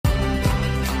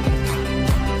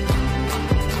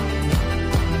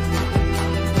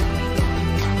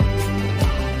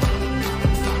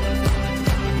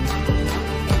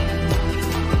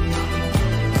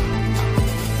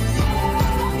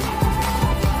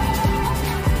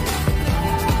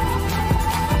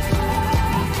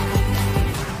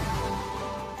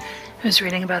was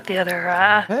reading about the other.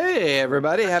 Hey,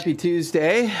 everybody. Happy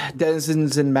Tuesday.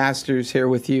 Denizens and Masters here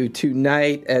with you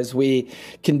tonight as we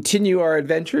continue our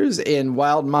adventures in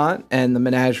Wildmont and the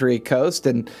Menagerie Coast.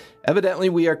 And evidently,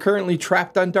 we are currently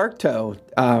trapped on Darktoe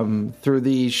through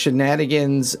the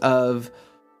shenanigans of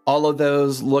all of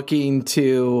those looking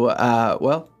to,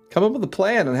 come up with a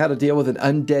plan on how to deal with an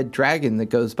undead dragon that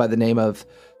goes by the name of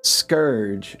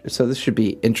Scourge. So this should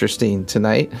be interesting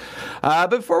tonight.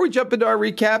 Before we jump into our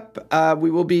recap, we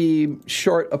will be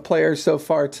short a player so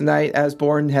far tonight.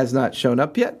 Asborn has not shown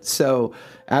up yet, so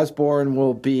Asborn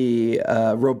will be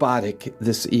robotic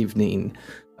this evening.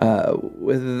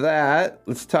 With that,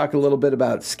 let's talk a little bit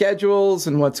about schedules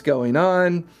and what's going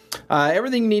on.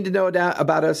 Everything you need to know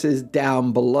about us is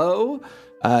down below.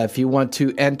 If you want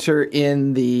to enter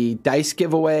in the dice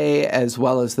giveaway as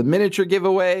well as the miniature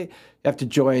giveaway, you have to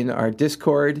join our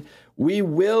Discord. We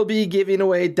will be giving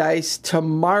away dice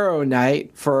tomorrow night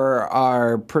for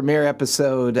our premiere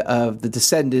episode of The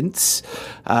Descendants.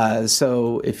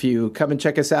 So if you come and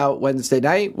check us out Wednesday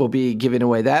night, we'll be giving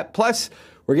away that. Plus,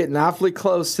 we're getting awfully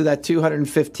close to that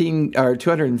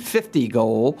 250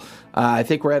 goal. I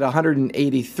think we're at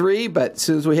 183, but as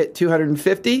soon as we hit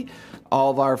 250, all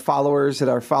of our followers that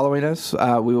are following us,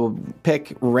 we will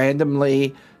pick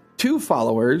randomly 2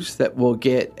 followers that will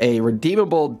get a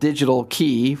redeemable digital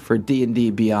key for D&D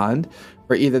Beyond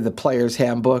for either the Player's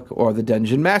Handbook or the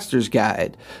Dungeon Master's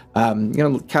Guide. Kind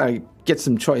of get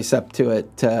some choice up to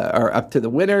it, or up to the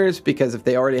winners, because if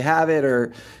they already have it,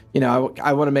 or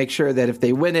I want to make sure that if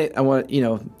they win it, I want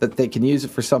that they can use it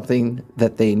for something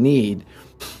that they need.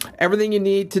 Everything you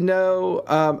need to know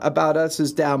about us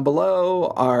is down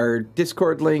below. Our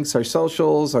Discord links, our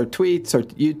socials, our tweets, our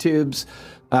YouTubes.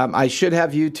 I should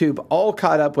have YouTube all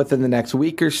caught up within the next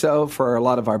week or so for a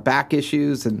lot of our back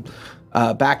issues and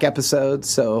back episodes.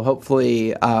 So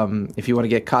hopefully, if you want to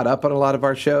get caught up on a lot of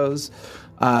our shows,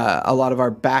 a lot of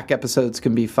our back episodes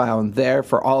can be found there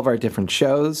for all of our different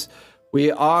shows.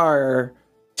 We are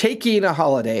taking a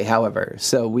holiday, however,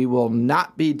 so we will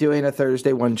not be doing a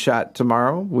Thursday one-shot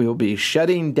tomorrow. We will be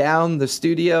shutting down the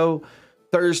studio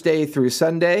Thursday through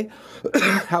Sunday.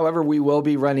 However, we will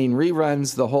be running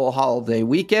reruns the whole holiday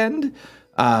weekend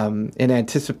in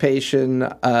anticipation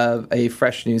of a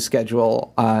fresh new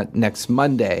schedule next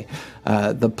Monday.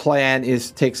 The plan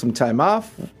is to take some time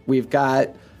off. We've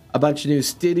got a bunch of new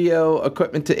studio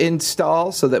equipment to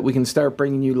install so that we can start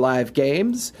bringing you live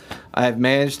games. I've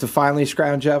managed to finally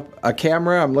scrounge up a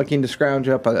camera. I'm looking to scrounge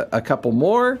up a couple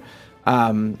more.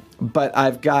 But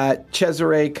I've got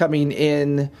Cesare coming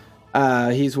in.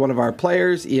 He's one of our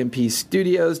players, EMP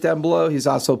Studios down below. He's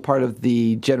also part of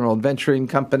the General Adventuring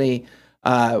Company.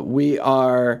 We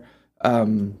are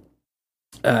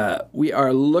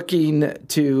looking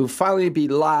to finally be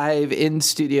live in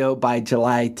studio by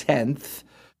July 10th.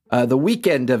 The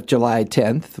weekend of July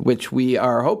 10th, which we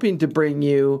are hoping to bring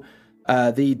you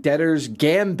the Debtor's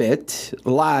Gambit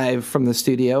live from the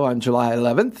studio on July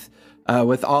 11th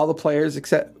with all the players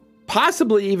except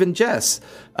possibly even Jess.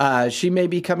 She may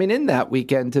be coming in that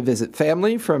weekend to visit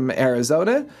family from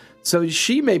Arizona, so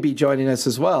she may be joining us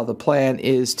as well. The plan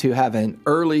is to have an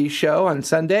early show on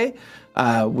Sunday.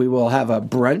 We will have a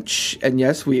brunch, and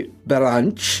yes,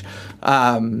 brunch,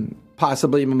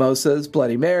 possibly mimosas,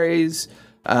 Bloody Marys,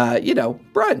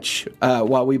 brunch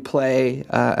while we play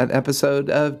an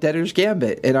episode of Debtor's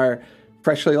Gambit in our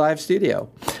freshly live studio.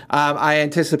 I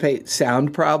anticipate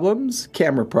sound problems,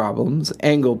 camera problems,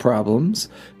 angle problems,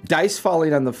 dice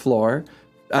falling on the floor,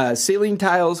 ceiling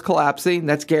tiles collapsing.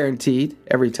 That's guaranteed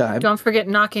every time. Don't forget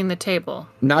knocking the table.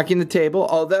 Knocking the table,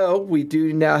 although we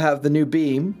do now have the new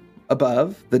beam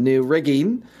above, the new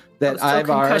rigging that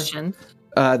concussions.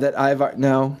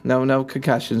 No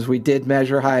concussions. We did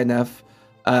measure high enough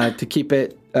to keep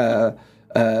it up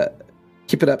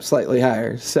slightly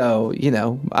higher. So,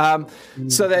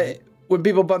 so that when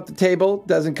people bump the table,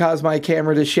 doesn't cause my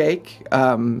camera to shake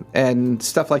and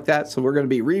stuff like that. So we're going to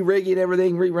be re-rigging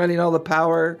everything, rerunning all the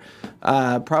power,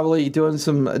 probably doing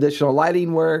some additional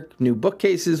lighting work. New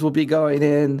bookcases will be going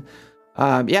in.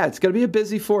 It's going to be a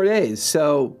busy 4 days.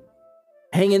 So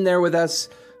hang in there with us.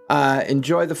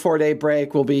 Enjoy the 4-day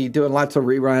break. We'll be doing lots of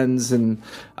reruns, and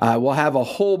we'll have a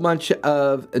whole bunch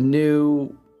of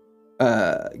new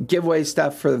giveaway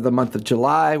stuff for the month of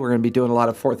July. We're going to be doing a lot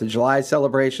of 4th of July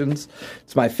celebrations.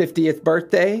 It's my 50th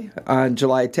birthday on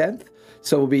July 10th,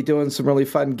 so we'll be doing some really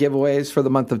fun giveaways for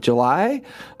the month of July,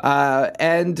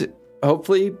 and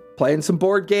hopefully playing some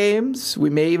board games. We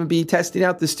may even be testing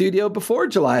out the studio before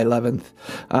July 11th.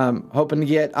 Hoping to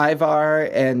get Ivar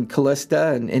and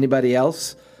Callista and anybody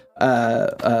else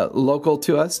local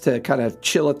to us to kind of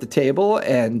chill at the table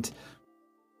and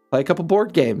play a couple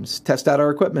board games, test out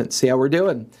our equipment, see how we're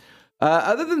doing.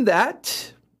 Other than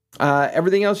that,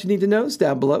 everything else you need to know is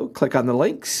down below. Click on the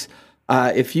links.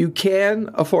 If you can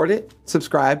afford it,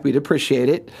 subscribe. We'd appreciate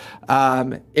it.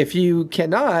 If you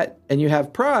cannot and you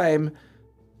have Prime,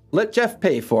 let Jeff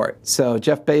pay for it. So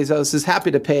Jeff Bezos is happy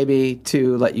to pay me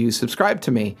to let you subscribe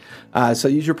to me. So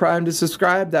use your Prime to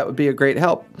subscribe. That would be a great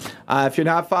help. If you're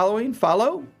not following,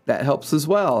 follow. That helps as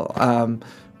well.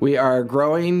 We are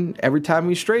growing every time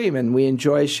we stream, and we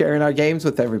enjoy sharing our games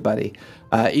with everybody.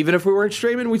 Even if we weren't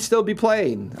streaming, we'd still be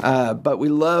playing. But we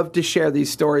love to share these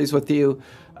stories with you.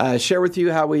 Share with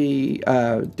you how we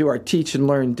do our Teach and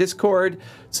Learn Discord.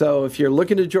 So if you're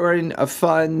looking to join a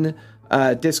fun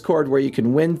Discord where you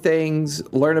can win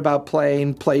things, learn about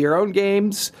playing, play your own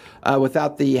games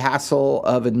without the hassle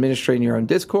of administrating your own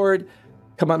Discord,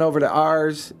 come on over to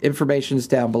ours. Information is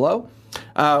down below.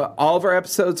 All of our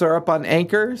episodes are up on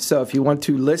Anchor, so if you want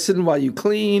to listen while you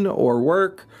clean or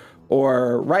work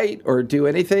or write or do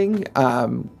anything,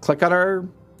 click on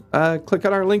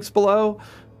our links below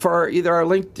for either our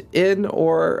LinkedIn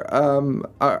or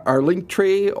our link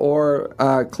tree, or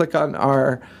click on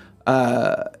our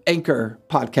Anchor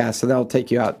podcast, and that'll take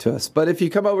you out to us. But if you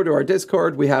come over to our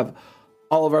Discord, we have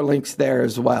all of our links there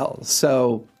as well.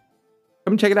 So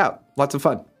come check it out. Lots of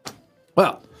fun.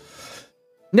 Well,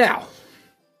 now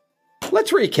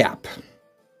let's recap. You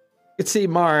can see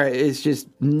Mara is just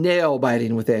nail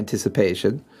biting with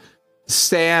anticipation.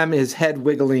 Sam is head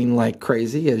wiggling like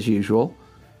crazy as usual.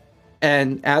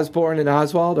 And Asborn and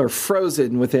Oswald are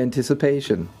frozen with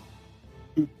anticipation.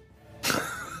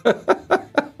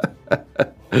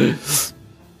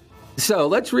 So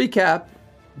let's recap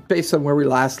based on where we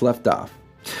last left off.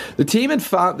 The team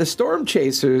the Storm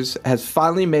Chasers has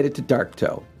finally made it to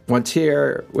Darktoe. Once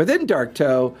here within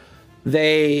Darktoe,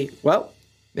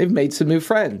 they've made some new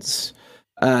friends.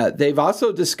 They've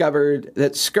also discovered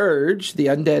that Scourge, the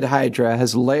undead Hydra,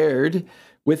 has laired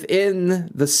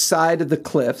within the side of the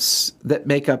cliffs that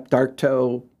make up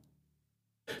Darktoe.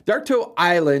 Darktoe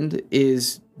Island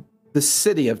is the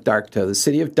city of Darktoe. The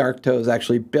city of Darktoe is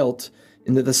actually built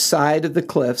into the side of the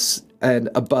cliffs and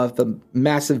above the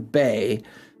massive bay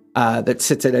that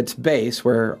sits at its base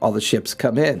where all the ships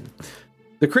come in.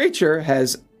 The creature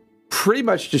has pretty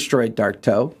much destroyed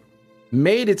Darktoe,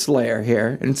 made its lair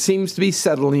here, and seems to be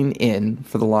settling in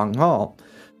for the long haul.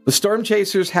 The Storm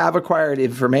Chasers have acquired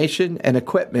information and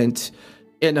equipment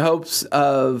in hopes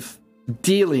of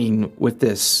dealing with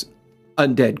this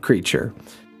undead creature.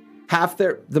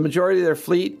 The majority of their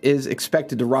fleet is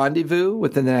expected to rendezvous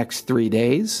within the next 3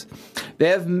 days. They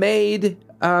have made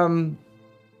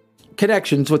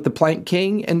connections with the Plank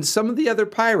King and some of the other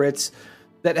pirates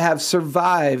that have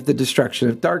survived the destruction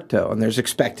of Darktoe, and there's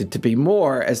expected to be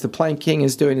more as the Plank King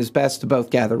is doing his best to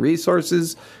both gather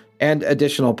resources and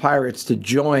additional pirates to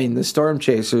join the Storm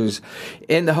Chasers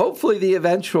in hopefully the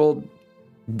eventual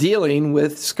dealing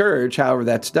with Scourge, however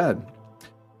that's done.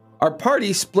 Our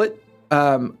party split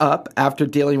up after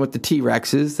dealing with the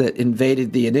T-Rexes that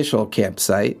invaded the initial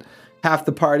campsite. Half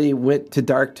the party went to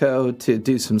Darktoe to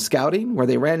do some scouting, where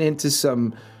they ran into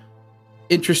some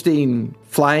interesting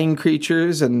flying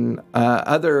creatures and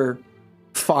other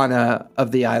fauna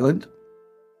of the island.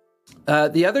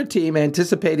 The other team,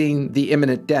 anticipating the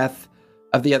imminent death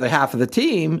of the other half of the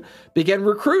team, began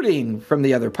recruiting from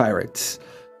the other pirates.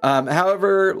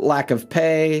 However, lack of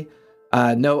pay,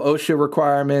 no OSHA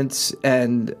requirements,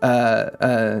 and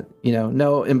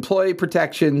no employee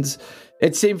protections.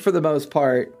 It seemed for the most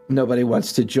part nobody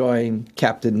wants to join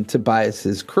Captain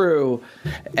Tobias's crew,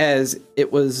 as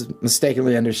it was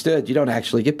mistakenly understood you don't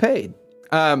actually get paid.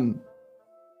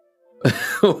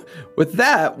 With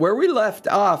that, where we left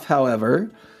off, however,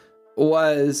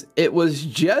 was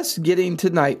just getting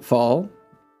to nightfall.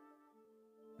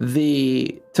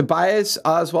 The Tobias,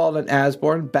 Oswald, and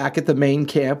Asborn back at the main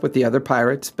camp with the other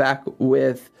pirates, back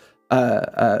with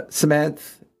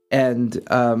Samantha and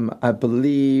I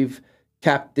believe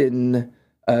Captain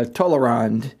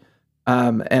Tolerand,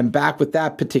 and back with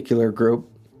that particular group,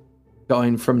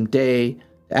 going from day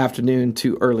to afternoon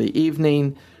to early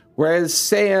evening. Whereas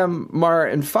Sam,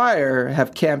 Mara, and Fire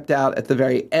have camped out at the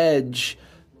very edge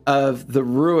of the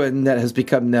ruin that has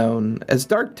become known as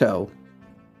Darktoe.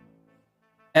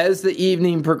 As the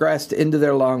evening progressed into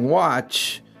their long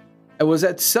watch, it was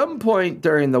at some point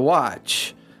during the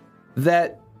watch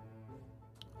that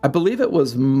I believe it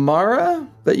was Mara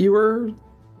that it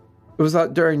was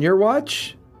during your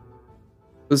watch?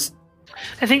 Wasn't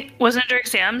it during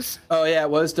Sam's? Oh yeah, it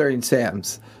was during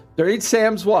Sam's. During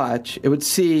Sam's watch, it would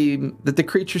seem that the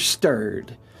creature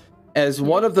stirred as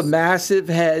one of the massive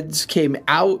heads came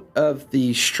out of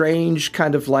the strange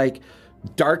kind of like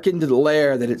darkened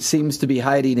lair that it seems to be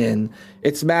hiding in.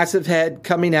 Its massive head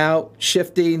coming out,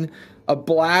 shifting, a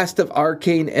blast of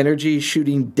arcane energy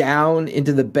shooting down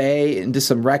into the bay, into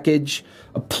some wreckage,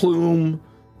 a plume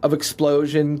of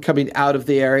explosion coming out of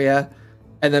the area,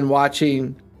 and then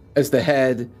watching as the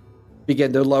head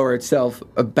began to lower itself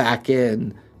back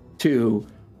in to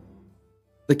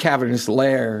the cavernous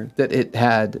lair that it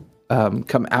had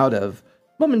come out of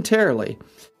momentarily.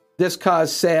 This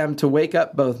caused Sam to wake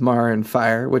up both Mara and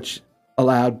Fire, which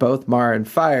allowed both Mara and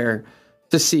Fire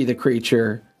to see the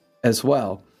creature as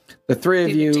well. The three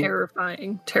of you...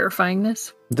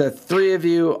 Terrifyingness. The three of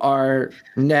you are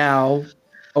now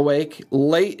awake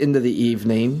late into the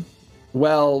evening,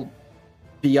 well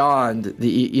beyond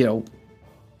the,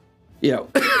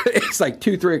 it's like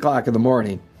 2-3 o'clock in the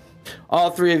morning. All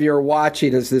three of you are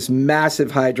watching as this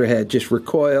massive Hydra head just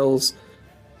recoils,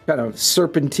 kind of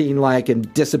serpentine-like,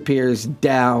 and disappears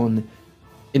down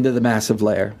into the massive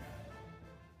lair.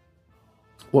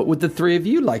 What would the three of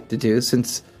you like to do,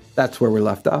 since that's where we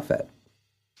left off at?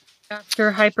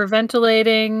 After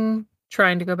hyperventilating,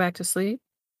 trying to go back to sleep.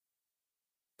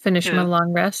 Finish my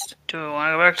long rest. Do we want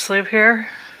to go back to sleep here?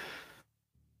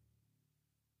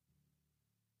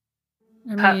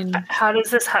 I mean... How does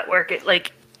this hut work?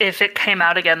 If it came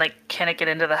out again, can it get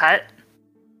into the hut?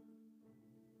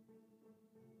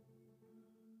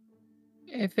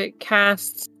 If it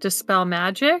casts Dispel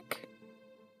Magic?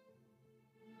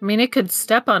 I mean, it could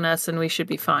step on us and we should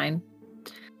be fine.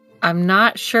 I'm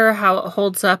not sure how it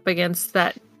holds up against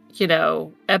that,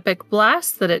 epic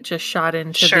blast that it just shot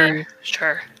into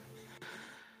Sure.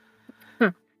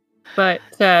 But,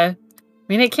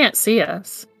 it can't see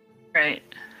us. Right.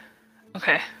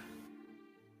 Okay.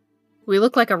 We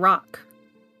look like a rock.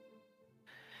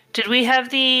 Did we have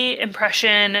the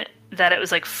impression that it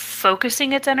was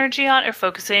focusing its energy on, or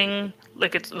focusing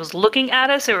it was looking at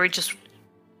us, or we just?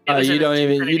 You don't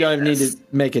even need to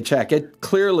make a check. It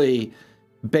clearly,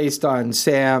 based on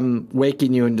Sam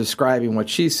waking you and describing what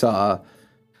she saw,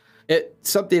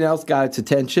 something else got its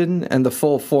attention and the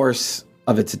full force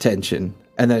of its attention,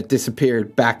 and then it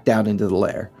disappeared back down into the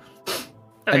lair. Okay,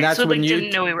 and that's so when you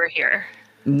didn't know we were here.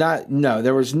 No,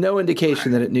 there was no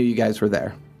indication that it knew you guys were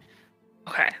there.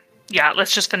 Okay. Yeah,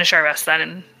 let's just finish our rest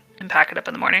then and pack it up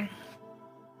in the morning.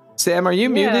 Sam, are you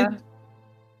muted?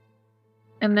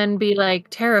 And then be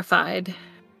terrified.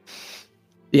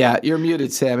 Yeah, you're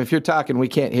muted, Sam. If you're talking, we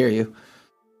can't hear you.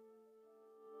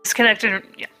 Disconnected.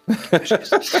 Yeah.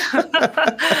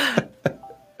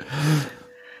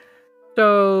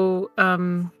 So,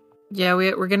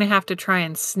 we're going to have to try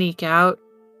and sneak out.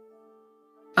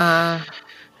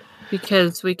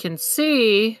 Because we can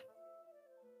see,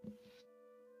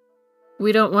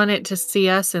 we don't want it to see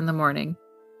us in the morning.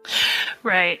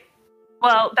 Right.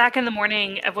 Well, back in the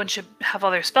morning, everyone should have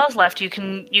all their spells left. You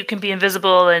can be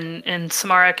invisible, and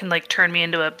Samara can turn me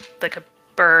into a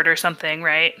bird or something,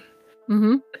 right?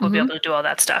 Mm-hmm. We'll be able to do all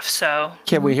that stuff. So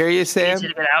can we hear you, Sam? Easy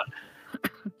to get out.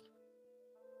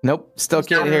 Nope, still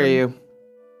can't hear you.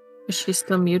 Is she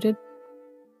still muted?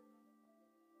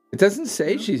 It doesn't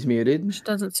say she's muted. She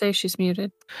doesn't say she's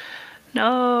muted.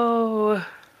 No.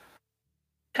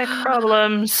 Tech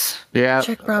problems. Yeah.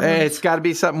 Check problems. Hey, it's got to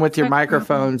be something with your microphone.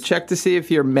 Problems. Check to see if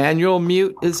your manual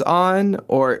mute is on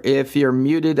or if you're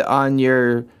muted on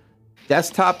your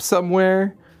desktop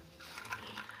somewhere.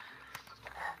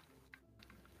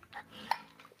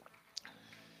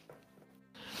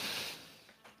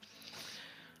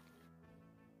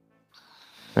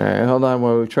 All right, hold on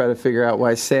while we try to figure out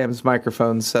why Sam's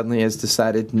microphone suddenly has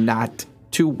decided not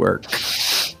to work.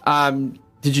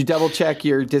 Did you double check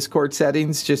your Discord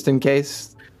settings just in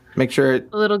case? Make sure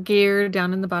A little gear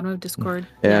down in the bottom of Discord.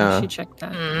 Yeah. She checked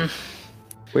that.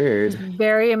 Weird.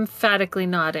 Very emphatically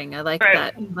nodding. I like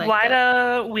that. Why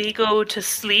don't we go to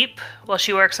sleep while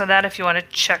she works on that if you want to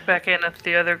check back in with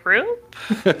the other group?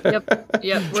 Yep.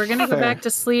 We're going to go back to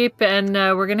sleep, and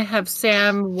we're going to have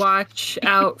Sam watch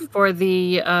out for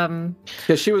the...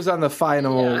 Because she was on the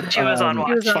final... Yeah. She was on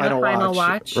watch. She was on the final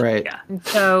watch. Right. Yeah. And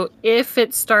so if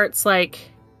it starts,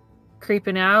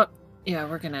 creeping out,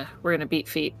 we're gonna beat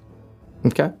feet.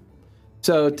 Okay.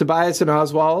 So Tobias and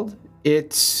Oswald,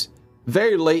 it's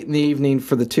very late in the evening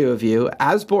for the two of you.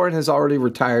 Asborn has already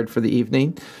retired for the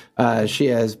evening. She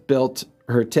has built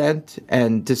her tent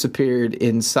and disappeared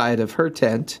inside of her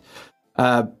tent,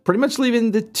 pretty much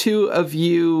leaving the two of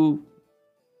you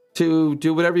to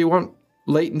do whatever you want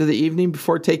late into the evening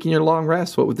before taking your long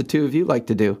rest. What would the two of you like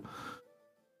to do?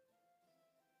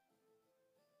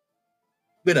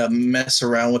 I'm gonna mess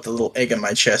around with the little egg in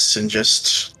my chest and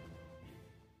just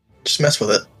mess with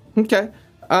it. Okay.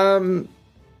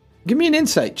 Give me an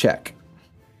insight check.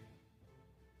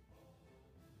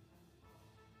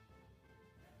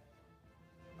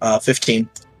 15.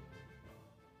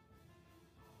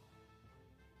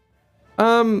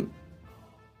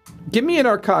 Give me an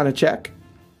Arcana check.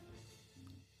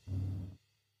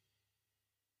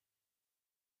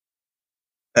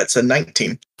 That's a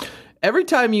 19. Every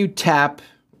time you tap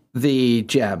the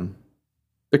gem,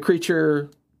 the creature,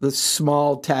 the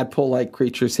small tadpole-like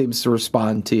creature, seems to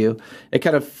respond to you. It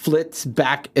kind of flits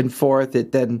back and forth.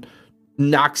 It then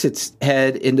knocks its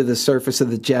head into the surface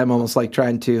of the gem, almost like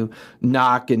trying to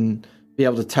knock and be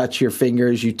able to touch your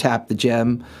fingers. You tap the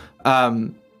gem.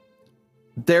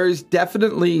 There's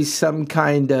definitely some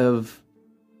kind of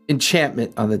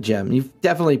enchantment on the gem. You've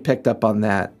definitely picked up on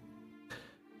that.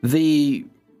 The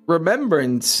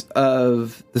remembrance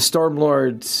of the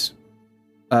Stormlord's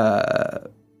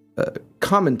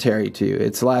commentary to you,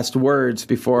 its last words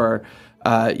before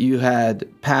you had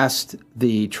passed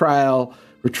the trial,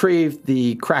 retrieved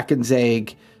the Kraken's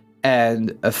egg,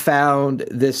 and found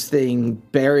this thing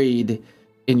buried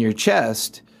in your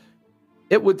chest,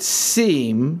 it would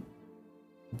seem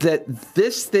that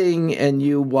this thing and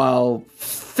you, while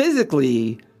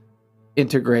physically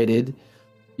integrated,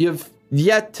 you've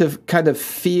yet to kind of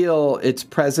feel its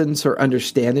presence or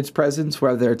understand its presence,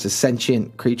 whether it's a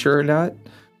sentient creature or not.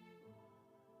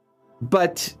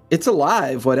 But it's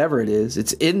alive, whatever it is.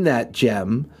 It's in that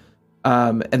gem.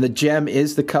 And the gem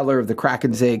is the color of the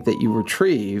Kraken's egg that you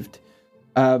retrieved.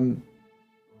 And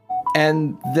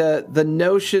the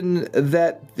notion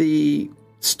that the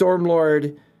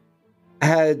Stormlord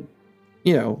had,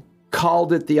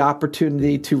 called it the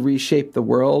opportunity to reshape the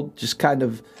world just kind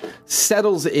of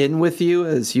settles in with you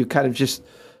as you kind of just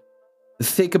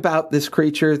think about this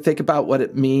creature, think about what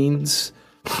it means.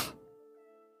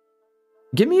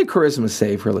 Give me a charisma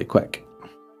save really quick.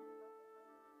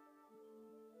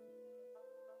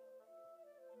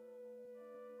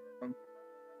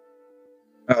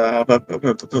 Uh,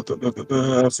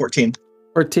 14.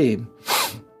 14.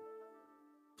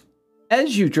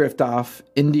 As you drift off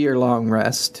into your long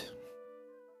rest,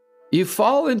 you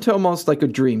fall into almost like a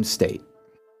dream state.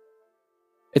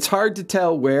 It's hard to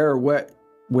tell where or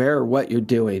what you're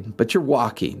doing, but you're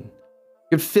walking.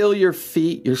 You can feel your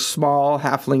feet, your small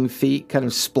halfling feet, kind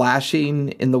of splashing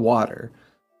in the water.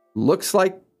 Looks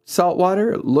like salt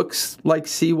water, looks like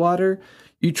seawater.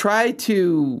 You try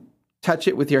to touch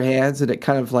it with your hands, and it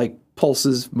kind of like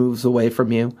pulses, moves away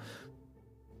from you.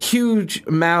 Huge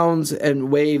mounds and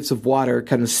waves of water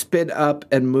kind of spin up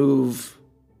and move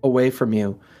away from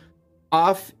you.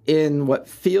 Off in what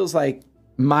feels like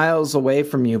miles away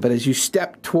from you, but as you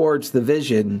step towards the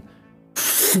vision,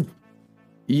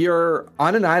 you're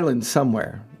on an island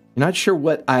somewhere. You're not sure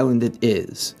what island it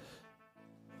is.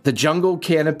 The jungle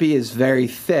canopy is very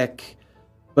thick,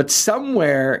 but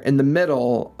somewhere in the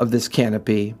middle of this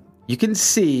canopy, you can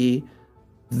see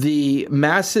the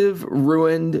massive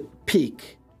ruined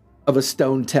peak of a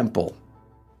stone temple.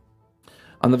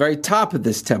 On the very top of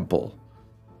this temple,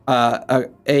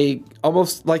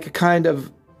 almost like a kind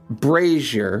of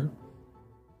brazier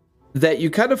that you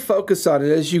kind of focus on.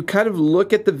 And as you kind of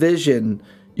look at the vision,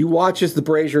 you watch as the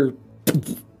brazier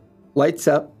lights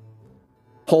up,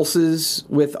 pulses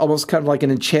with almost kind of like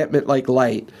an enchantment-like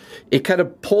light. It kind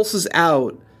of pulses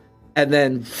out and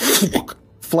then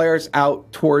flares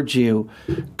out towards you,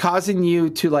 causing you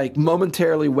to like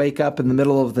momentarily wake up in the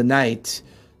middle of the night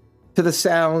to the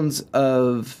sounds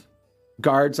of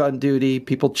guards on duty,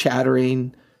 people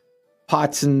chattering,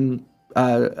 pots and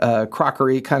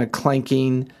crockery kind of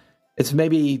clanking. It's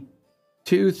maybe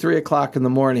 2-3 o'clock in the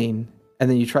morning, and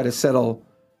then you try to settle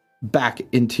back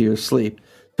into your sleep.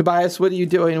 Tobias, what are you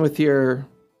doing with prior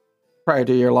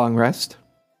to your long rest?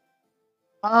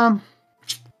 I'm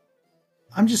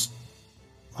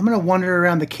going to wander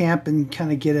around the camp and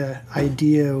kind of get an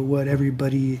idea of what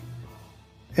everybody's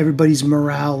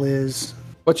morale is.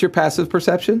 What's your passive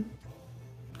perception?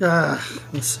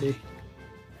 Let's see.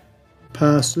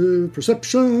 Passive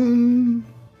perception.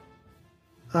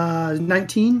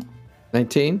 19.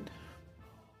 19.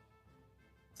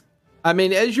 I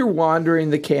mean, as you're wandering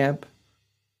the camp,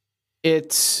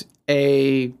 it's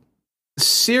a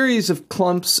series of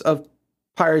clumps of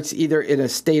pirates either in a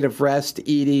state of rest,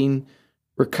 eating,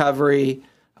 recovery.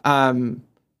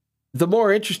 The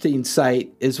more interesting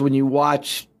sight is when you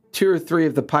watch 2 or 3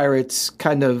 of the pirates,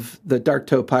 kind of the dark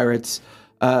toe pirates,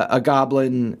 a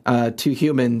goblin, 2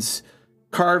 humans,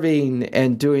 carving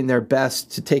and doing their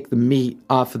best to take the meat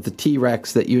off of the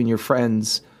T-Rex that you and your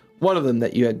friends, one of them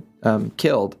that you had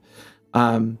killed.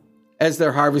 As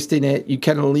they're harvesting it, you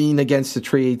kind of lean against a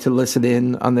tree to listen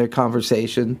in on their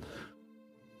conversation.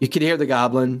 You can hear the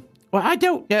goblin. Well, I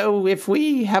don't know if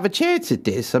we have a chance at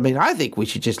this. I mean, I think we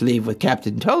should just leave with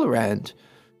Captain Tolerant.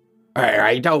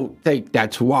 I don't think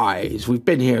that's wise. We've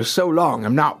been here so long,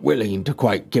 I'm not willing to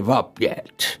quite give up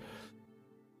yet.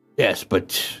 Yes,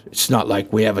 but it's not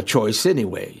like we have a choice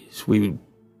anyways. We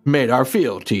made our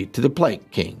fealty to the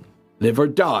Plank King. Live or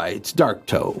die, it's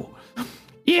Darktoe.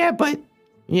 Yeah, but,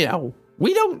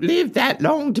 we don't live that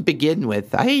long to begin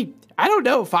with. I don't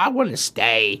know if I want to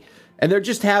stay. And they're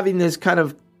just having this kind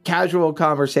of casual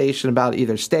conversation about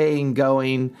either staying,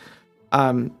 going.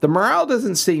 The morale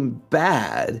doesn't seem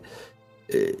bad.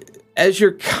 As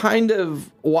you're kind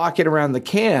of walking around the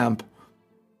camp,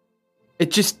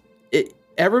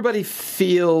 everybody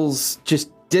feels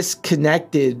just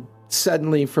disconnected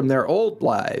suddenly from their old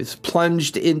lives,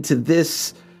 plunged into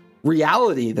this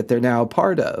reality that they're now a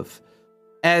part of.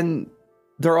 And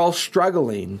they're all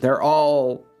struggling. They're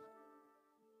all...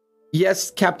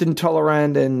 Yes, Captain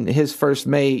Tolerant and his first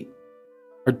mate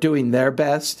are doing their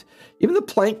best. Even the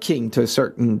Plank King, to a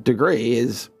certain degree,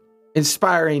 is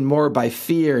inspiring more by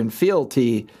fear and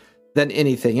fealty than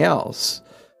anything else.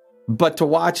 But to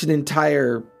watch an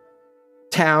entire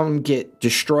town get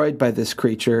destroyed by this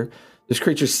creature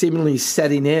seemingly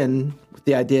setting in with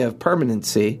the idea of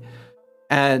permanency,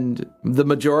 and the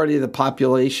majority of the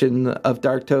population of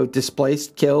Darktoe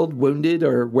displaced, killed, wounded,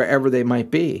 or wherever they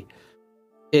might be.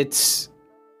 It's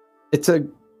a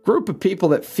group of people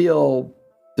that feel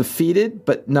defeated,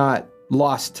 but not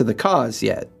lost to the cause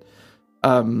yet.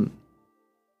 They're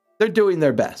doing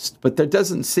their best, but there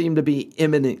doesn't seem to be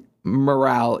imminent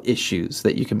morale issues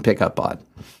that you can pick up on.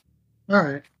 All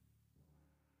right.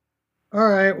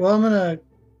 Well, I'm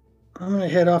gonna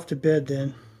head off to bed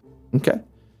then. Okay.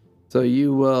 So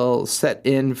you will set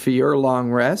in for your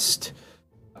long rest.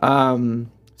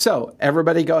 So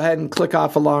everybody go ahead and click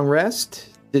off a long rest.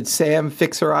 Did Sam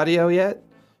fix her audio yet?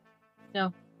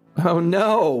 No. Oh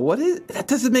no! That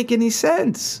doesn't make any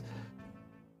sense.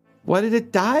 Why did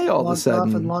it die all of a sudden? Log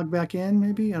off and log back in,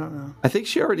 maybe? I don't know. I think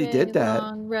she already did that.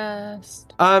 Long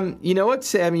rest. You know what,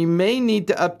 Sam? You may need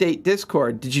to update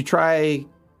Discord. Did you try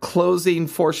closing,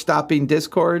 force stopping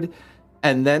Discord,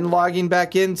 and then logging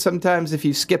back in? Sometimes if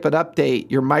you skip an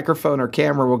update, your microphone or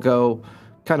camera will go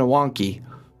kind of wonky.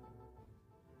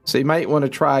 So you might want to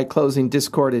try closing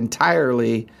Discord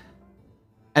entirely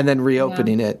and then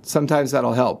reopening it. Sometimes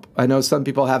that'll help. I know some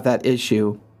people have that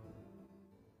issue.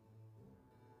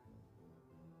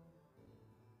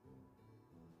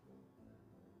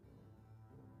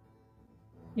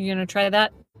 You gonna try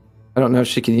that? I don't know if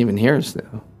she can even hear us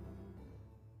now.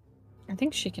 I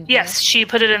think she can hear Yes, she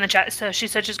put it in the chat. So she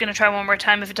said she's going to try one more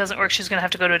time. If it doesn't work, she's going to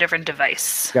have to go to a different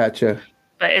device. Gotcha.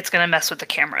 But it's going to mess with the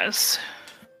cameras.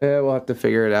 Yeah, we'll have to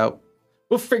figure it out.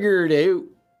 We'll figure it out.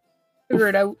 Figure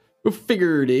it out. We'll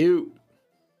figure it out.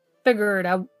 Figure it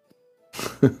out.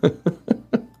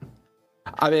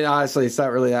 I mean, honestly, it's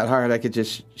not really that hard. I could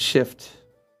just shift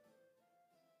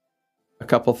a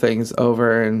couple things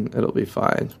over and it'll be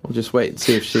fine. We'll just wait and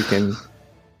see if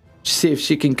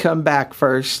she can come back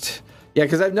first. Yeah,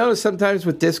 because I've noticed sometimes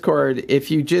with Discord, if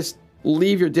you just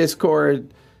leave your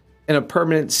Discord in a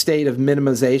permanent state of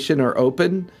minimization or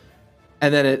open,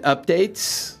 and then it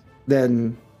updates,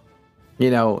 then,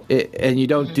 and you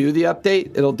don't do the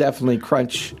update, it'll definitely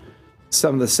crunch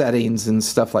some of the settings and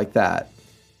stuff like that.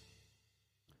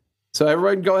 So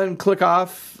everyone go ahead and click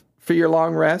off for your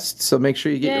long rest. So make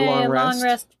sure you get your long rest. Long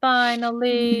rest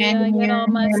finally. I get all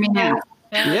my stuff.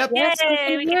 Yep. Yes,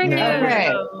 Yay, we can hear you.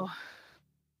 Right.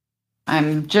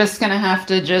 I'm just going to have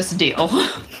to just deal.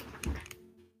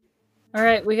 All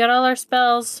right, we got all our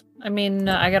spells. I mean,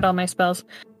 I got all my spells.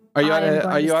 Are you on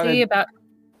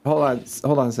Hold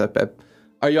on a sec, babe.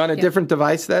 Are you on a different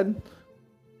device then?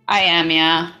 I am,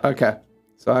 yeah. Okay.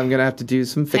 So I'm gonna have to do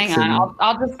some fixing. Hang on,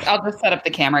 I'll just set up the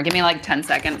camera. Give me like 10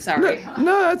 seconds. Sorry.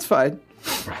 No, that's fine.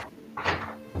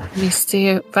 Let me see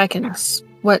if I can.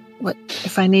 What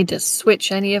if I need to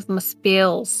switch any of my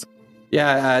spells?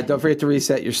 Yeah, don't forget to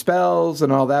reset your spells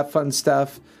and all that fun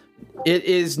stuff. It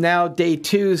is now day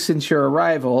 2 since your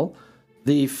arrival.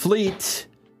 The fleet,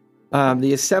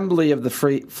 the assembly of the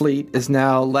fleet is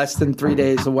now less than 3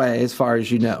 days away, as far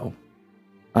as you know.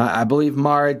 I believe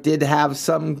Mara did have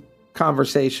some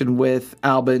conversation with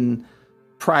Albin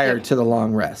prior to the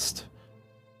long rest.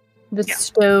 The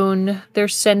stone. They're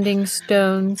sending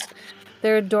stones.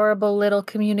 They're adorable little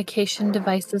communication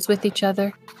devices with each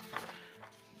other.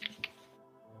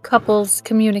 Couples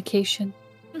communication.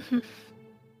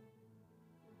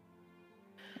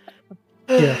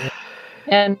 Yeah.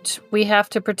 And we have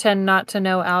to pretend not to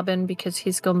know Albin because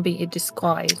he's going to be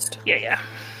disguised. Yeah.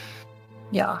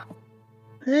 Yeah.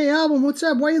 Hey, Albin, what's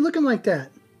up? Why are you looking like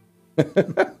that?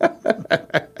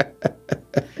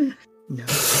 No.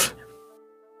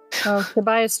 Oh,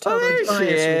 Tobias totally. there she Tobias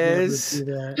would never is. do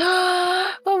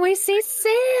that. When we see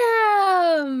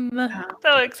Sam.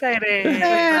 So exciting.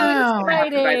 Wow.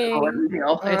 Exciting.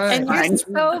 It's And you're fine.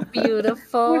 so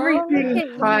beautiful. Everything's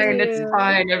Look at fine. you. It's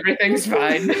fine. Everything's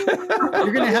fine.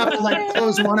 You're gonna have to like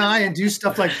close one eye and do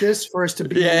stuff like this for us to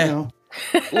be, Yeah. you know.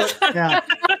 Yeah.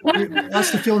 He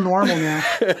wants to feel normal now.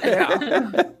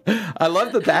 I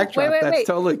love the backdrop. That's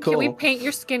totally cool. Can we paint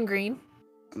your skin green?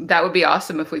 That would be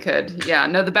awesome if we could. Yeah.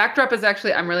 No, the backdrop is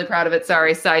actually, I'm really proud of it.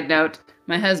 Sorry. Side note.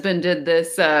 My husband did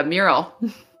this mural.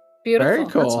 Beautiful. Very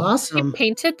cool. That's You awesome.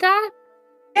 painted that?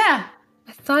 Yeah.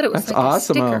 I thought it was That's like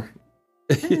awesome. a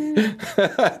sticker.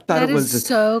 I thought That it was is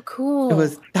so cool.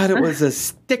 thought it was a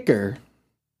sticker.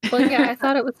 Well, yeah, I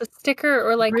thought it was a sticker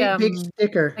or like Great big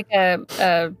sticker. like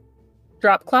a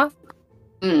drop cloth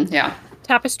Yeah.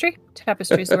 tapestry.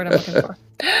 Tapestry is the word I'm looking for.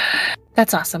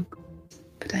 That's awesome.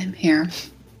 But I'm here.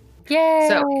 Yay!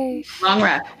 So, long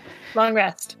rest. Long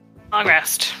rest. Long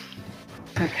rest.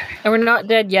 Okay. And we're not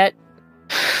dead yet.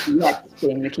 Yes,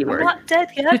 being the key I'm word. not dead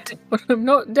yet. I'm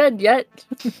not dead yet.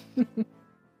 All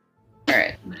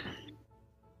right.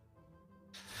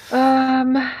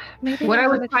 Maybe What I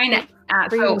was wanna trying to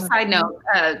ask. So, side note,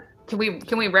 can we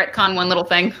retcon one little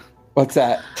thing? What's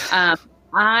that?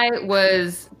 I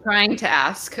was trying to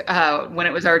ask when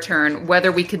it was our turn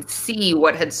whether we could see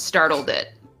what had startled it.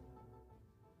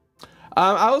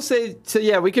 I will say, so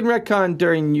yeah, we can retcon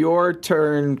during your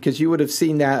turn because you would have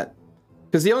seen that.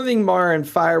 Because the only thing Mara and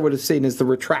Fire would have seen is the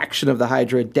retraction of the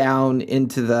Hydra down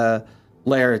into the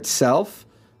lair itself.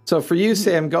 So for you,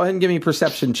 Sam, go ahead and give me a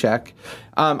perception check.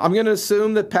 I'm going to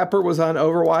assume that Pepper was on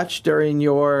Overwatch during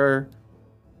your...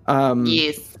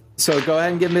 Yes. So go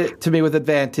ahead and give it to me with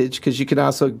advantage because you can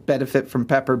also benefit from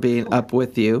Pepper being up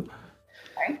with you.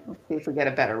 All right. Let's see if we get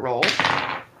a better roll.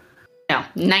 No,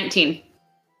 19.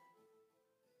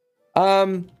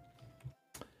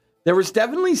 There was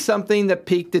definitely something that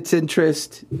piqued its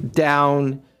interest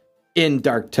down in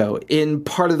Darktoe, in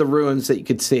part of the ruins that you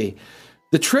could see.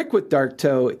 The trick with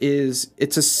Darktoe is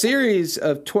it's a series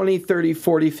of 20, 30,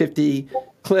 40, 50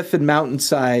 cliff and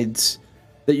mountainsides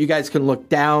that you guys can look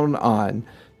down on.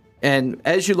 And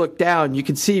as you look down, you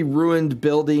can see ruined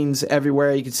buildings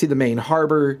everywhere. You can see the main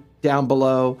harbor down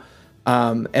below.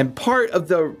 And part of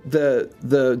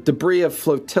the debris of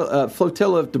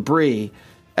flotilla of debris,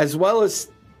 as well as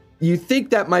you think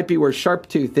that might be where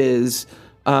Sharptooth is,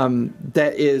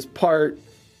 that is part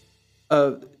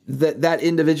of that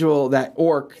individual, that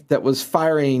orc that was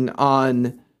firing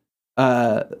on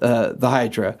the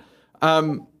Hydra.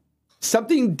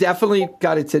 Something definitely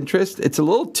got its interest. It's a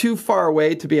little too far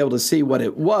away to be able to see what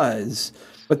it was,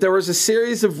 but there was a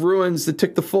series of ruins that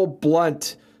took the full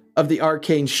blunt of the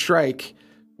arcane strike,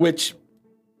 which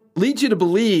leads you to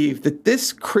believe that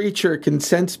this creature can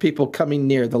sense people coming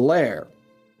near the lair.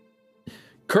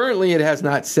 Currently, it has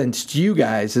not sensed you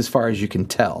guys as far as you can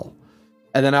tell.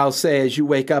 And then I'll say, as you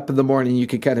wake up in the morning, you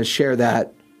can kind of share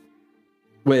that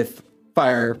with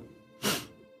Fire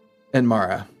and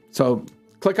Mara. So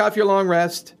click off your long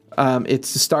rest.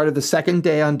 It's the start of the second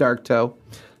day on Darktoe.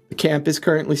 The camp is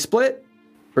currently split.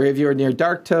 3 of you are near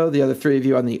Darktoe. The other 3 of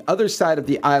you on the other side of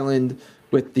the island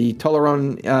with the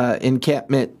Tolaron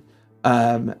encampment.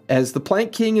 As the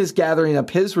Plank King is gathering up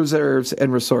his reserves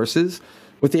and resources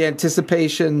with the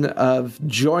anticipation of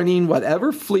joining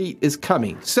whatever fleet is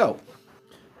coming. So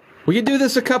we could do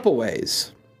this a couple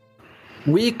ways.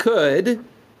 We could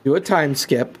do a time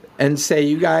skip and say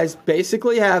you guys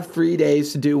basically have 3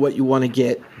 days to do what you want to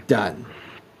get done.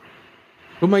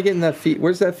 Who am I getting that feed?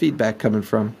 Where's that feedback coming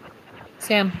from?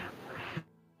 Sam.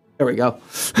 There we go.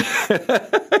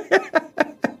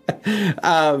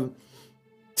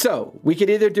 So we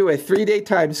could either do a 3-day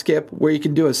time skip where you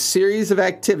can do a series of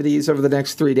activities over the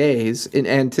next 3 days in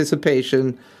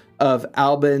anticipation of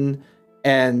Albin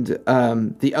and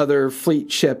the other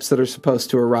fleet ships that are supposed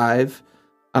to arrive.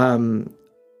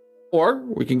 Or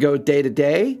we can go day to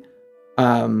day.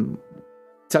 I'm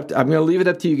going to leave it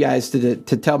up to you guys to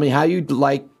tell me how you'd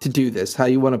like to do this, how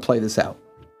you want to play this out.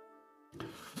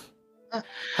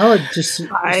 I would just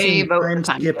I vote for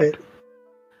time skip it.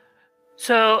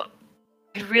 So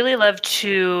I'd really love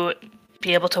to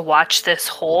be able to watch this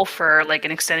whole for like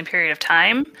an extended period of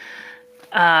time.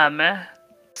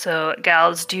 So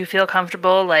gals, do you feel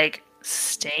comfortable like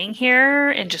staying here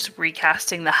and just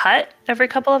recasting the hut every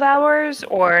couple of hours,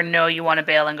 or no, you want to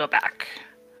bail and go back?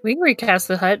 We can recast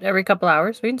the hut every couple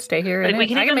hours. We can stay here. Like and we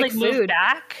can I even make like move food.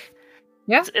 back.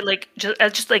 Yeah. It, like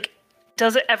just like,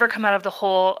 does it ever come out of the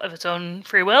hole of its own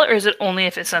free will, or is it only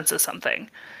if it senses something?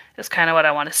 Is kind of what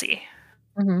I want to see.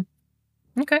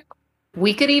 Mm-hmm. Okay.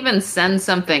 We could even send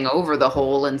something over the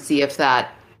hole and see if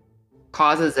that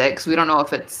causes it, because we don't know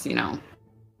if it's,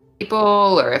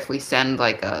 people or if we send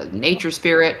like a nature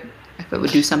spirit, if it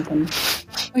would do something.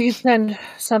 We send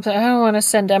something. I don't want to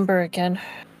send Ember again.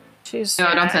 She's No,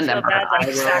 don't I send feel Ember. bad,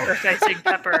 like sacrificing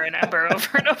Pepper and Ember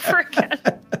over and over again.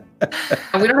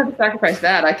 We don't have to sacrifice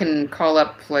that. I can call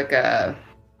up like a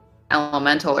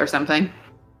elemental or something.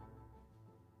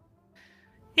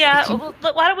 Yeah,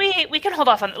 why don't we can hold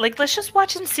off on, like, let's just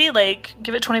watch and see, like,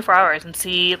 give it 24 hours and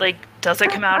see, like, does it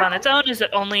come out on its own? Is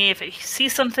it only if it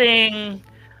sees something?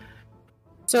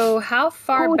 So how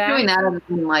far back? Doing that,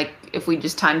 and like if we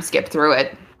just time skip through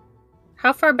it.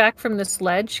 How far back from this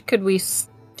ledge could we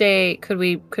stay? Could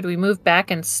we move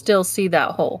back and still see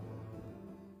that hole?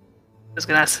 I was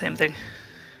gonna ask the same thing.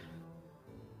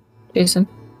 Jason.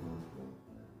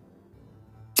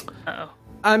 Uh-oh.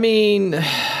 I mean,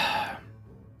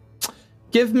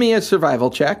 give me a survival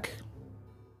check.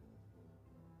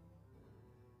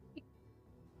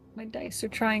 My dice are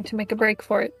trying to make a break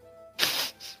for it.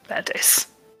 Bad dice.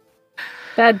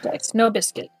 Bad dice, no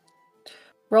biscuit.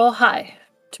 Roll high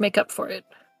to make up for it.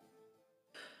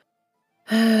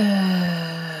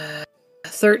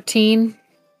 13.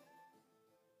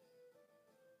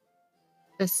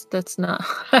 That's not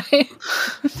high.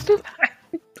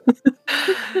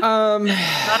 Not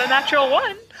a natural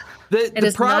one. It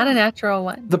is not a natural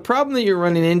one. The problem that you're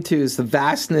running into is the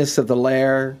vastness of the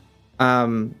lair.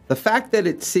 The fact that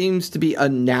it seems to be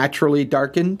unnaturally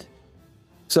darkened.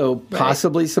 So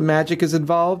possibly some magic is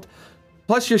involved.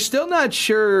 Plus, you're still not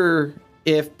sure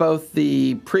if both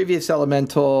the previous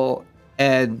elemental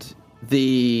and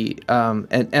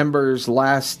and Ember's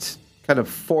last kind of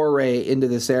foray into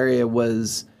this area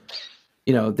was,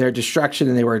 their destruction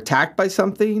and they were attacked by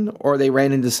something, or they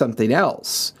ran into something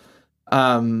else.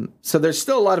 So there's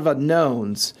still a lot of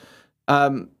unknowns.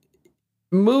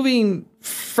 Moving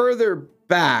further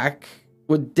back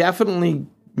would definitely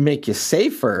make you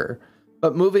safer.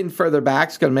 But moving further back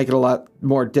is going to make it a lot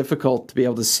more difficult to be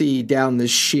able to see down this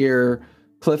sheer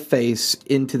cliff face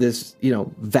into this,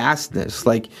 vastness.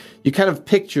 Like, you kind of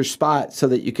picked your spot so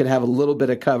that you could have a little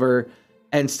bit of cover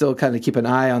and still kind of keep an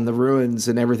eye on the ruins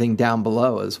and everything down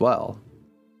below as well.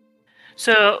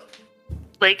 So,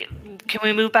 like, can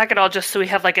we move back at all just so we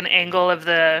have, like, an angle of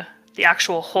the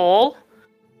actual hole?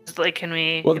 Like, can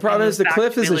we... Well, the problem is the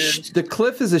cliff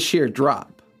is a sheer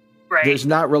drop. Right. There's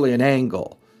not really an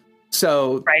angle.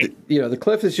 So, the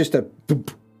cliff is just a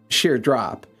sheer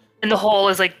drop. And the hole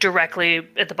is, like, directly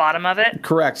at the bottom of it?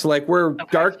 Correct. So, like, where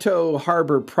Darktoe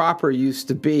Harbor proper used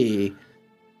to be,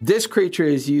 this creature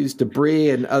has used debris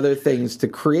and other things to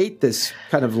create this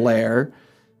kind of lair.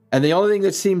 And the only thing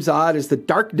that seems odd is the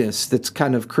darkness that's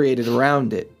kind of created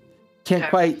around it. Can't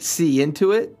quite see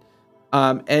into it.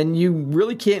 And you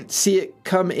really can't see it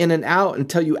come in and out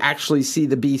until you actually see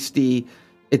the beastie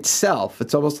itself.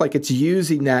 It's almost like it's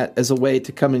using that as a way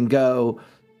to come and go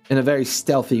in a very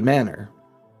stealthy manner.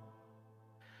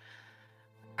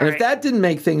 And if that didn't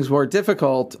make things more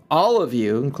difficult, all of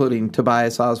you, including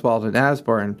Tobias, Oswald, and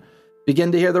Asborn,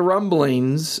 begin to hear the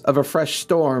rumblings of a fresh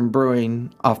storm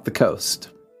brewing off the coast.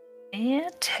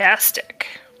 Fantastic.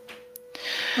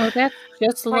 Oh, that's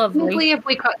just lovely.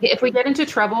 If we get into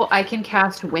trouble, I can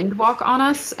cast Windwalk on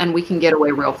us, and we can get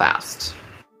away real fast.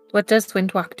 What does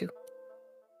Windwalk do?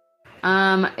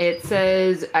 It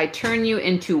says, I turn you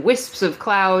into wisps of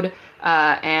cloud,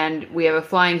 and we have a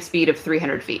flying speed of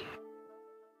 300 feet.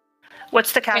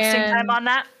 What's the casting time on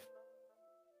that?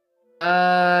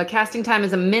 Casting time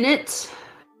is a minute.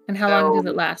 And how long does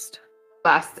it last?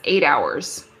 Lasts 8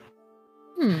 hours.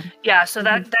 Yeah, so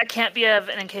that can't be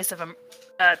in case of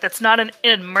that's not an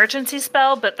emergency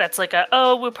spell, but that's like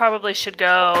we probably should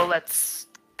go, let's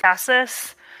cast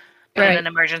this. In an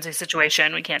emergency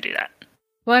situation, we can't do that.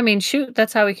 Well, I mean, shoot,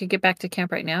 that's how we could get back to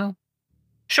camp right now.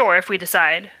 Sure, if we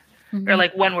decide. Or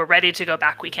like when we're ready to go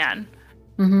back, we can.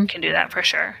 We can do that for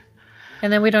sure.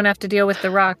 And then we don't have to deal with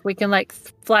the rock. We can like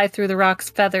fly through the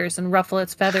rock's feathers and ruffle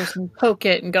its feathers and poke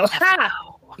it and go, ha!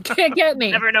 You can't get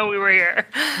me. Never know we were here.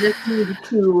 Just need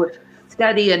to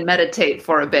study and meditate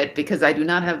for a bit because I do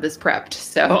not have this prepped.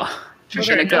 So we're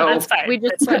going to go. We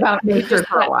just slept. About nature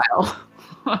for a while.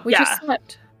 We just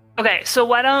slept. Okay, so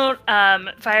why don't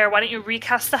Fire? Why don't you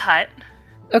recast the hut?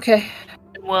 Okay.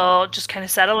 We'll just kind of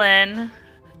settle in.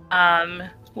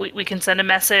 We can send a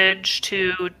message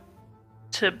to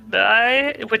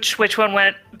buy. Which one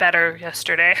went better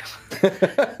yesterday?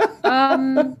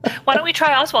 Why don't we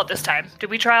try Oswald this time? Did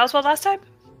we try Oswald last time?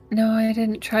 No, I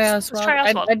didn't try Oswald. Let's try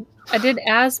Oswald. I did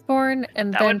Asborn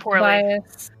and that then went poorly.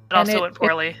 Tobias. It also went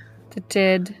poorly. It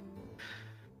did.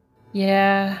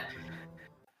 Yeah.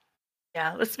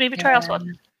 Yeah, let's maybe try Oswald.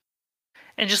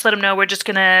 and just let them know we're just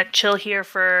gonna chill here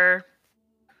for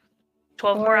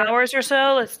 12 more hours or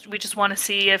so. We just want to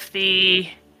see if the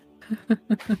if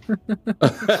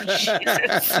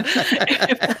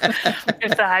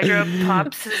the Hydra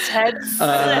pops his head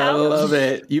I out. love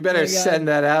it. You better send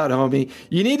that out, homie.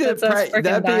 You need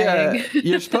to.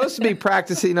 You're supposed to be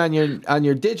practicing on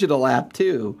your digital app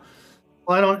too.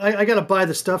 Well, I got to buy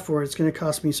the stuff for it. It's going to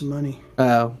cost me some money.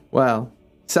 Oh well,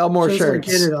 sell more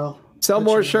shirts. Get it all. Sell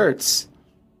more shirts.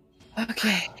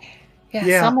 Okay.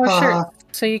 Yeah. Sell more shirts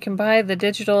so you can buy the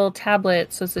digital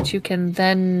tablet so that you can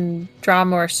then draw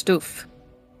more stuff.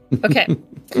 Okay.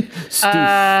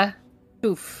 Stoof.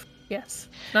 Yes.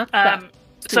 Not that.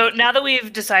 So now that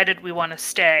we've decided we want to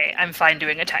stay, I'm fine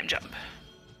doing a time jump.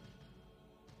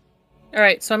 All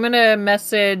right. So I'm going to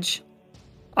message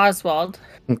Oswald.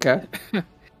 Okay.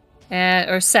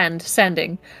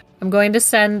 Sending. I'm going to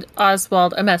send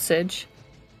Oswald a message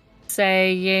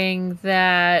saying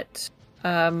that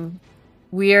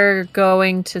we're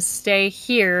going to stay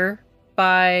here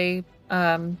by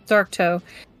Thorkto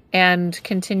and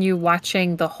continue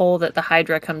watching the hole that the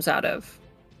Hydra comes out of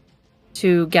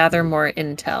to gather more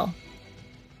intel.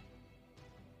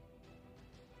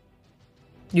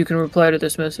 You can reply to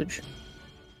this message.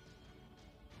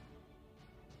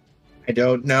 I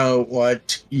don't know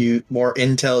what more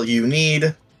intel you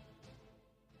need.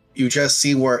 You just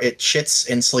see where it shits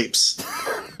and sleeps.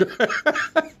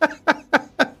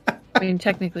 I mean,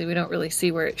 technically, we don't really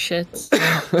see where it shits.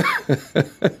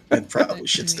 It probably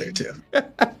shits there, too.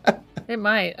 It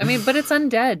might. I mean, but it's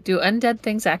undead. Do undead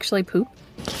things actually poop?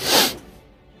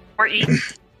 Or eat.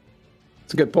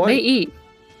 That's a good point. They eat.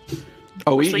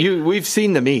 Oh, we've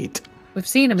seen them eat. We've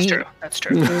seen them eat. That's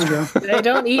true. They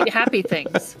don't eat happy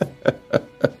things.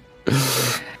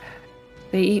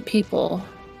 They eat people.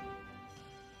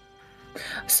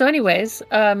 So anyways,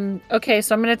 okay,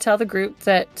 so I'm going to tell the group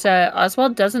that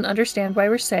Oswald doesn't understand why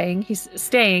we're staying. He's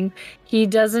staying. He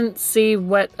doesn't see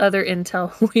what other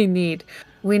intel we need.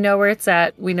 We know where it's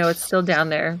at. We know it's still down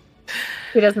there.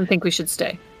 He doesn't think we should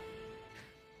stay.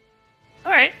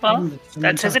 All right, well,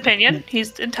 that's his opinion.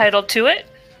 He's entitled to it.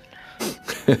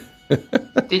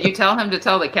 Did you tell him to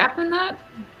tell the captain that?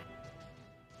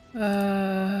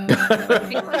 I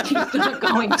feel like he's not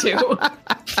going to.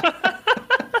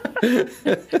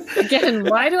 Again,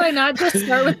 why do I not just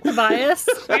start with Tobias?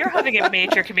 We are having a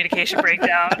major communication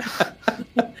breakdown.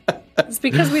 It's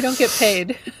because we don't get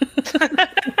paid.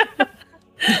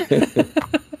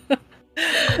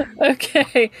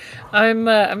 Okay, I'm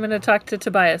going to talk to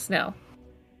Tobias now.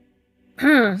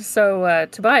 So,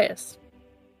 Tobias,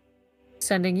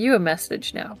 sending you a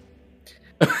message now.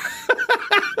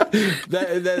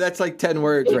 That's like 10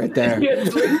 words right there.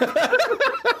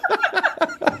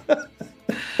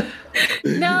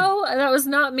 No, that was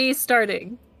not me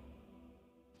starting.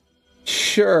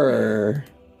 Sure.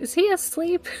 Is he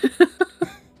asleep?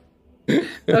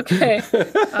 Okay.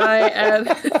 I am.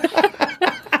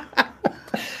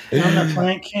 I'm the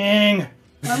Plant King.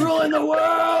 I'm ruling the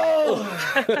world.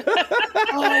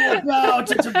 All about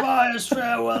to Tobias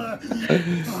Fairweather.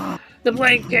 The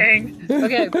Blank King.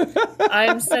 Okay.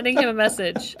 I'm sending him a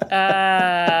message. What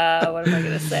am I going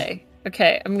to say?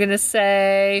 Okay. I'm going to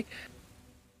say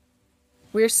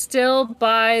we're still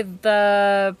by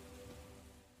the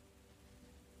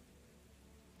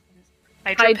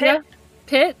Hydra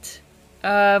pit.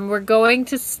 We're going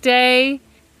to stay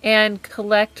and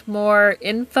collect more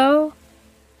info.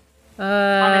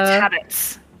 On its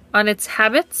habits. On its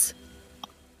habits?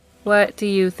 What do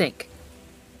you think?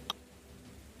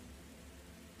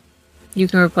 You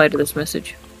can reply to this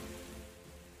message.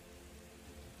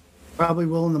 Probably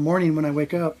will in the morning when I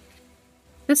wake up.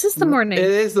 This is the morning. It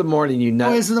is the morning, you know.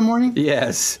 Oh, is it the morning?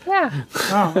 Yes. Yeah.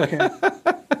 Oh, okay.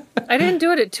 I didn't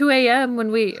do it at 2 a.m.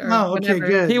 when we... Oh, okay,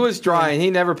 good. He was drawing. He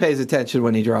never pays attention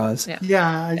when he draws.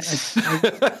 Yeah.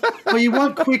 Well, you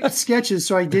want quick sketches,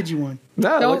 so I did you one.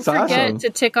 No, Don't forget awesome. to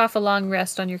tick off a long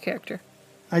rest on your character.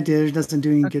 I did. It doesn't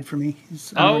do any good for me.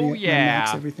 Oh,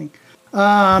 yeah. Everything.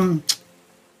 I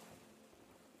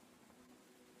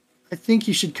think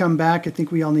you should come back. I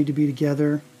think we all need to be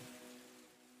together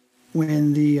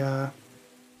when the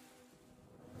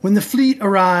fleet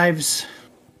arrives.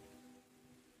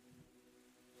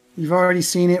 You've already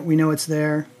seen it. We know it's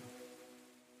there.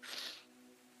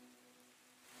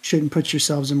 Shouldn't put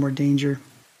yourselves in more danger.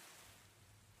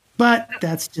 But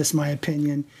that's just my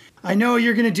opinion. I know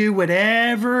you're going to do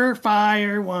whatever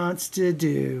Fire wants to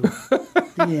do.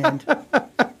 The end.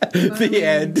 The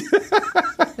end.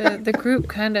 The group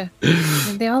kind of...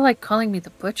 they all like calling me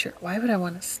the Butcher. Why would I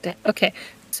want to stay? Okay,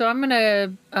 so I'm going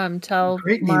to tell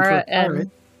Great name Mara for a pirate.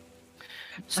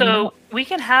 So we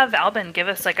can have Albin give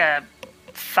us like a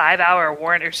 5-hour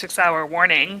warning or 6-hour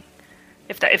warning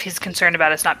if he's concerned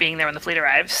about us not being there when the fleet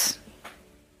arrives.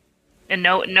 And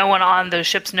no one on those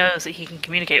ships knows that he can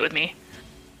communicate with me.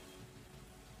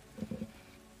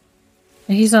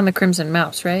 He's on the Crimson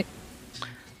Mouse, right?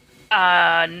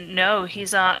 No,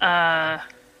 he's on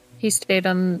He stayed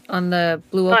on the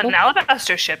Blue an Opal.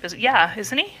 Alabaster ship, isn't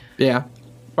he? Yeah,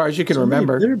 as far as you can Somebody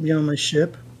remember. better be on my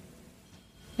ship.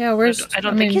 Yeah, where's? I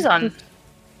don't think he's on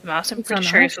Mouse. I'm he's pretty on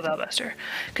sure the he's with Alabaster.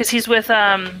 Because he's with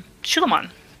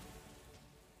Shulamon.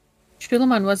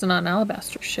 Shulamon wasn't on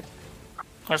Alabaster's ship.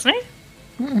 Wasn't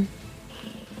he?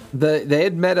 They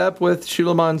had met up with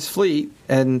Shulamon's fleet,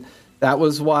 and that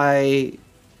was why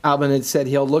Albin had said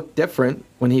he'll look different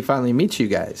when he finally meets you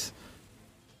guys.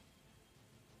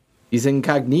 He's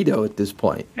incognito at this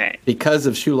point Right. because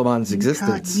of Shulamon's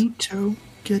existence. Incognito,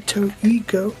 ghetto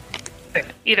ego.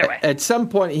 Either way. At some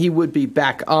point, he would be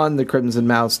back on the Crimson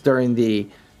Mouse during the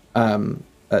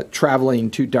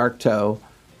traveling to Darktow.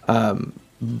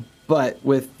 But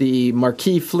with the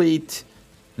Marquis fleet,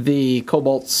 the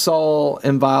Cobalt Sol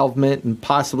involvement, and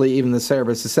possibly even the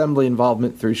Cerberus Assembly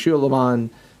involvement through Shulamon,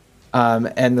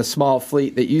 and the small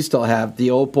fleet that you still have,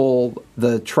 the Opal,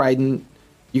 the Trident.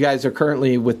 You guys are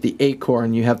currently with the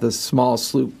Acorn. You have the small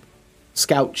sloop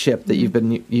scout ship that you've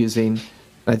been using.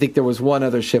 And I think there was one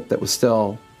other ship that was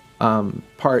still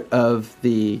part of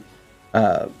the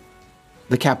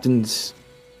captain's.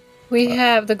 We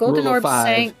have the Golden Rule of Orb five.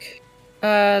 sank,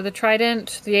 the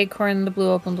Trident, the Acorn, the Blue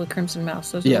Opal, and the Crimson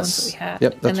Mouse. Those are the ones that we had.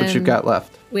 Yep, that's And what you've then got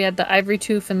left. We had the Ivory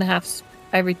Tooth and the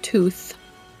Ivory Tooth,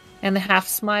 and the Half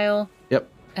Smile, Yep.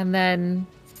 and then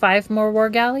 5 more war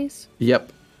galleys.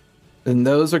 Yep. And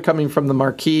those are coming from the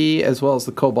Marquis as well as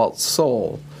the Cobalt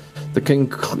Soul.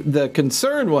 The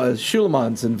concern was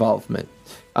Shulamon's involvement.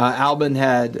 Albin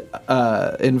had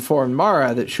informed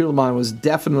Mara that Shulamon was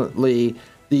definitely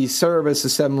the Cerberus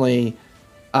Assembly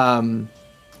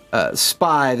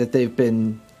spy that they've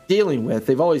been dealing with.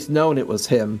 They've always known it was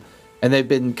him, and they've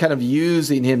been kind of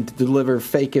using him to deliver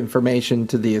fake information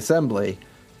to the Assembly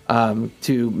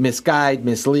to misguide,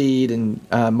 mislead, and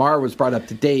Mara was brought up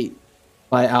to date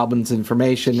by Albin's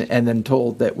information and then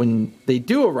told that when they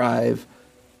do arrive,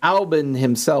 Albin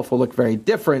himself will look very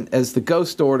different as the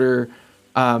Ghost Order,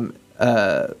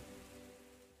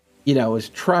 is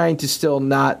trying to still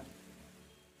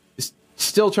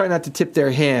try not to tip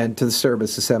their hand to the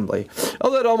Cerberus Assembly.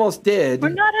 Although it almost did. We're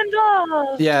not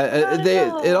involved. Yeah,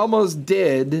 it almost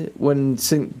did when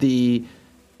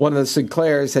one of the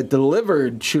Sinclairs had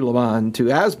delivered Shulamon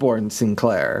to Asborn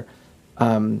Sinclair.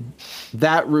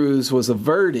 That ruse was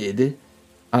averted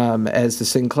as the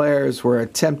Sinclairs were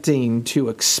attempting to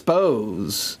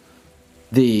expose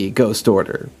the Ghost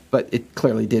Order, but it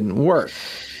clearly didn't work.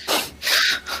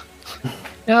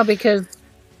 No, because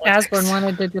Asborn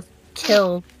wanted to just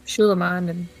kill Shulamon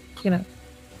and,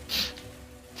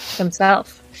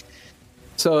 himself.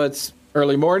 So it's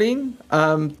early morning.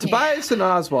 Tobias and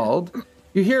Oswald,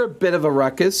 you hear a bit of a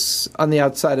ruckus on the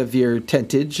outside of your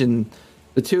tentage, and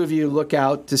the two of you look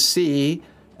out to see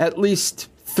at least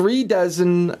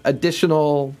 36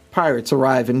 additional pirates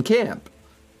arrive in camp.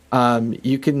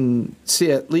 You can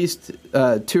see at least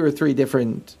 2 or 3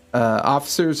 different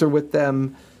officers are with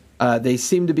them. They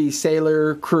seem to be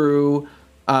sailor crew,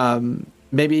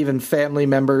 maybe even family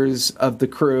members of the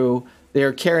crew. They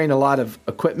are carrying a lot of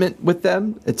equipment with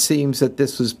them. It seems that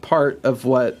this was part of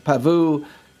what Pavu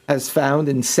has found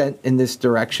and sent in this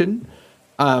direction.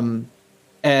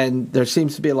 And there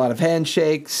seems to be a lot of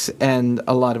handshakes and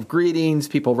a lot of greetings,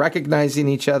 people recognizing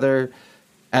each other,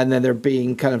 and then they're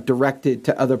being kind of directed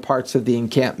to other parts of the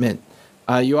encampment.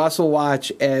 You also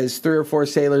watch as 3 or 4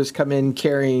 sailors come in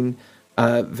carrying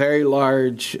very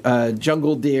large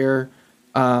jungle deer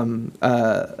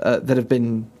that have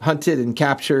been hunted and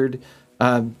captured.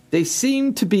 They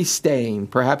seem to be staying.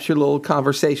 Perhaps your little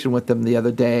conversation with them the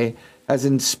other day has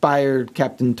inspired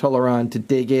Captain Toleran to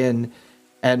dig in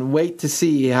and wait to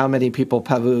see how many people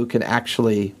Pavu can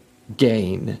actually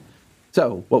gain.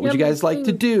 So, what would you guys like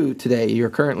to do today? You're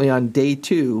currently on day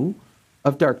 2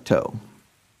 of Darktow.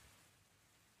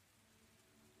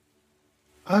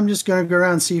 I'm just going to go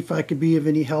around and see if I could be of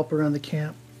any help around the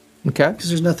camp, Okay. because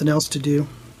there's nothing else to do.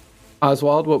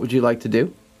 Oswald, what would you like to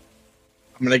do?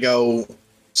 I'm gonna go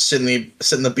sit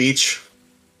in the beach.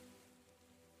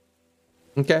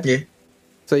 Okay. Yeah.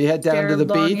 So you head down Stare to the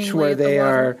longingly beach where at the they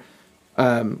water.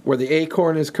 are, where the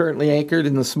Acorn is currently anchored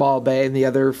in the small bay, and the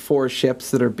other 4 ships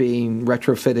that are being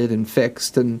retrofitted and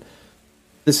fixed. And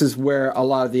this is where a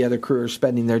lot of the other crew are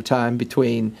spending their time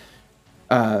between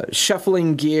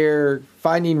shuffling gear,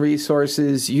 finding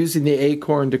resources, using the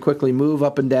acorn to quickly move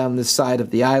up and down the side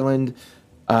of the island.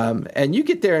 And you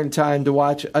get there in time to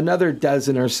watch another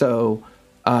dozen or so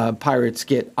pirates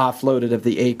get offloaded of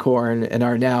the acorn and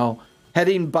are now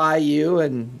heading by you.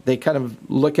 And they kind of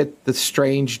look at the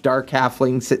strange dark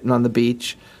halfling sitting on the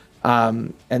beach.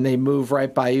 And they move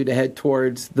right by you to head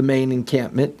towards the main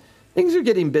encampment. Things are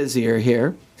getting busier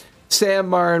here. Sam,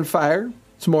 Mar, and Fire.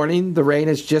 This morning, the rain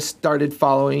has just started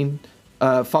falling.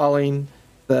 The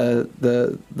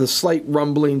slight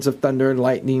rumblings of thunder and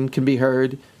lightning can be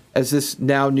heard as this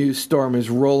now new storm is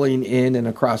rolling in and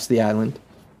across the island.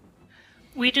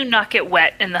 We do not get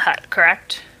wet in the hut,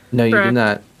 correct? No, you do Correct.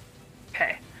 not.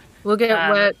 Okay. We'll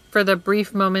get wet for the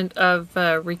brief moment of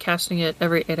recasting it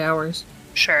every 8 hours.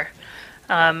 Sure.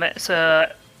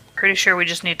 So pretty sure we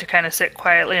just need to kind of sit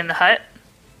quietly in the hut.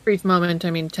 Brief moment,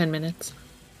 I mean 10 minutes.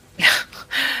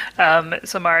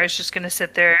 So Mara's just going to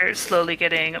sit there, slowly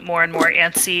getting more and more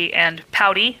antsy and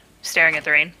pouty, staring at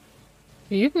the rain.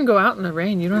 You can go out in the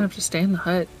rain. You don't have to stay in the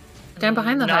hut. Stand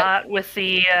behind the hut. Not with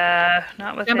the Stand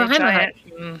behind the giant.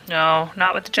 No,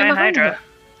 not with the giant behind the hydra.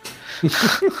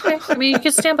 Okay. I mean, you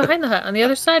can stand behind the hut on the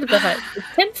other side of the hut. It's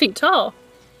 10 feet tall.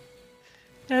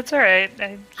 That's all right.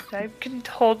 I can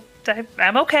hold.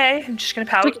 I'm okay. I'm just going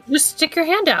to pout. Just stick your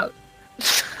hand out.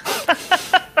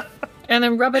 And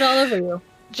then rub it all over you.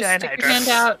 Just Giant stick hydra. your hand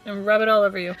out and rub it all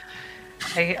over you.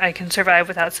 I can survive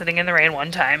without sitting in the rain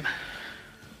one time.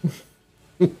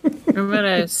 I'm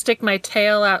gonna stick my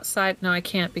tail outside. No, I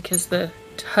can't because the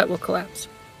hut will collapse.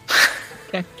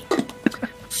 Okay.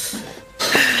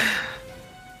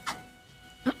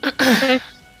 Okay.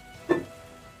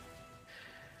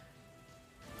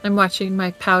 I'm watching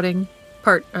my pouting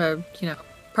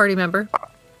party member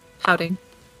pouting.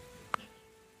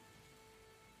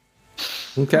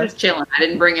 I'm Okay. just chilling. I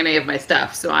didn't bring any of my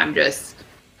stuff, so I'm just.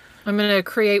 I'm gonna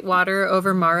create water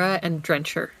over Mara and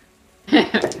drench her.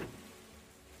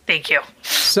 Thank you.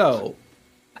 So,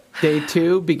 day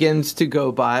 2 begins to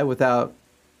go by without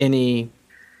any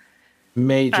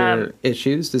major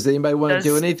issues. Does anybody want to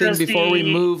do anything does before we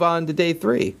the- move on to day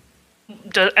 3?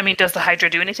 Does the hydra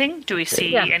do anything? Do we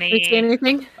see Yeah. any? Do you see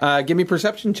anything? Give me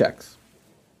perception checks.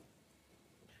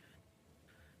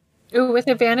 Ooh, with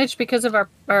advantage because of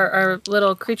our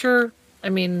little creature. I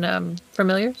mean,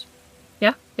 familiars.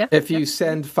 Yeah. If you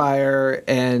send Fire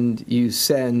and you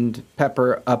send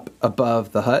Pepper up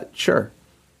above the hut, sure.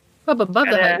 Up above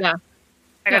the hut. Yeah.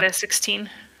 I got a 16.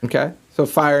 Okay. So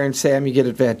Fire and Sam, you get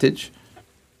advantage.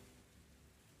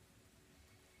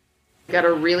 Got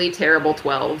a really terrible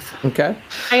 12. Okay.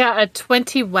 I got a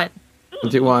 21.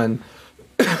 21.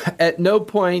 At no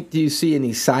point do you see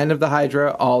any sign of the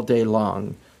Hydra all day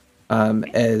long.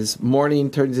 As morning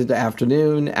turns into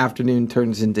afternoon, afternoon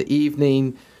turns into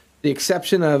evening. The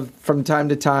exception of from time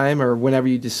to time or whenever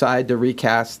you decide to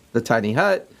recast the tiny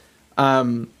hut,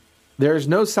 there's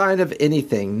no sign of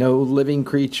anything, no living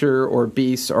creature or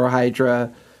beast or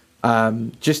Hydra.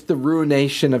 Just the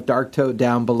ruination of Darktoad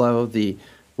down below, the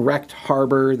wrecked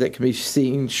harbor that can be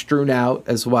seen strewn out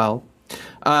as well.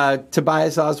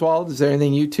 Tobias, Oswald, is there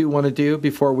anything you two want to do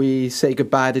before we say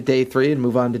goodbye to day 3 and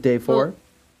move on to day 4?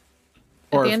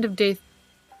 At the end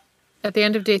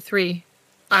of day 3,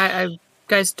 I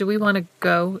guys, do we want to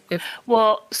go?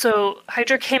 Well, so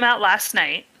Hydra came out last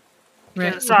night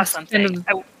because Right. it saw something. End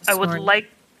of I would morning. like,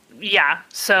 yeah.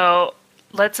 So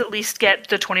let's at least get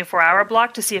the 24-hour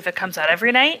block to see if it comes out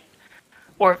every night,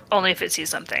 or only if it sees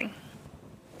something.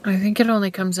 I think it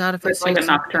only comes out if It's it's like a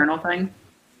nocturnal thing.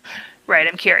 Right.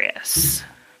 I'm curious.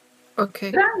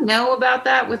 Okay. Did I know about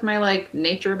that with my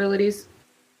nature abilities?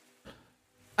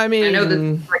 I mean, I know this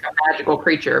is like a magical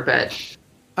creature, but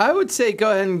I would say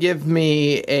go ahead and give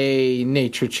me a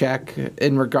nature check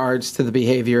in regards to the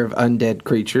behavior of undead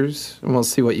creatures, and we'll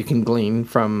see what you can glean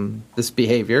from this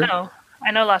behavior.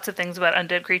 I know lots of things about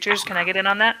undead creatures. Can I get in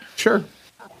on that? Sure.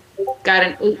 got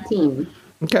an 18.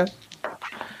 Okay.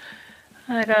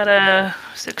 I got a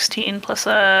 16 plus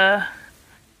a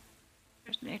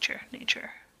nature.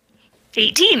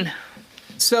 18.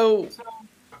 So,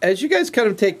 as you guys kind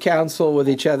of take counsel with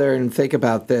each other and think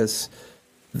about this,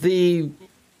 the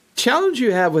challenge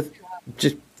you have with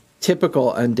just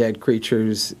typical undead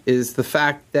creatures is the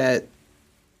fact that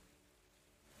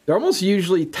they're almost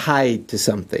usually tied to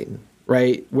something,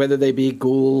 right? Whether they be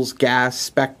ghouls, ghast,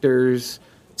 specters,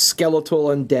 skeletal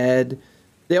undead,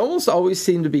 they almost always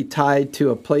seem to be tied to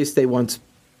a place they once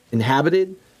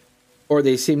inhabited, or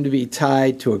they seem to be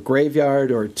tied to a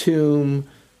graveyard or a tomb.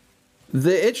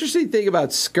 The interesting thing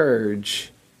about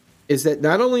Scourge is that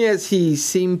not only has he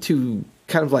seemed to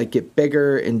kind of get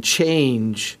bigger and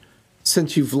change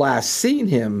since you've last seen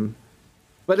him,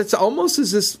 but it's almost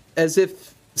as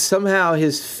if somehow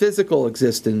his physical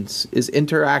existence is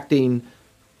interacting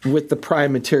with the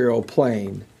prime material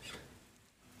plane.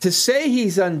 To say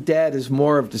he's undead is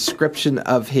more of a description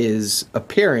of his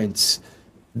appearance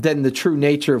than the true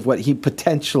nature of what he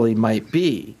potentially might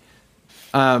be.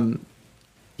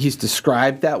 He's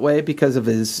described that way because of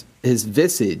his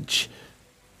visage,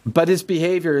 but his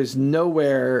behavior is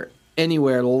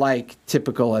anywhere like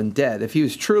typical undead. If he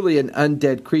was truly an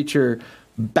undead creature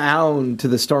bound to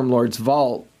the Stormlord's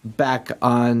vault back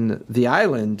on the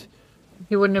island,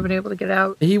 he wouldn't have been able to get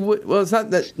out. He would. Well, it's not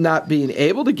that not being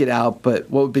able to get out, but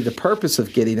what would be the purpose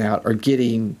of getting out or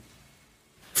getting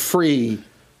free?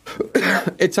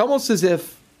 It's almost as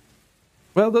if,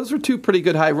 well, those were two pretty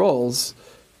good high rolls.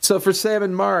 So for Sam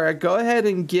and Mara, go ahead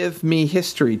and give me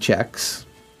history checks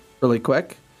really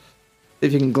quick.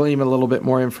 If you can glean a little bit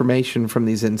more information from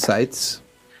these insights.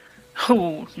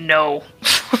 Oh, no.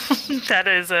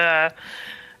 That's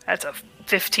a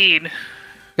 15.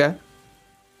 Okay.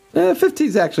 15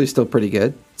 is actually still pretty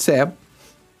good. Sam?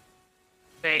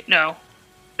 Wait, no.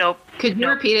 Nope. Could you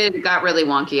repeat it? It got really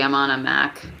wonky. I'm on a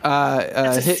Mac.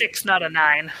 It's a 6, not a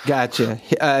 9. Gotcha.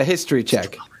 History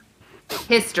check.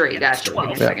 History, gotcha. 12.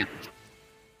 Wait a second.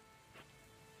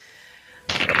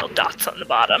 Little dots on the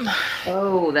bottom.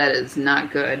 Oh, that is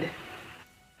not good.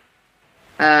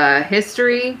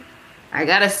 History, I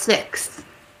got a 6.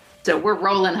 So we're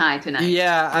rolling high tonight.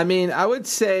 Yeah, I mean, I would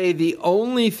say the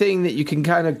only thing that you can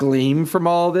kind of glean from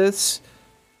all this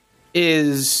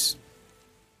is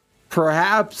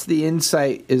perhaps the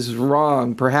insight is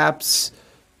wrong. Perhaps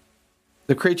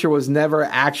the creature was never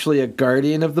actually a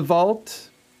guardian of the vault,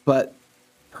 but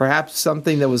perhaps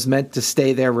something that was meant to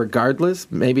stay there regardless.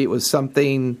 Maybe it was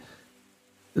something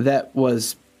that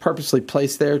was purposely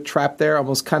placed there, trapped there,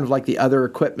 almost kind of like the other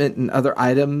equipment and other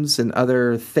items and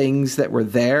other things that were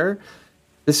there.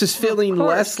 This is feeling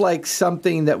less like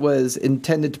something that was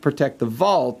intended to protect the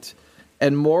vault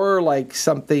and more like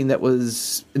something that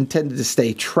was intended to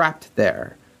stay trapped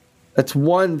there. That's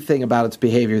one thing about its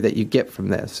behavior that you get from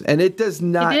this. And it does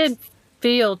not... He did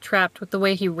feel trapped with the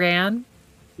way he ran.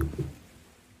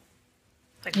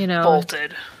 Like,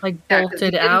 bolted. Like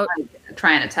bolted out.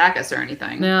 Try and attack us or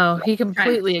anything. No, he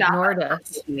completely ignored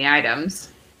us. The items.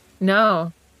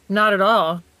 No, not at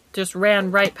all. Just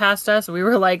ran right past us. We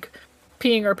were like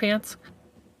peeing our pants.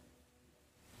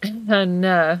 And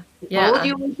yeah. Told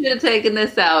you we should have taken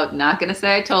this out. Not going to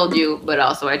say I told you, but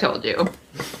also I told you.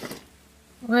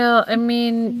 Well, I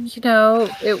mean,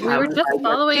 we were just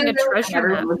following a treasure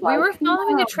map. We were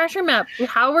following a treasure map.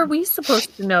 How are we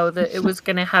supposed to know that it was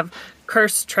going to have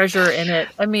cursed treasure in it?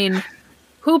 I mean,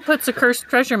 who puts a cursed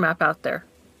treasure map out there?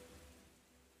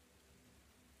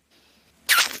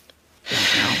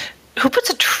 Who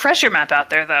puts a treasure map out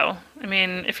there, though? I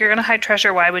mean, if you're going to hide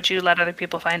treasure, why would you let other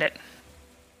people find it?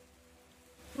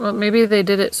 Well, maybe they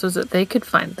did it so that they could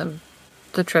find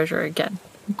the treasure again.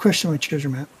 Question my treasure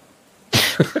map.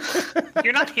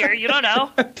 You're not here. You don't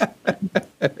know.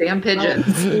 Damn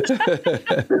pigeons.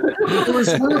 There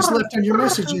was words left on your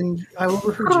message, and I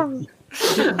overheard you.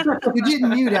 You didn't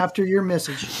mute after your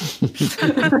message.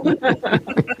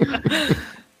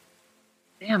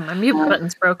 Damn, my mute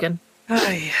button's broken.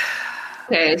 Okay,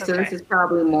 so this is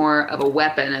probably more of a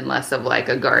weapon and less of like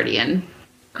a guardian.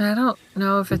 I don't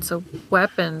know if it's a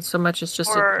weapon so much as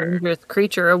just a dangerous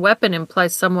creature. A weapon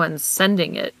implies someone's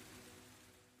sending it.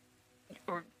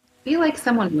 I feel like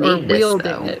someone made this, wielding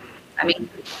though. it. I mean,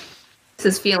 this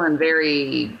is feeling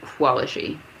very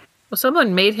Qualishy. Well,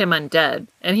 someone made him undead,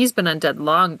 and he's been undead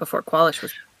long before Qualish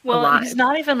was alive. He's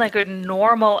not even like a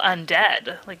normal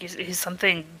undead. Like he's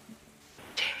something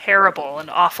terrible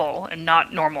and awful and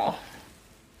not normal.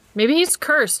 Maybe he's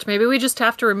cursed. Maybe we just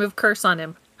have to remove curse on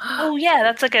him. Oh yeah,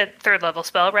 that's like a 3rd level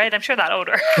spell, right? I'm sure that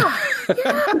odor.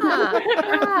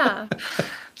 Yeah.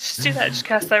 Just do that. Just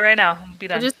cast that right now. Be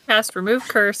done. I just cast remove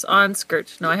curse on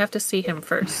Scourge. No, I have to see him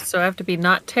first, so I have to be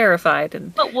not terrified.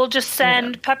 And But we'll just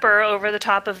send Pepper over the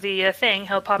top of the thing.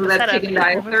 He'll pop his head Let's up. take him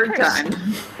die a third time.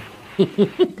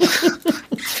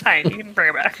 Fine, you can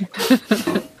bring her back.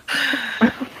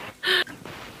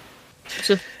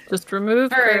 Just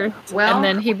remove right, curse, well, and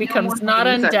then he becomes not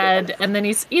undead, and then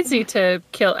he's easy to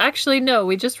kill. Actually, no,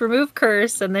 we just remove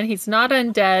curse, and then he's not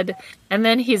undead, and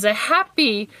then he's a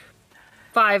happy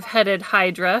 5-headed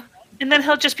Hydra. And then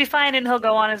he'll just be fine, and he'll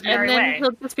go on his merry And then way.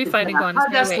 he'll just be fine and go on his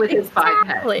Hug merry us way. with his 5 heads.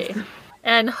 Exactly.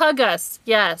 And hug us,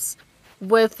 yes,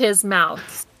 with his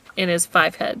mouth in his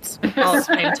 5 heads all at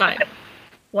the same time.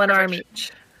 One arm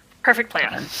each. Perfect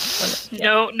plan.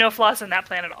 No flaws in that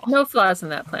plan at all. No flaws in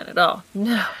that plan at all.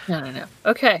 No.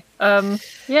 Okay.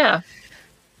 Yeah.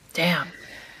 Damn.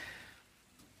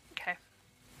 Okay.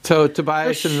 So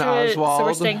Tobias and Oswald. So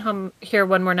we're staying home here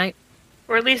one more night?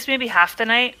 Or at least maybe half the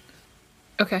night.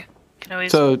 Okay. Can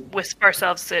always So- wisp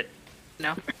ourselves at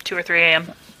 2 or 3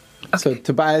 a.m. So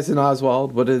Tobias and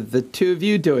Oswald, what are the two of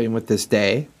you doing with this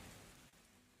day?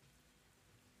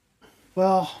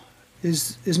 Well,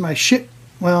 is my ship?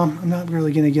 Well, I'm not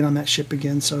really going to get on that ship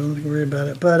again, so I don't have to worry about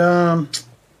it. But I'll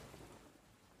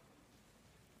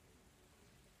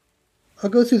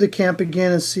go through the camp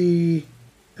again and see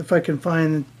if I can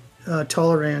find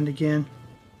Tolerand again.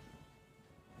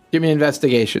 Give me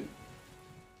investigation.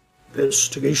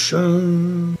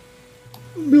 Investigation.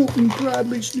 Milton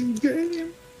Bradley's new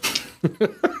game.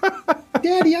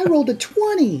 Daddy, I rolled a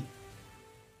 20.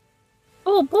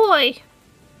 Oh boy.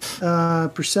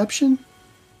 Perception?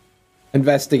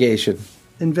 Investigation.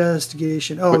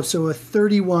 Investigation. Oh, so a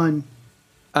 31.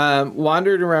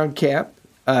 Wandering around camp,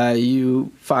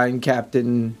 you find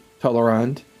Captain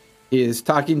Tolerand. He is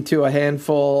talking to a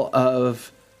handful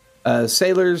of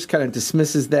sailors, kind of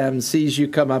dismisses them, sees you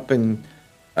come up and,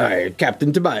 all right,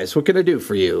 Captain Tobias, what can I do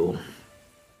for you?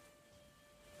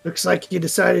 Looks like you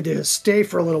decided to stay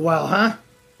for a little while, huh?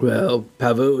 Well,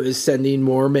 Pavu is sending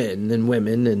more men and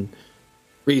women and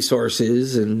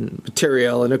resources and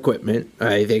material and equipment.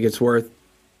 I think it's worth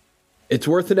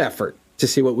an effort to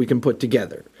see what we can put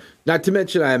together. Not to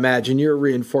mention, I imagine your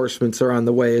reinforcements are on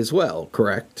the way as well,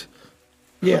 correct?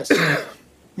 Yes.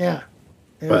 Yeah.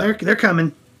 They're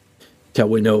coming. Till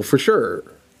we know for sure.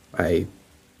 I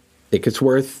think it's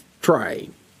worth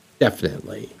trying.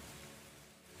 Definitely.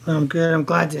 I'm good. I'm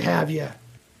glad to have you.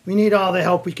 We need all the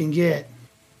help we can get.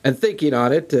 And thinking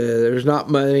on it, there's not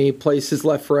many places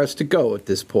left for us to go at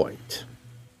this point.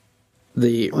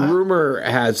 The rumor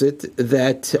has it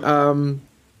that,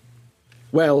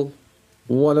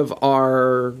 one of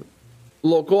our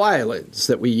local islands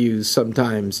that we use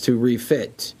sometimes to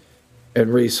refit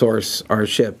and resource our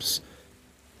ships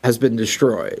has been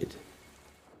destroyed.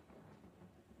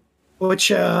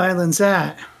 Which island's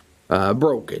that?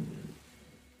 Broken.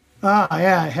 Ah,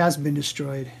 yeah, it has been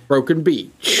destroyed. Broken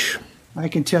Beach. I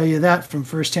can tell you that from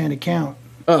first-hand account.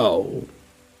 Oh.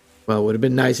 Well, it would have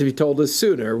been nice if you told us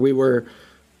sooner. We were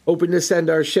hoping to send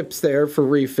our ships there for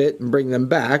refit and bring them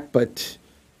back, but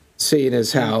seeing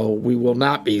as how we will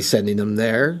not be sending them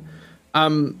there.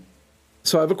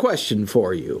 So I have a question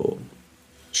for you.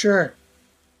 Sure.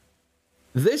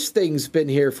 This thing's been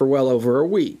here for well over a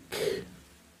week.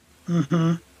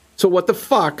 Mm-hmm. So what the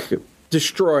fuck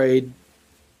destroyed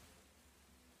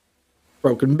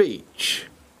Broken Beach?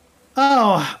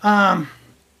 Oh,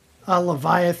 a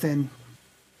Leviathan.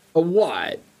 A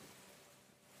what?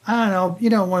 I don't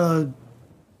know. One of the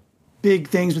big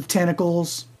things with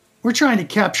tentacles. We're trying to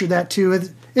capture that too.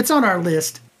 It's on our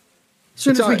list. As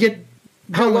soon as we get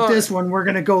done with this one, we're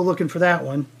going to go looking for that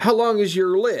one. How long is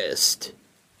your list?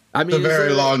 I mean, It's a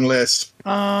very long list.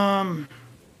 Now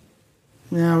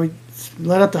we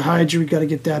let out the Hydra. We got to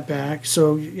get that back.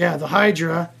 So yeah, the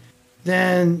Hydra.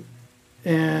 Then,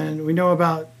 and we know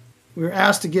about. We were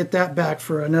asked to get that back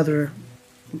for another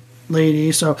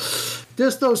lady. So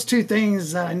just those two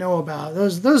things that I know about.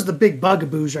 Those are the big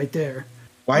bugaboos right there.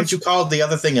 Why'd you call the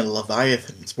other thing a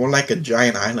Leviathan? It's more like a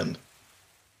giant island.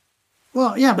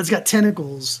 Well, yeah, but it's got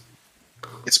tentacles.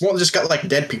 It's more just got like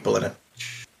dead people in it.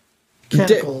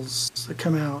 Tentacles that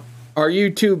come out. Are you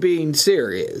two being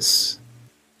serious?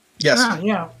 Yes.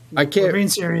 Yeah. I can't. We're being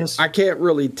serious. I can't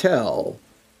really tell.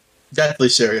 Deathly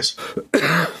serious.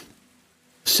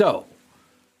 So,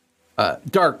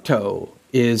 Dark Toe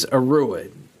is a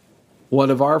ruin. One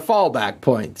of our fallback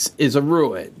points is a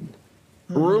ruin.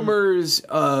 Rumors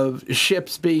of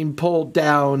ships being pulled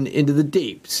down into the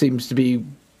deep seems to be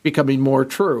becoming more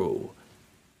true.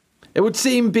 It would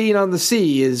seem being on the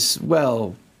sea is,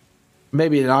 well,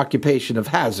 maybe an occupation of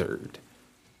hazard.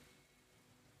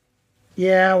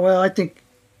 Yeah, well, I think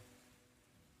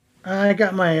I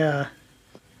got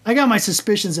my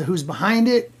suspicions of who's behind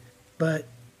it, but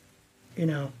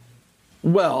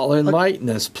Well, enlighten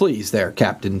us, please, there,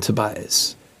 Captain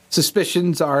Tobias.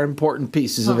 Suspicions are important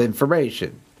pieces of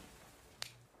information.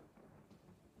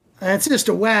 It's just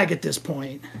a wag at this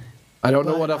point. I don't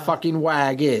know what a fucking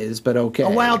wag is, but okay. A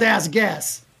wild ass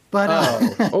guess. But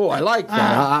I like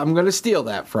that. I'm going to steal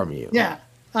that from you. yeah.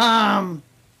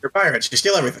 You're pirates. You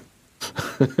steal everything.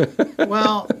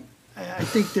 Well, I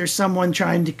think there's someone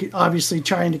trying to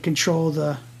control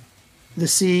the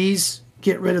seas,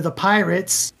 get rid of the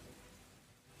pirates,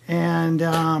 And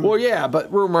Well, yeah,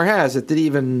 but rumor has it that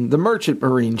even the merchant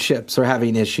marine ships are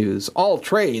having issues. All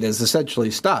trade has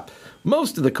essentially stopped.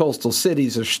 Most of the coastal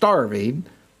cities are starving,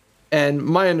 and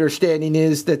my understanding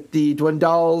is that the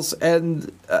Dwendals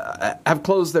and have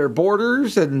closed their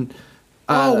borders. And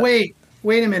wait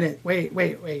a minute, wait.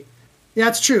 Yeah,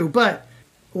 that's true, but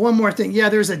one more thing. Yeah,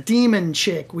 there's a demon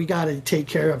chick we got to take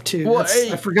care of too. Well,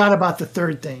 I forgot about the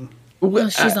third thing. Well,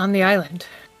 she's on the island.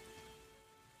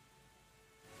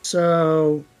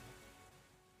 So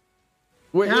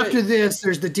after wait. this,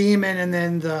 there's the demon and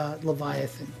then the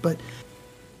Leviathan. But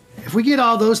if we get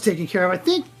all those taken care of, I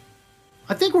think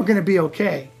we're going to be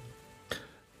okay.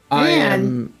 I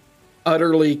am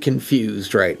utterly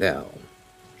confused right now.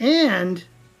 And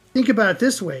think about it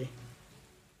this way.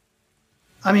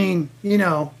 I mean, you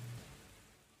know,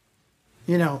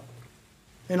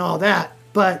 and all that,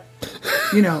 but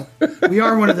we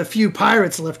are one of the few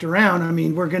pirates left around. I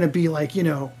mean, we're going to be like,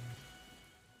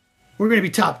 we're going to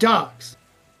be top dogs.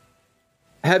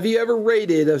 Have you ever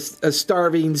raided a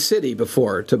starving city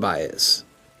before, Tobias?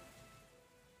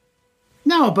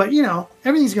 No, but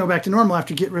everything's going back to normal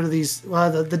after you get rid of these.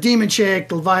 The demon chick,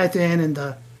 the Leviathan, and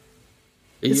the.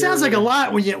 It sounds like a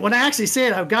lot when I actually say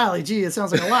it. Oh, golly, gee, it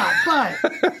sounds like a lot. But,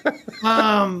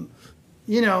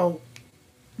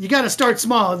 you got to start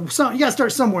small. So you got to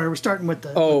start somewhere. We're starting with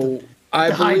the. I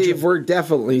believe we're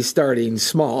definitely starting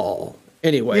small.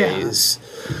 Anyways,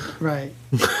 yeah. Right.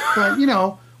 But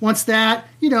once that,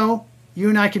 you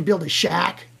and I can build a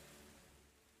shack.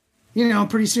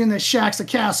 Pretty soon that shack's a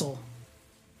castle.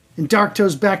 And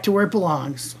Darktoe's back to where it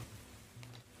belongs.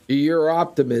 Your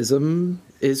optimism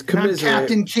is commiserate. I'm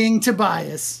Captain King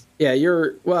Tobias. Yeah,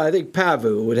 I think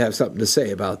Pavu would have something to say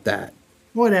about that.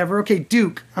 Whatever. Okay,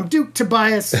 Duke. I'm Duke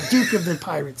Tobias, Duke of the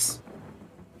Pirates.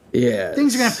 Yeah.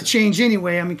 Things are gonna have to change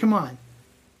anyway. I mean, come on.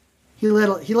 He let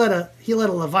a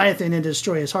Leviathan in to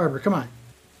destroy his harbor. Come on.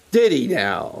 Did he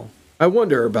now? I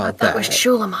wonder about that. That was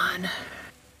Shulamon.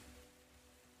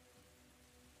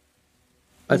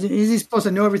 Is he supposed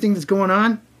to know everything that's going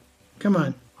on? Come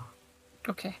on.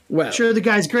 Okay. Well, sure, the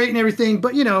guy's great and everything,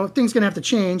 but things gonna have to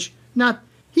change. Not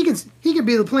he can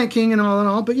be the Plant King and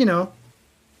all, but he's gonna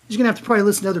have to probably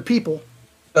listen to other people.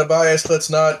 Tobias, let's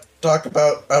not talk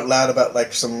out loud about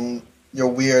like some your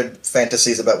weird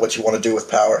fantasies about what you want to do with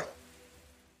power.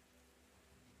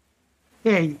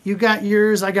 Hey, you got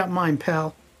yours, I got mine,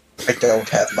 pal. I don't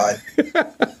have mine.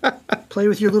 Play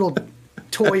with your little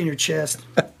toy in your chest.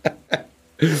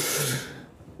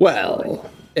 Well,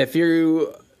 if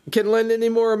you can lend any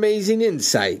more amazing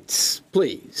insights,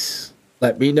 please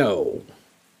let me know.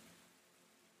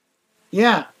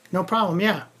 Yeah, no problem,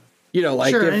 yeah.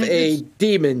 Sure, if a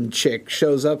demon chick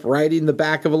shows up riding the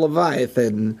back of a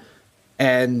Leviathan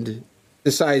and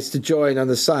decides to join on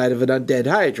the side of an undead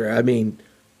Hydra, I mean,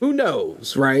 who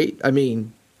knows, right? I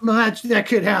mean... Well, that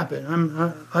could happen.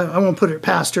 I won't put it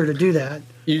past her to do that.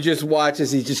 You just watch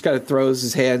as he just kind of throws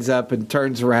his hands up and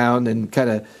turns around and kind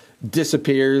of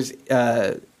disappears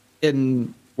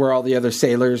in where all the other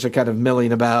sailors are kind of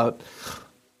milling about.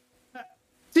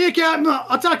 See you, Captain.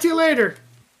 I'll talk to you later.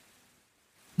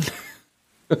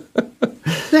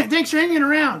 Thanks for hanging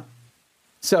around.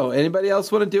 So, anybody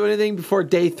else want to do anything before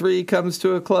day 3 comes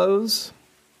to a close?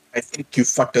 I think you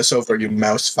fucked us over, you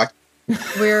mouse fuck.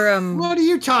 We're What are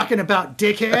you talking about,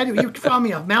 dickhead? You call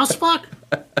me a mouse fuck?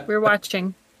 We're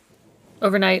watching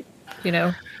overnight,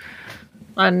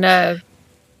 on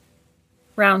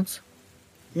rounds.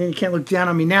 Yeah, you can't look down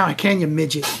on me now, can you,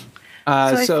 midget? So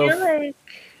I feel like...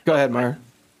 Go ahead, Mar.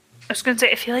 I was going to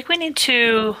say, I feel like we need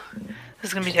to... This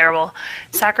is going to be terrible.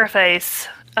 Sacrifice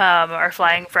our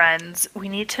flying friends. We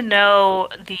need to know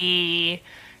the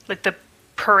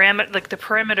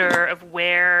perimeter of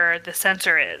where the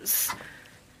sensor is.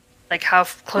 Like, how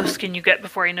close can you get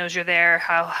before he knows you're there?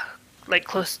 How,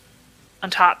 close on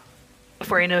top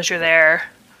before he knows you're there?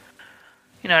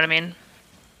 You know what I mean?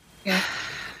 Yeah.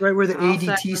 Right where the I'll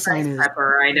ADT sign is.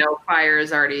 Pepper. I know Fire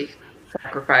has already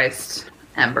sacrificed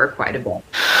Ember quite a bit.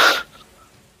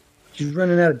 She's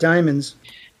running out of diamonds.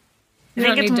 I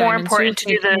think it's more important to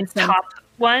do the top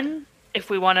one if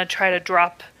we want to try to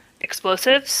drop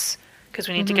explosives, because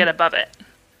we need to get above it.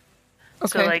 Okay.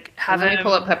 So, have Let me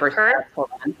pull up Pepper's her, hold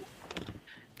on.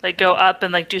 go up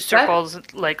and do circles,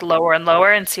 lower and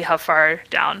lower, and see how far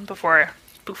down before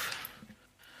poof.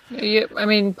 Yeah, I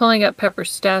mean, pulling up Pepper's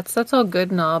stats, that's all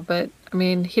good and all, but I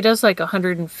mean, he does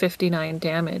 159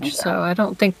 damage, Okay. so I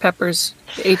don't think Pepper's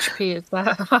HP is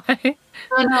that high.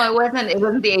 No, it wasn't. It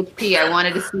wasn't the HP. I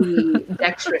wanted to see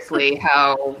dexterously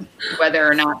whether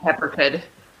or not Pepper could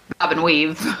bob and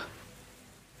weave.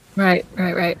 Right.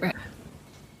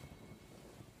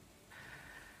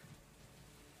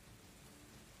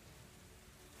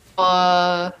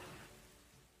 Yeah,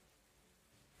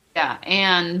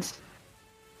 and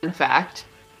in fact,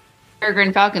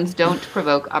 peregrine falcons don't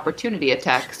provoke opportunity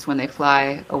attacks when they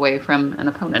fly away from an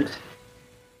opponent.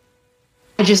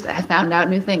 I found out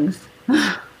new things. You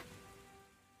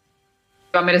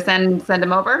want me to send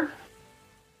him over?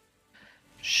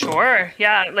 Sure.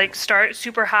 Yeah, like start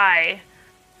super high.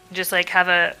 Just like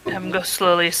have him go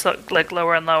slowly, like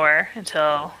lower and lower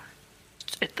until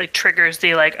it like triggers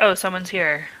the like, oh, someone's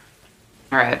here.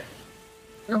 All right.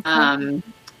 Okay.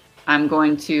 I'm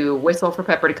going to whistle for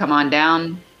Pepper to come on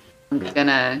down. I'm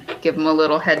gonna give him a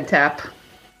little head tap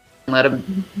and let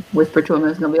him whisper to him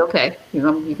it's gonna be okay. You're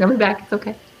gonna be back. It's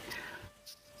okay.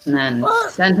 And then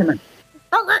send him.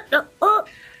 I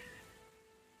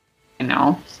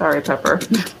know. Sorry, Pepper.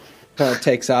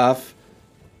 Takes off.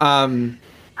 At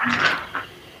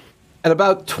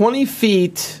about 20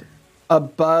 feet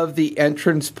above the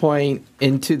entrance point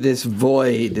into this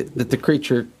void that the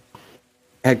creature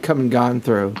had come and gone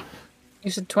through. You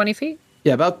said 20 feet?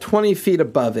 Yeah, about 20 feet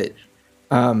above it.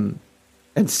 And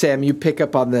Sam, you pick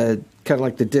up on the kind of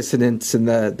like the dissonance and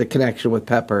the connection with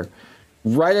Pepper.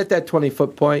 Right at that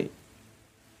 20-foot point,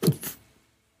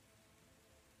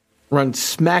 run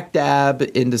smack dab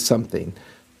into something.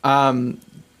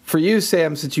 For you,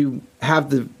 Sam, since you have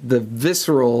the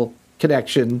visceral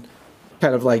connection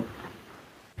kind of like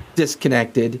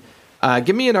disconnected,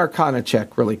 give me an Arcana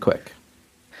check really quick.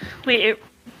 Wait,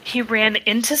 he ran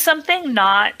into something,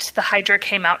 not the Hydra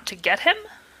came out to get him?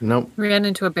 Nope. Ran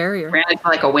into a barrier. Ran into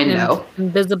like a window.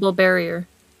 Invisible barrier.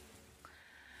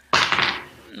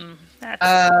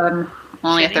 That's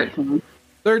Only a shitty. 13.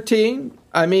 13?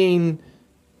 I mean,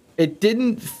 it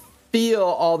didn't feel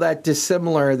all that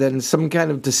dissimilar than some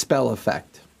kind of dispel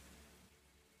effect.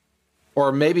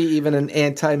 Or maybe even an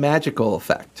anti-magical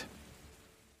effect.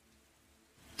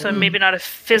 So maybe not a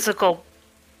physical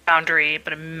boundary,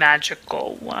 but a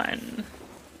magical one.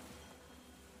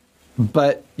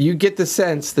 But you get the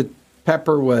sense that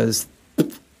Pepper was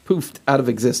poofed out of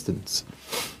existence.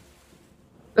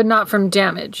 But not from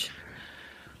damage.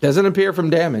 Doesn't appear from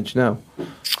damage, no.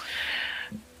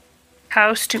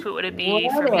 How stupid would it be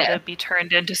for me to be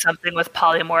turned into something with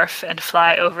polymorph and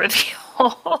fly over the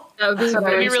hole? That would be That's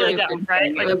very really stupid. dumb,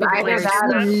 right? Like, It was either like-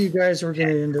 that or- You guys were going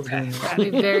to end up doing that.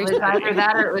 That'd be very It was either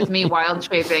that or it was me wild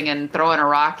shaping and throwing a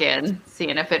rock in,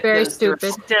 seeing if it Very goes through.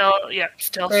 stupid.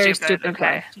 Still Very stupid. stupid.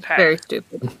 Okay. Very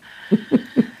stupid.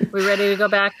 We ready to go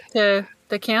back to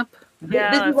the camp?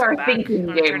 Yeah, This is let's our go back. thinking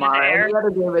Wanna turn game, into Mara. air? The other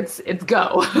game, it's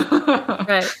go.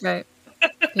 Right.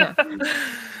 Yeah.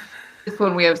 This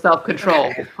one we have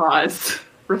self-control. Pause.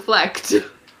 Reflect.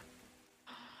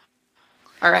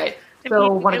 All right.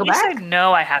 So, want to go at least back? I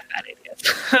know I have bad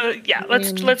ideas. Yeah,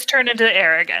 let's turn into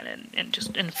air again and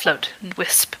just float and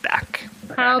wisp back.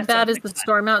 How That bad sounds is the like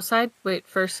storm outside? Wait,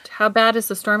 first, how bad is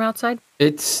the storm outside?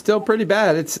 It's still pretty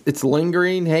bad. It's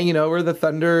lingering, hanging over. The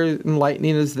thunder and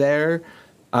lightning is there.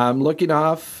 Looking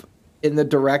off in the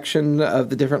direction of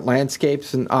the different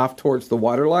landscapes and off towards the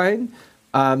waterline.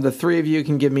 The three of you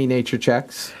can give me nature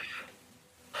checks.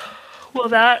 Will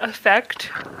that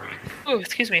affect? Oh,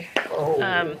 excuse me.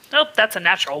 That's a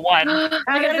natural one. I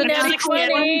got a I'm just natty like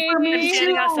standing, 20. I'm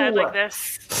standing outside like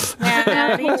this,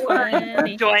 Natty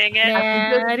 20. enjoying it.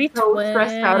 Natty So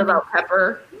stressed out 20. about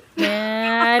Pepper.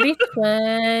 Natty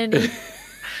 20.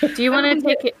 Do you want to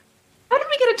take it? How did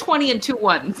we get a 20 and 2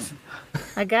 ones?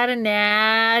 I got a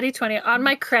natty 20 on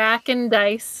my Kraken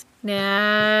dice.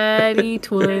 Natty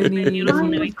 20. You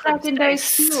listen to me, Kraken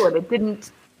dice too, and it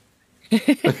didn't.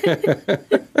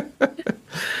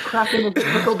 Kraken is a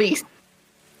typical beast.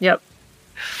 Yep.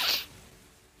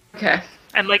 Okay.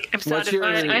 I'm What's sounded your-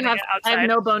 fine I getting have it I have outside.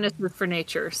 no bonuses for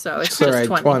nature, so it's All just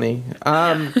right, 20.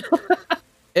 20.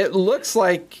 It looks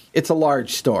like it's a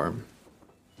large storm.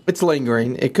 It's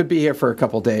lingering. It could be here for a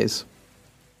couple days.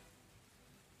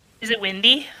 Is it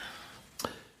windy?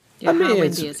 Yeah, I how mean,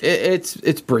 windy is it?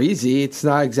 it's breezy. It's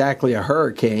not exactly a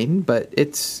hurricane, but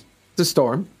it's a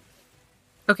storm.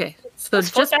 Okay, so Let's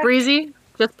float just back. breezy.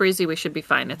 Just breezy. We should be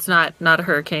fine. It's not a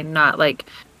hurricane. Not like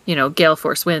gale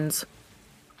force winds.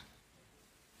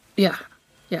 Yeah,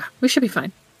 we should be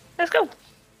fine. Let's go.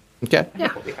 Okay.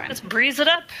 Yeah. We'll be fine. Let's breeze it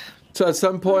up. So at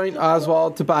some point,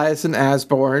 Oswald, Tobias, and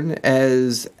Asborn,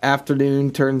 as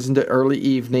afternoon turns into early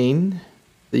evening,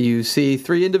 you see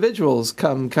three individuals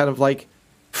come kind of like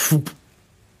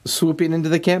swooping into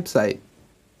the campsite.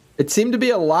 It seemed to be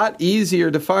a lot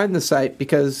easier to find the site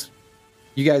because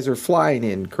you guys are flying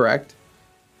in, correct?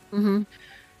 Mm-hmm.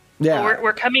 Yeah.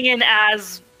 We're coming in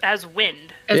as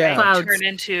wind. As Yeah. clouds. Turn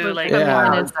into We're like coming Yeah.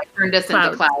 in as- It turned us Clouds.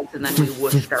 into clouds, and then we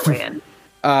whooshed our way in.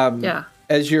 yeah.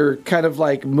 As you're kind of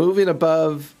like moving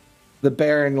above the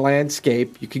barren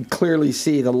landscape, you can clearly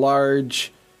see the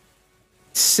large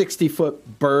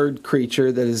 60-foot bird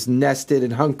creature that is nested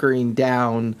and hunkering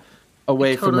down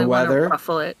away from the weather.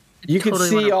 Ruffle it. You can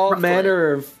see all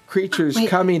manner of creatures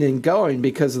coming and going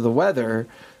because of the weather.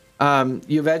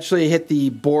 You eventually hit the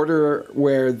border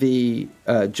where the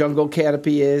jungle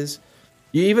canopy is.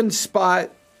 You even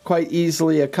spot quite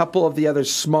easily a couple of the other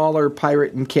smaller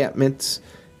pirate encampments,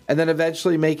 and then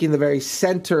eventually making the very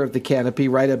center of the canopy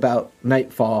right about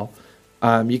nightfall.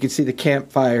 You can see the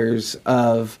campfires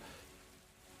of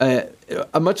a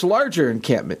much larger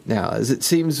encampment now, as it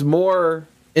seems more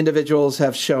individuals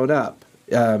have shown up.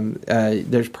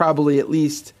 There's probably at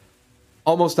least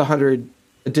almost 100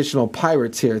 additional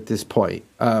pirates here at this point.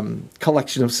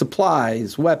 Collection of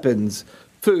supplies, weapons,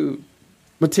 food,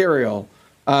 material.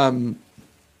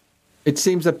 It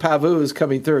seems that Pavu is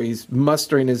coming through. He's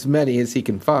mustering as many as he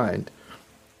can find.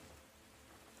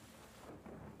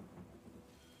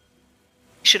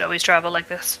 You should always travel like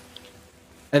this.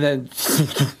 And then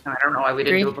I don't know why we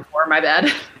didn't do it before. My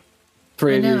bad.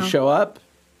 three of you show up.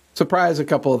 Surprise a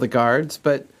couple of the guards,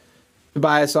 but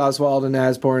Tobias, Oswald, and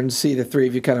Asborn see the three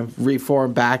of you kind of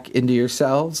reform back into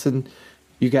yourselves, and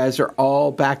you guys are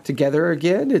all back together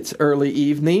again. It's early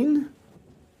evening.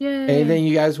 Yay. Anything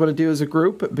you guys want to do as a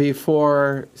group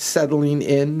before settling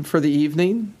in for the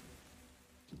evening?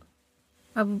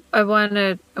 I want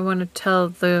to tell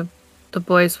the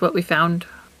boys what we found.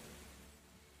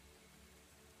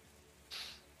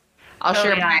 I'll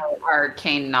share my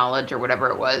arcane knowledge or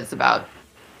whatever it was about,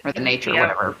 or the nature, or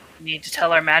whatever. We need to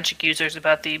tell our magic users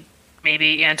about the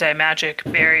maybe anti-magic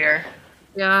barrier.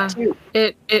 Yeah,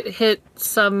 it hit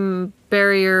some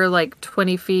barrier like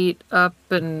 20 feet up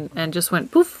and just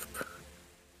went poof.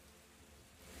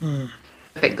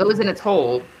 If it goes in its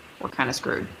hole, we're kind of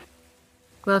screwed.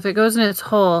 Well, if it goes in its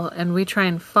hole and we try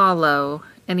and follow,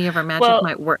 any of our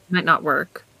magic might not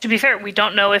work. To be fair, we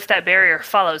don't know if that barrier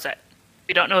follows it.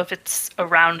 We don't know if it's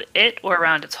around it or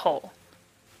around its hole.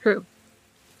 True.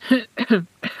 Make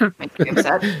you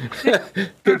upset.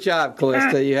 Good job,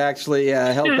 Callista. You actually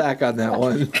held back on that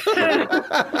one.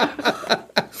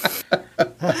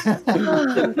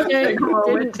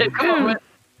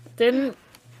 Didn't.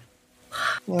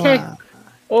 Wow. Okay.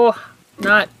 Oh,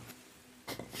 not.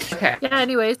 Okay. Yeah,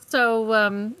 anyway,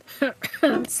 so,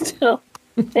 still,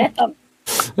 damn.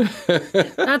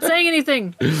 Not saying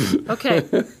anything. Okay.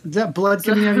 Is that blood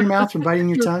coming out of your mouth from biting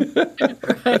your tongue?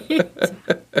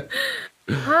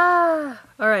 Right.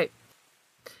 All right.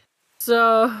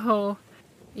 So,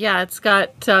 yeah, it's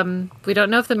got, we don't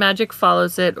know if the magic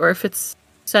follows it or if it's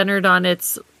centered on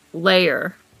its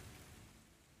layer.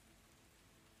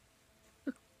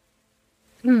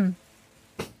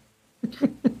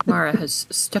 Mara has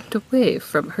stepped away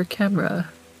from her camera.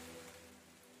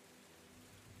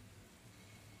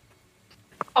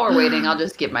 While we're waiting, I'll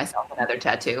just give myself another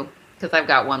tattoo because I've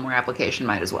got one more application.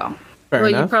 Might as well. Fair Well,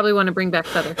 enough. you probably want to bring back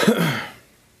Feather.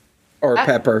 Or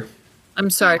Pepper. I'm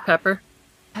sorry, Pepper.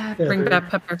 Bring back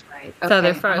Pepper. Right. Feather.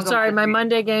 Okay. Sorry, my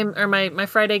Monday game or my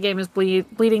Friday game is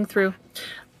bleeding through.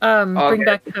 Bring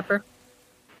back Pepper.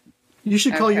 You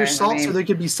should call your Okay, salt I mean- so there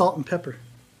could be salt and pepper.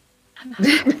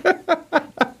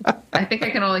 I think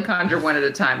I can only conjure one at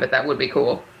a time, but that would be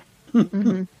cool.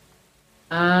 Mm-hmm.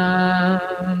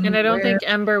 And I don't think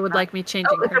Ember would like me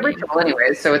changing it's her a name. ritual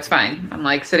anyways, so it's fine. I'm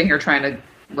like sitting here trying to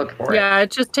look for it. Yeah, it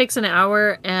just takes an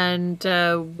hour and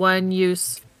one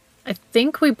use. I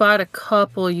think we bought a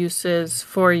couple uses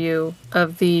for you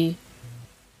of the,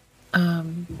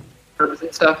 Herbs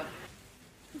and stuff.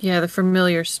 yeah, the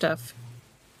familiar stuff.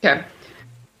 Okay.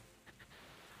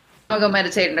 I'll go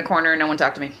meditate in a corner and no one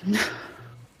talk to me.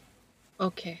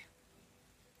 Okay.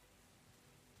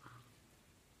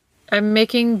 I'm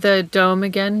making the dome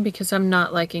again because I'm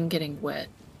not liking getting wet.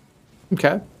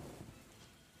 Okay.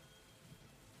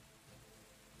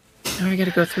 Now I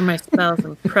gotta go through my spells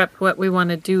and prep what we want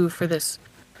to do for this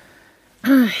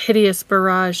hideous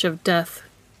barrage of death.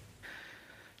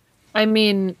 I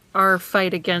mean, our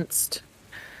fight against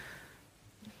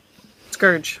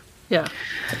Scourge. Yeah.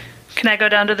 Can I go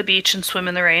down to the beach and swim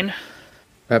in the rain?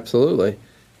 Absolutely.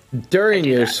 During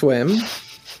your swim,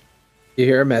 you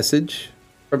hear a message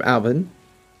from Alvin.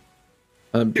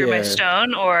 Through my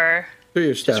stone or Through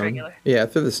your just stone. regular? Yeah,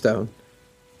 through the stone.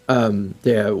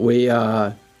 We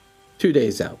are 2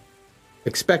 days out.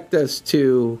 Expect us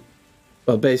to,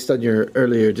 well, based on your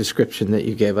earlier description that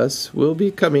you gave us, we'll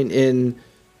be coming in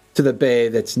to the bay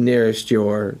that's nearest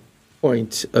your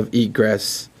point of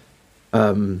egress.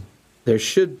 There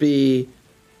should be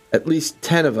at least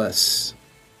 10 of us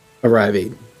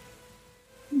arriving.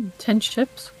 10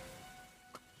 ships?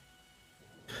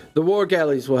 The war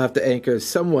galleys will have to anchor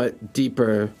somewhat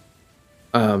deeper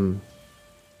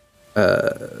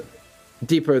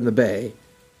deeper in the bay.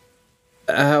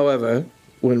 However,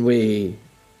 when we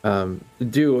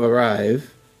do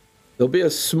arrive, there'll be a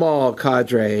small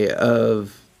cadre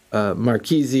of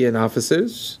Marquesian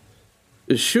officers.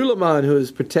 Shulamon, who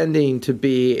is pretending to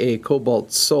be a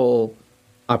Cobalt Soul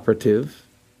operative,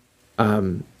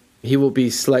 he will be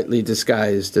slightly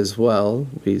disguised as well.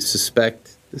 We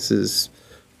suspect this is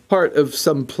part of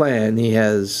some plan he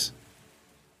has.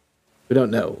 We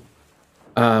don't know.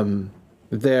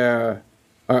 There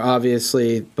are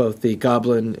obviously both the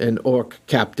Goblin and Orc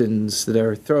captains that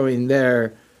are throwing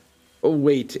their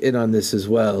weight in on this as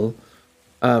well.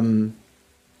 But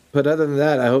other than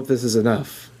that, I hope this is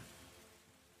enough.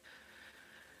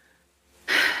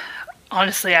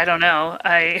 Honestly, I don't know.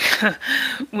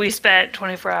 We spent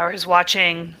 24 hours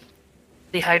watching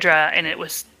the Hydra, and it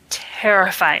was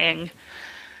terrifying.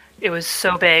 It was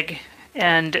so big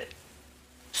and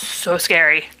so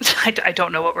scary. I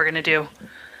don't know what we're gonna do.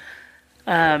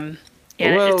 And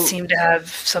it seemed to have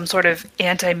some sort of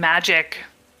anti-magic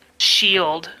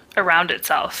shield around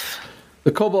itself.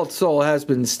 The Cobalt Soul has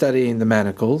been studying the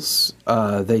manacles.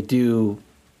 They do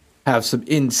have some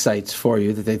insights for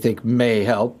you that they think may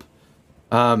help.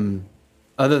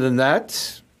 Other than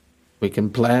that, we can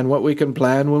plan what we can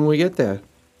plan when we get there.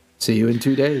 See you in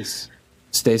 2 days.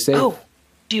 Stay safe. Oh,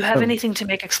 do you have anything to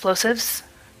make explosives?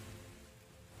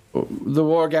 The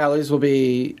war galleys will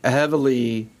be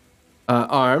heavily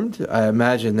armed. I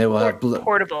imagine they will have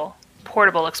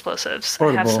portable explosives.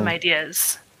 I have some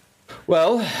ideas.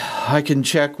 Well, I can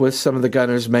check with some of the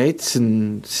gunners' mates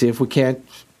and see if we can't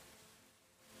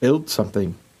build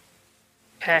something.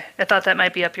 Okay, I thought that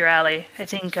might be up your alley. I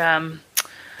think,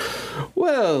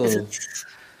 well,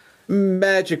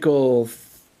 magical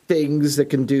things that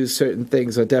can do certain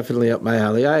things are definitely up my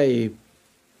alley. I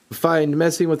find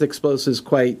messing with explosives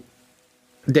quite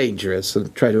dangerous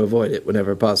and try to avoid it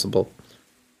whenever possible.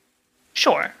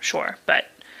 Sure, but,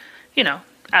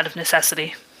 out of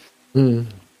necessity. Fair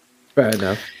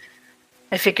enough.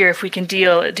 I figure if we can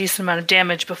deal a decent amount of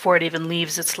damage before it even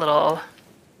leaves its little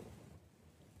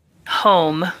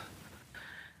home,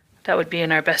 that would be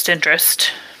in our best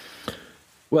interest.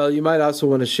 Well, you might also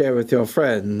want to share with your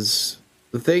friends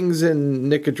the things in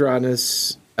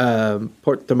Nicodranus,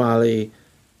 Port Damali,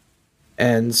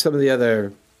 and some of the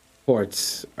other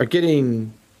ports are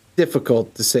getting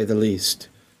difficult, to say the least.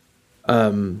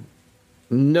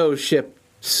 No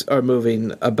ships are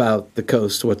moving about the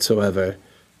coast whatsoever.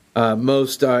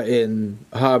 Most are in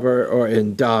harbor or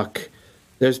in dock.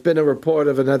 There's been a report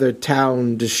of another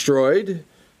town destroyed.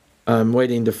 I'm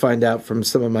waiting to find out from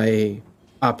some of my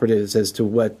operatives as to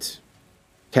what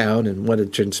town and what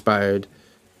had transpired.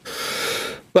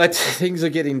 But things are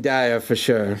getting dire for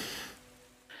sure.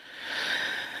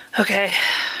 Okay,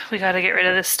 we gotta get rid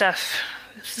of this stuff.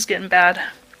 This is getting bad.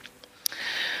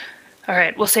 All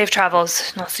right, we'll safe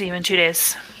travels, and I'll see you in 2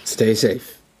 days. Stay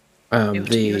safe.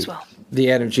 You as well.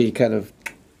 The energy kind of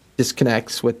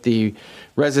disconnects with the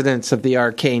residents of the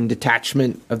arcane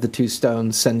detachment of the two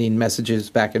stones sending messages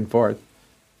back and forth.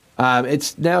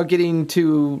 It's now getting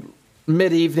to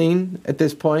mid-evening at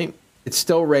this point. It's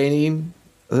still raining.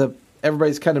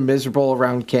 Everybody's kind of miserable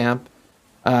around camp,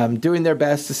 doing their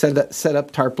best to set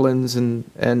up tarpaulins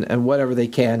and whatever they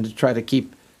can to try to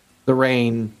keep the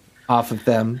rain off of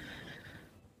them.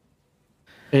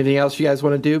 Anything else you guys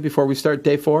want to do before we start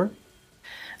day 4?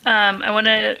 I want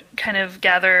to kind of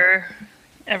gather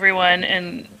everyone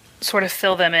and sort of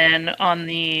fill them in on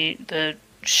the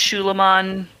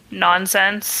Shulamon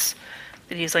nonsense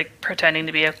that he's like pretending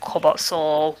to be a Cobalt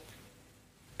Soul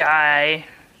guy,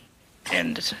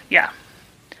 and yeah,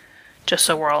 just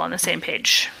so we're all on the same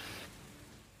page.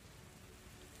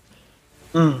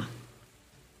 I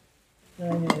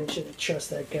shouldn't trust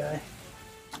that guy.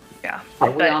 Yeah,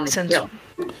 Are we on the hill?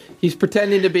 He's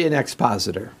pretending to be an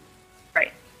expositor.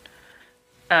 Right.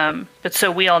 But so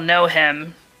we all know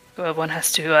him. Everyone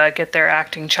has to get their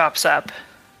acting chops up.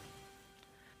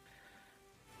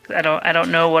 I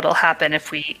don't know what'll happen if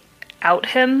we out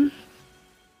him.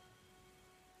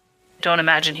 Don't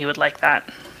imagine he would like that.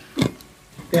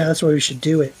 Yeah, that's why we should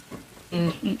do it.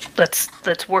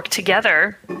 Let's work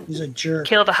together. He's a jerk.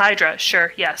 Kill the Hydra.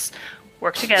 Sure, yes.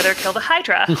 Work together, kill the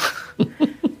Hydra.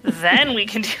 Then we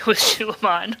can deal with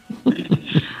Shulamon.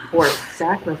 Or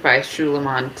sacrifice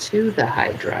Shulamon to the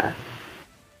Hydra.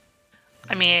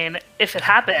 I mean, if it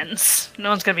happens, no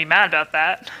one's going to be mad about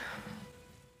that.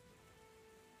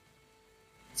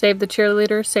 Save the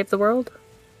cheerleader, save the world.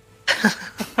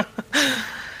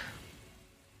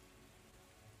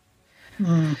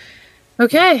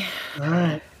 Okay. All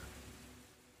right.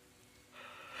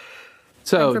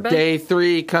 So for bed? day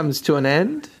 3 comes to an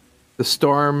end. The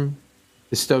storm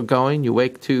is still going. You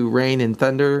wake to rain and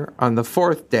thunder on the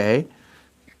 4th day.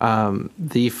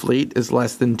 The fleet is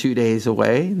less than 2 days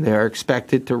away. They are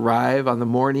expected to arrive on the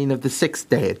morning of the 6th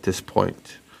day at this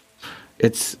point.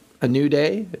 It's a new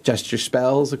day. Adjust your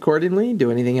spells accordingly.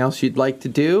 Do anything else you'd like to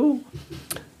do.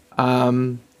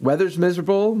 Weather's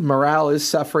miserable. Morale is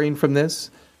suffering from this.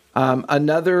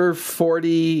 Another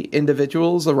 40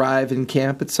 individuals arrive in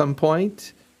camp at some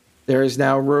point. There is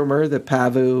now rumor that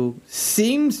Pavu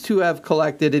seems to have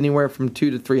collected anywhere from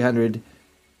 200 to 300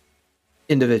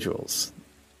 individuals,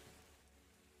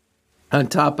 on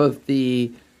top of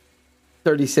the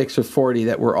 36 or 40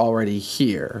 that were already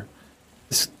here.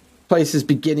 This place is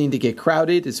beginning to get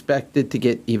crowded, expected to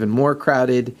get even more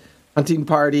crowded. Hunting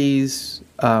parties.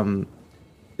 Even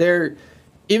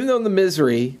though in the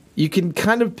misery, you can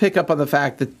kind of pick up on the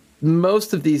fact that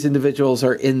most of these individuals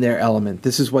are in their element.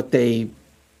 This is what they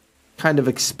kind of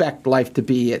expect life to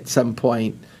be at some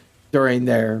point during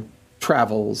their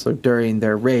travels or during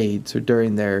their raids or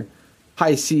during their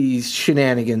high seas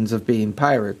shenanigans of being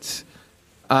pirates.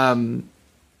 However,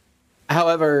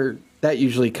 that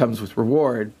usually comes with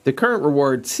reward. The current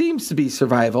reward seems to be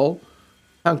survival,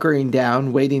 hunkering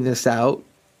down, waiting this out,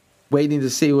 waiting to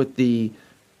see what the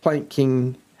Plank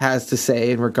King has to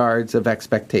say in regards of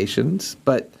expectations.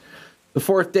 But the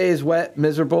 4th day is wet,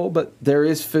 miserable, but there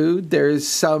is food, there is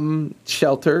some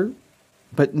shelter,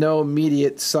 but no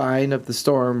immediate sign of the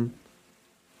storm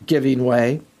giving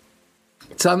way.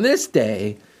 It's on this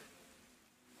day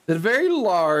that a very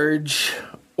large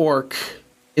orc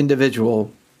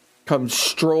individual comes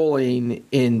strolling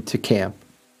into camp.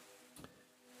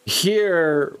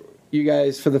 Here, you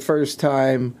guys, for the first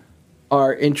time,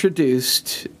 are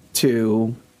introduced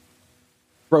to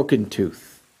Broken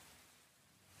Tooth.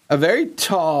 A very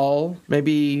tall,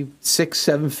 maybe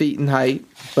 6-7 feet in height,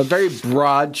 but very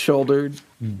broad-shouldered,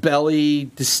 belly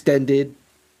distended,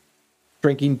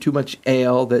 drinking too much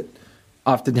ale that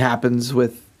often happens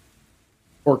with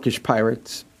orcish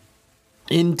pirates.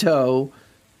 In tow,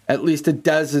 at least a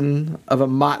dozen of a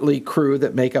motley crew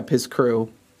that make up his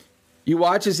crew. You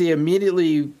watch as he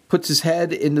immediately puts his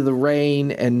head into the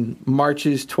rain and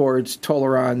marches towards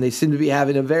Toleron. They seem to be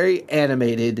having a very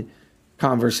animated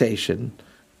conversation.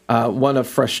 One of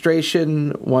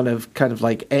frustration, one of kind of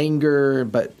like anger,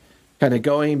 but kind of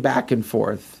going back and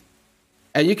forth.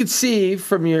 And you can see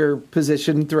from your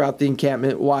position throughout the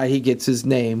encampment why he gets his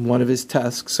name. One of his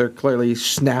tusks are clearly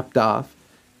snapped off.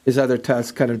 His other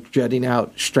tusk kind of jutting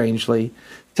out strangely.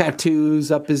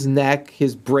 Tattoos up his neck,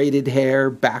 his braided hair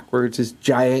backwards, his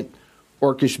giant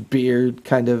orcish beard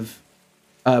kind of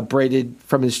braided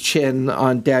from his chin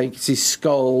on down. You can see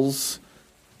skulls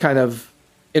kind of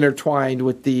intertwined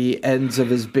with the ends of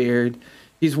his beard.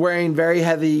 He's wearing very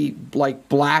heavy, like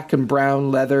black and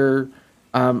brown leather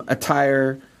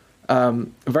attire, a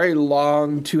very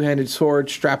long two-handed sword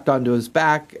strapped onto his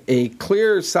back, a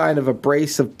clear sign of a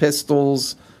brace of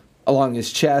pistols along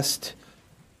his chest.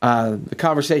 The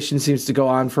conversation seems to go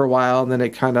on for a while, and then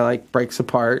it kind of like breaks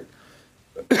apart.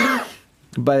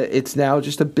 But it's now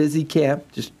just a busy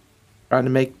camp, just trying to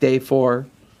make day 4,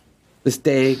 this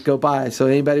day, go by. So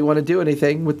anybody want to do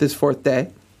anything with this 4th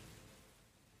day?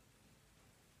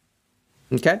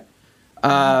 Okay.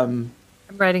 I'm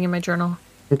writing in my journal.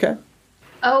 Okay.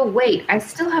 Oh, wait. I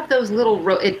still have those little...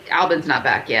 Albin's not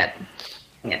back yet.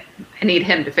 Yeah, I need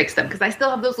him to fix them, because I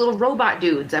still have those little robot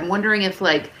dudes. I'm wondering if,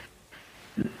 like...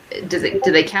 do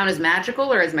they count as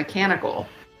magical or as mechanical?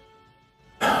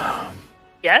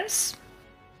 Yes.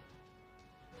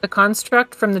 The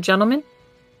construct from the gentleman?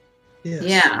 Yes.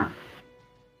 Yeah.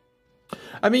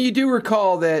 I mean, you do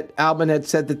recall that Albin had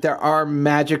said that there are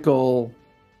magical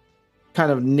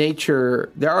kind of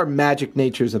nature, there are magic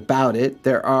natures about it.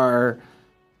 There are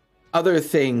other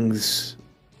things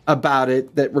about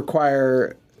it that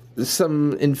require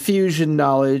some infusion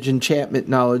knowledge, enchantment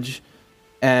knowledge,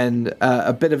 and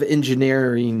a bit of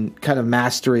engineering kind of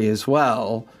mastery as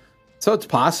well. So it's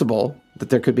possible that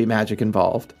there could be magic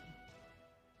involved.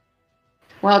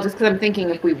 Well, just because I'm thinking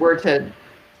if we were to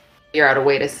figure out a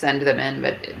way to send them in,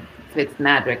 but if it's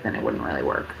magic, then it wouldn't really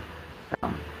work.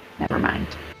 So, never mind.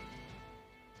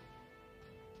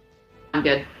 I'm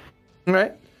good. All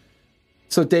right.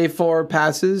 So day 4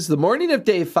 passes. The morning of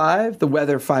day 5, the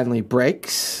weather finally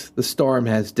breaks. The storm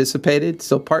has dissipated,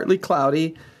 still partly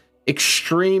cloudy,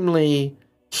 extremely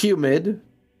humid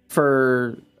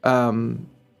for...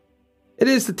 it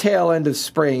is the tail end of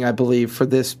spring, I believe, for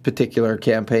this particular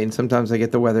campaign. Sometimes I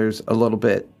get the weather's a little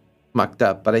bit mucked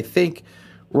up, but I think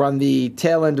we're on the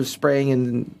tail end of spring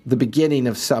and the beginning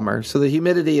of summer. So the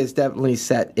humidity is definitely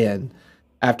set in.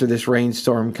 after this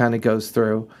rainstorm kind of goes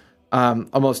through.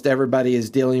 Almost everybody is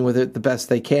dealing with it the best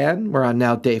they can. We're on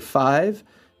now day 5.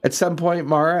 At some point,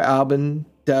 Mara, Albin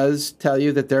does tell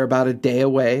you that they're about a day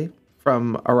away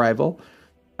from arrival.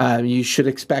 You should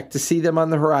expect to see them on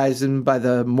the horizon by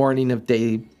the morning of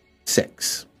day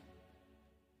 6.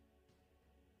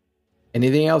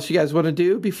 Anything else you guys want to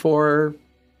do before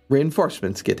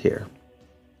reinforcements get here?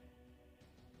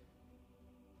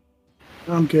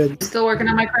 I'm good. Still working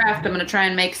on my craft. I'm going to try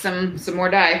and make some more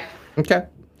dye. Okay.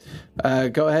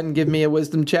 Go ahead and give me a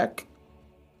wisdom check.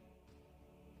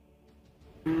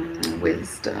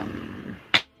 Wisdom.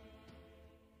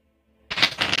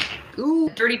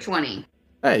 Ooh, dirty 20.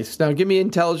 Nice. Now give me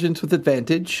intelligence with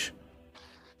advantage.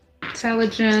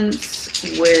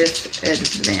 Intelligence with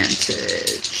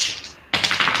advantage.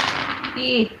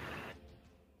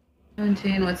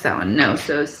 17, what's that one? No,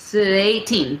 so it's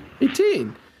 18.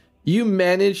 18. You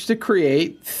managed to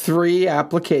create 3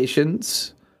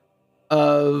 applications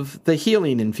of the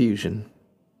healing infusion.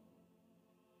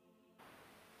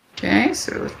 Okay,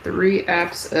 so 3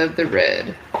 apps of the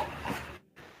red.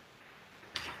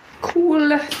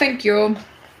 Cool, thank you.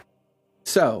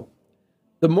 So,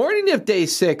 the morning of day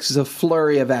 6 is a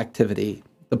flurry of activity.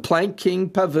 The Plank King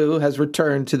Pavu has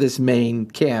returned to this main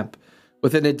camp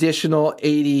with an additional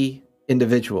 80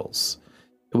 individuals.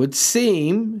 It would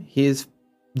seem he has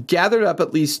gathered up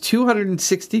at least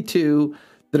 262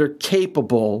 that are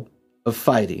capable of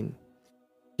fighting.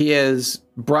 He has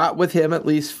brought with him at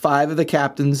least 5 of the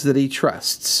captains that he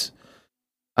trusts.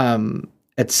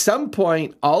 At some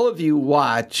point, all of you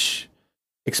watch,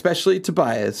 especially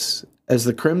Tobias, as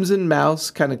the Crimson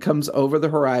Mouse kind of comes over the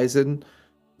horizon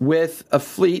with a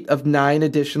fleet of 9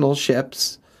 additional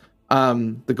ships.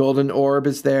 The Golden Orb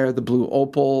is there. The Blue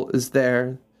Opal is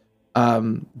there.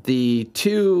 The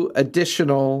 2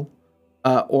 additional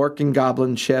Orc and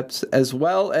Goblin ships, as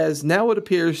well as now it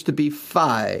appears to be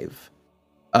 5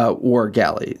 war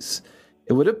galleys.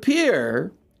 It would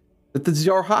appear that the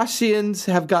Zorhashians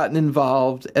have gotten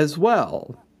involved as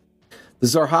well. The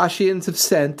Zorhashians have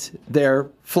sent their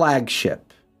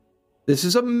flagship. This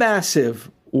is a massive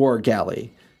war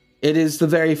galley. It is the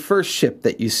very first ship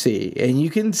that you see, and you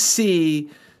can see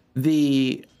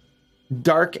the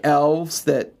dark elves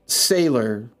that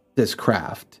sailor this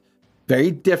craft.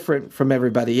 Very different from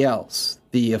everybody else.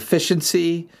 The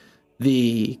efficiency,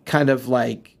 the kind of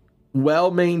like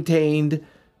well-maintained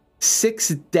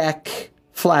 6-deck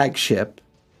flagship,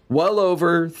 well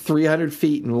over 300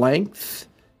 feet in length,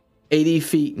 80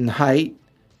 feet in height,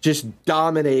 just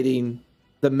dominating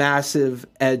the massive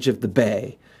edge of the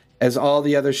bay, as all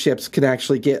the other ships can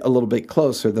actually get a little bit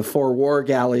closer. The 4 war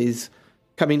galleys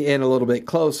coming in a little bit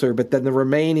closer, but then the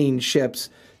remaining ships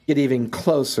get even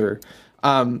closer.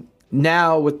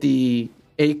 Now with the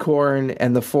Acorn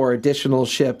and the 4 additional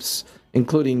ships,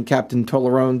 including Captain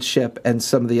Tolerone's ship and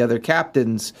some of the other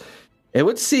captains, it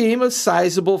would seem a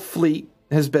sizable fleet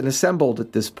has been assembled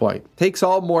at this point. It takes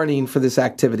all morning for this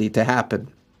activity to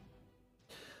happen.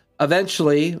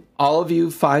 Eventually, all of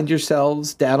you find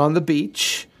yourselves down on the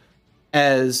beach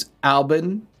as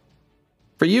Albin,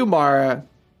 for you, Mara,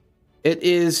 it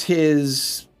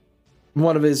is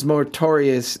one of his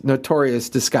notorious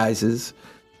disguises.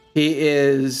 He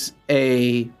is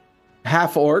a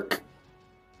half-orc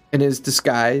in his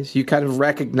disguise. You kind of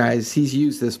recognize he's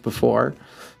used this before.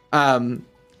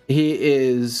 He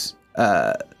is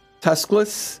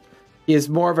tuskless. He has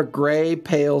more of a gray,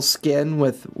 pale skin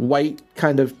with white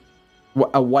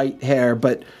hair,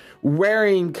 but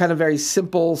wearing kind of very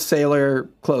simple sailor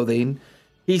clothing.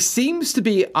 He seems to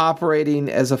be operating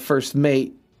as a first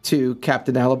mate to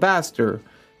Captain Alabaster.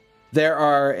 There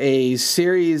are a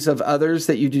series of others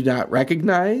that you do not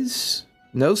recognize.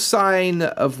 No sign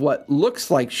of what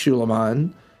looks like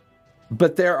Shulaman,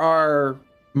 but there are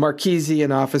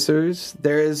Marquesian officers.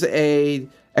 There is a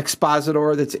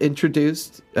expositor that's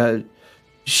introduced.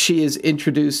 She is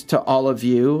introduced to all of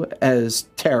you as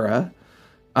Terra,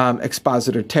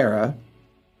 Expositor Terra.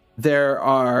 There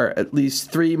are at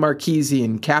least 3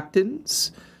 Marquesian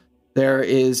captains. There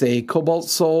is a Cobalt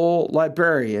Soul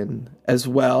librarian, as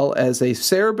well as a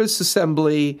Cerebus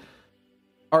Assembly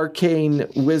arcane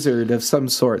wizard of some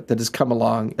sort that has come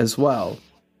along as well.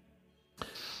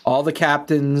 All the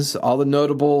captains, all the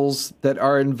notables that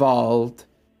are involved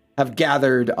have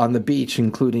gathered on the beach,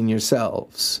 including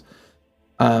yourselves.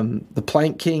 The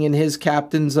Plank King and his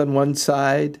captains on one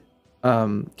side,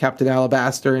 Captain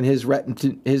Alabaster and his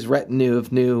retinue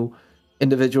of new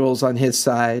individuals on his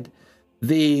side.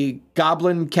 The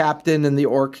Goblin captain and the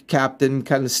Orc captain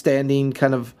kind of standing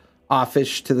kind of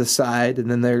offish to the side, and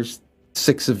then there's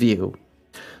 6 of you.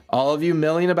 All of you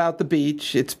milling about the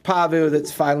beach. It's Pavu that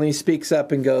finally speaks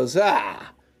up and goes,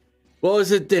 well,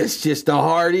 isn't this just a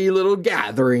hearty little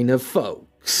gathering of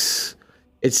folks?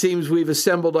 It seems we've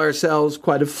assembled ourselves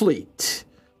quite a fleet.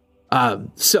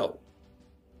 So,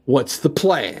 what's the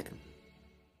plan?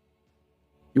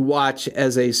 You watch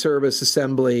as a service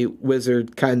assembly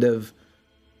wizard kind of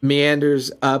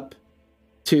meanders up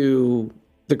to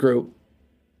the group.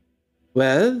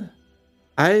 Well,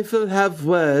 I will have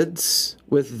words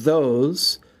with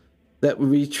those that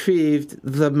retrieved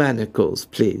the manacles,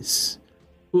 please.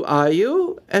 Who are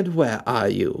you, and where are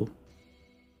you?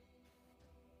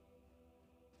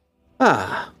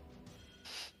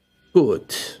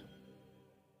 Good.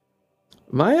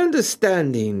 My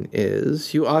understanding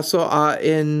is you also are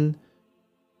in,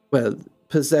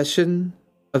 possession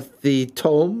of the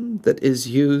tome that is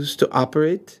used to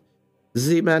operate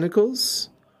the manacles?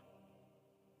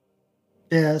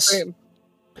 Yes.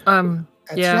 That's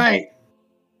That's right.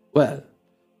 Well,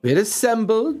 we had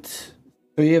assembled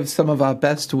 3 of some of our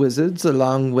best wizards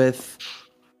along with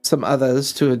some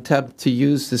others to attempt to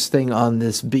use this thing on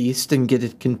this beast and get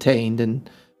it contained and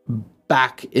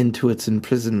back into its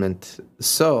imprisonment.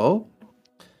 So,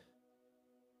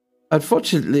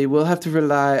 unfortunately, we'll have to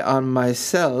rely on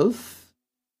myself.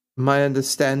 My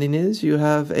understanding is you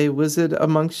have a wizard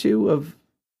amongst you of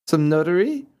some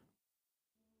notary?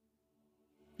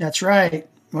 That's right.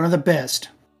 One of the best.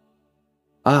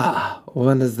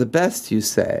 One of the best, you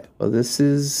say? Well, this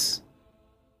is...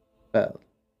 Well...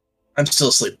 I'm still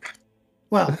asleep.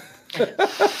 Well,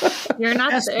 You're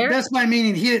not there? that's by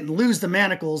meaning he didn't lose the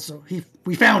manacles. So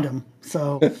we found him.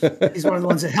 So he's one of the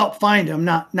ones that helped find him,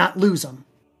 not lose them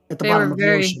at the bottom of the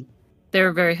ocean. They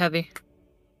were very heavy.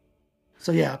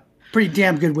 So yeah, pretty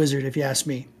damn good wizard if you ask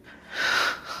me.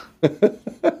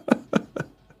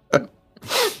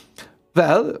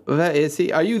 Well, where is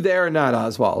he? Are you there or not,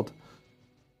 Oswald?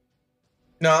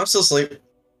 No, I'm still asleep.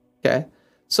 Okay.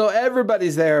 So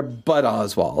everybody's there but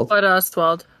Oswald. But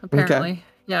Oswald, apparently. Okay.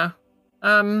 Yeah.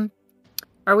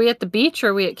 Are we at the beach or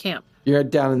are we at camp? You're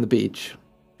down in the beach.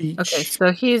 Okay,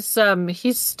 so he's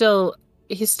still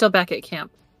back at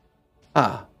camp.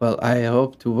 Well, I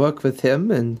hope to work with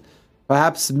him, and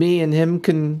perhaps me and him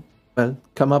can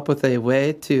come up with a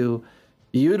way to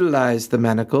utilize the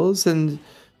manacles and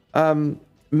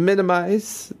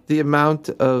minimize the amount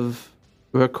of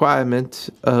requirement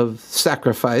of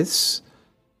sacrifice.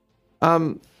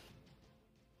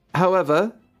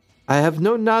 However, I have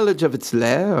no knowledge of its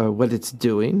lair or what it's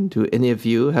doing. Do any of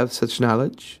you have such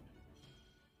knowledge?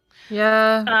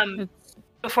 Yeah.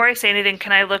 Before I say anything,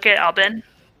 can I look at Albin?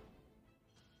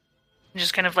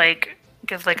 Just kind of like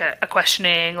give like a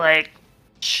questioning, like,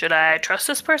 should I trust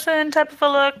this person type of a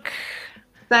look?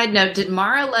 Side note, did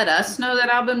Mara let us know that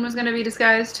Albin was going to be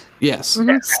disguised? Yes. Mhm.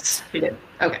 Yes. She did.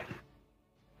 Okay.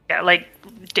 Yeah, like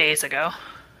days ago.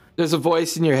 There's a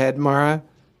voice in your head, Mara.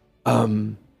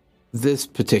 This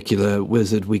particular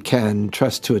wizard we can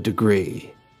trust to a degree.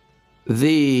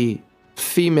 The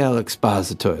female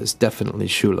expositor is definitely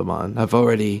Shulamon. I've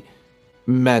already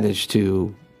managed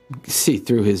to see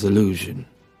through his illusion.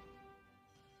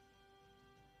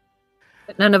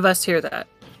 None of us hear that.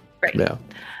 Right. Yeah.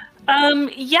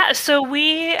 Yeah, so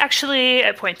we actually,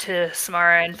 I point to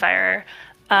Samara and Fire.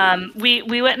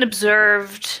 We went and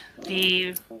observed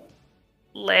the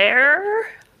lair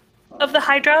of the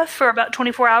Hydra for about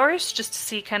 24 hours just to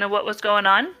see kind of what was going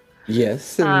on.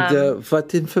 Yes, and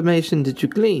what information did you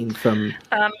glean from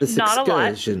this not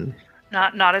excursion? A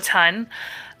lot. Not a ton.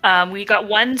 We got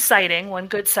one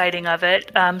good sighting of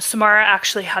it. Samara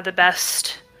actually had the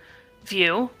best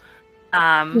view.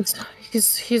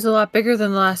 He's a lot bigger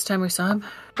than the last time we saw him.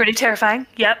 Pretty terrifying.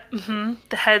 Yep. Mm-hmm.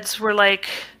 The heads were like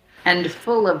And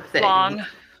full of things. long,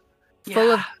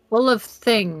 Full of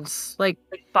things like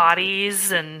bodies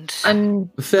and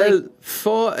Well,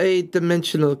 for a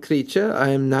dimensional creature, I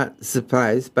am not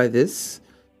surprised by this.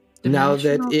 Now that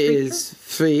Dimensional it is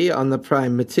free on the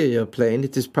prime material plane,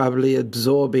 it is probably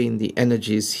absorbing the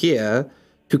energies here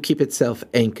to keep itself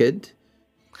anchored.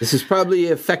 This is probably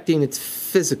affecting its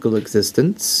physical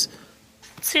existence.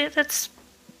 see, that's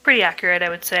pretty accurate, I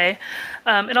would say.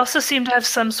 It also seemed to have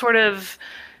some sort of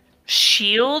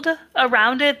shield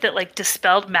around it that like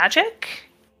dispelled magic.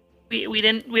 We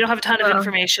don't have a ton of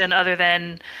information other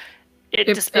than it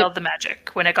dispelled the magic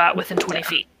when it got within 20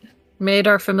 feet. made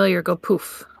our familiar go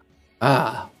poof.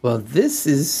 Well, this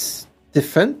is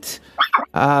different.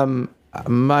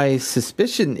 My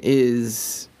suspicion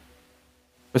is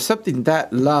for something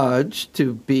that large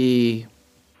to be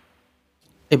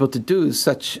able to do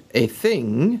such a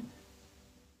thing,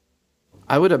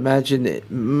 I would imagine it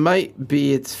might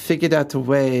be it's figured out a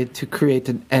way to create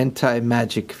an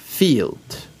anti-magic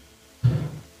field.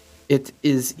 It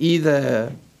is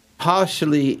either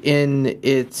partially in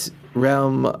its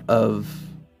realm of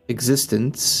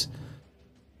existence,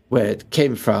 where it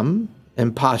came from,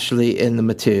 and partially in the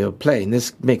material plane.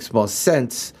 This makes more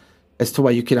sense as to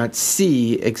why you cannot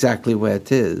see exactly where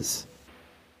it is.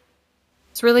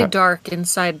 It's really dark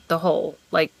inside the hole.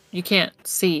 Like, you can't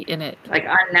see in it. Like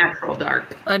unnatural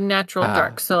dark. Unnatural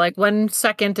dark. So, like, 1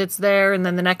 second it's there, and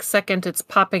then the next second it's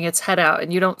popping its head out,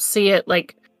 and you don't see it,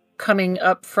 like, coming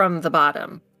up from the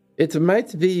bottom. It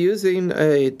might be using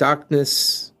a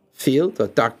darkness field or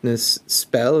darkness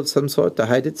spell of some sort to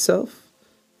hide itself.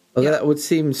 Well, that would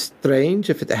seem strange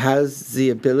if it has the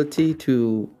ability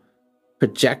to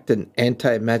project an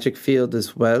anti-magic field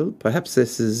as well. Perhaps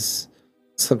this is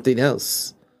something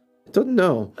else. I don't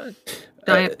know.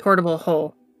 Giant portable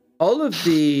hole. All of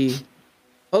the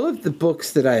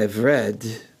books that I have read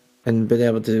and been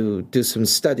able to do some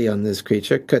study on this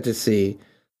creature, courtesy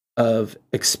of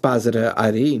Expositor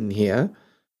Irene here,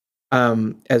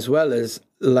 as well as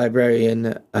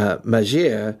Librarian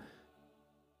Magier,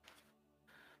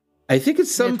 I think at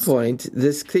some point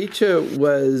this creature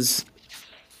was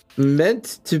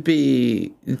meant to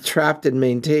be trapped and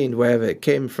maintained wherever it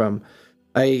came from.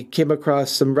 I came across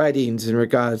some writings in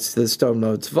regards to the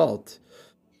Stormlord's Vault.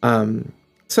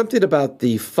 Something about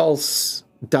the false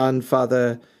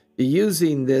Dawnfather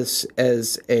using this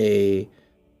as a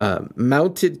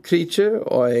mounted creature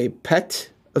or a pet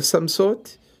of some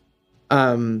sort.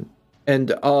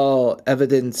 And all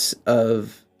evidence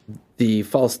of the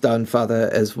false Dawnfather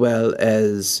as well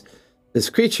as this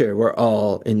creature were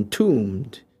all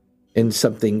entombed in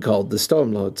something called the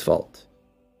Stormlord's Vault.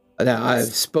 Now, I've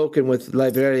spoken with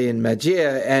Librarian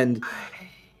Magier, and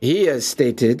he has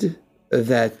stated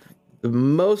that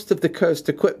most of the cursed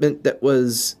equipment that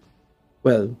was,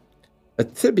 well,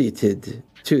 attributed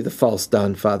to the false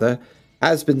Dawnfather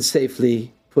has been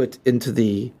safely put into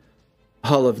the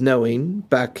Hall of Knowing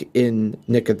back in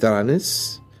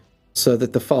Nicodranis, so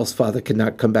that the false father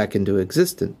cannot come back into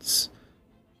existence.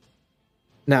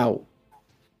 Now,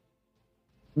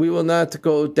 we will not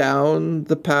go down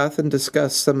the path and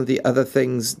discuss some of the other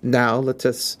things now. Let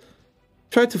us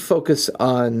try to focus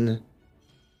on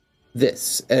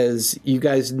this, as you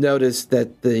guys notice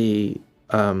that the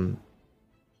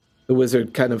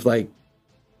wizard kind of like,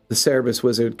 the Cerebus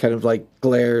wizard kind of like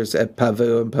glares at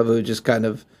Pavu, and Pavu just kind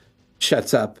of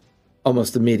shuts up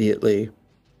almost immediately.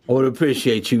 I would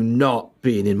appreciate you not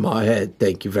being in my head,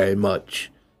 thank you very much.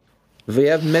 We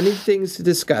have many things to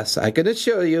discuss. I can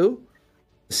assure you,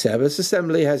 the Cerebus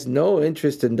Assembly has no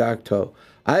interest in Darktoe.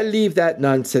 I leave that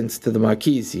nonsense to the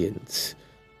Marquesians.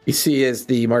 You see, as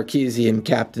the Marquesian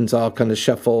captains all kind of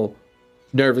shuffle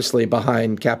nervously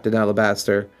behind Captain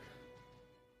Alabaster.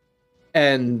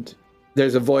 And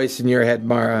there's a voice in your head,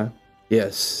 Mara.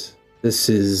 Yes, this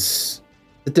is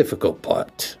the difficult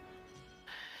part.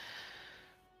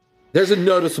 There's a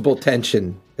noticeable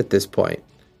tension at this point.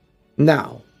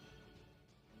 Now,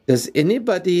 does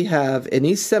anybody have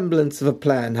any semblance of a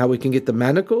plan how we can get the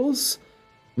manacles,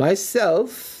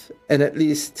 myself, and at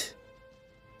least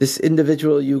this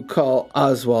individual you call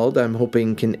Oswald, I'm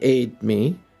hoping can aid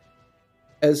me,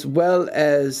 as well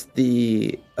as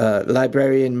the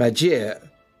Librarian Magier,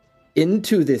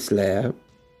 into this lair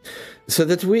so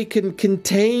that we can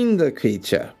contain the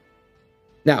creature?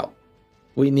 Now,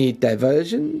 we need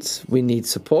diversions, we need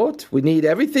support, we need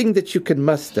everything that you can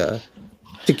muster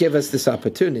to give us this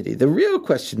opportunity. The real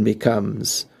question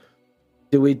becomes,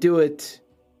 do we do it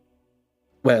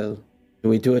on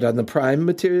the prime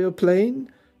material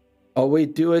plane, or we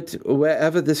do it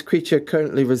wherever this creature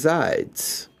currently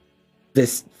resides?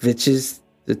 Which is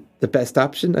the best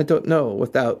option? I don't know,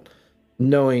 without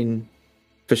knowing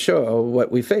for sure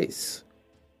what we face.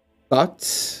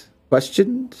 Thoughts?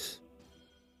 Questions?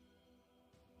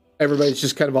 Everybody's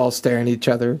just kind of all staring at each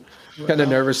other, kind of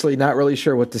nervously, not really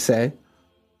sure what to say.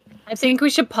 I think we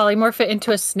should polymorph it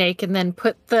into a snake and then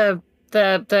put the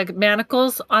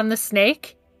manacles on the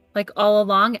snake, like all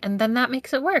along, and then that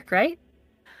makes it work, right?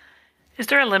 Is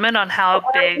there a limit on how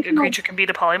big a creature can be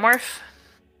to polymorph?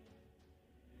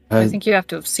 I think you have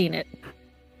to have seen it.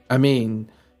 I mean,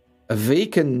 we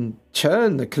can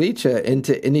turn the creature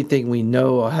into anything we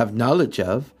know or have knowledge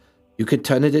of. You could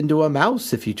turn it into a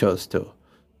mouse if you chose to.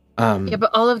 Yeah, but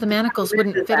all of the manacles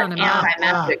wouldn't fit on a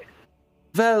mouse.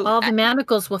 Well, all the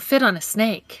manacles will fit on a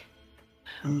snake.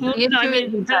 Well, no, I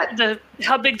mean,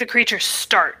 how big the creature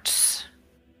starts.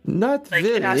 Not like,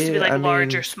 really. It has to be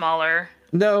large or smaller.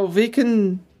 No, we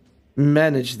can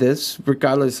manage this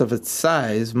regardless of its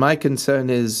size. My concern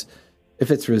is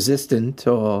if it's resistant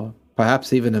or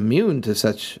perhaps even immune to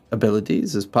such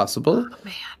abilities as possible. Oh,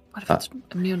 man. What if it's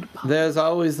immune to pollen? There's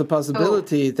always the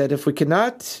possibility that if we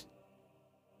cannot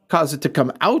cause it to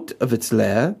come out of its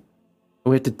lair,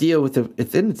 we have to deal with it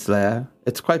within its lair,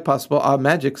 it's quite possible our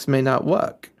magics may not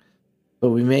work. But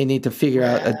we may need to figure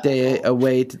out a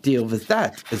way to deal with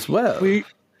that as well.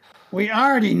 We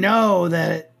already know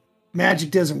that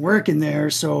magic doesn't work in there,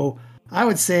 so I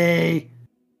would say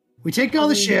we take all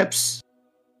the ships,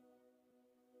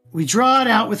 we draw it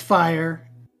out with fire,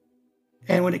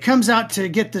 and when it comes out to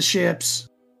get the ships,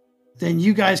 then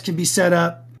you guys can be set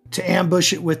up to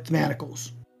ambush it with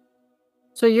manacles.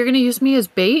 So you're going to use me as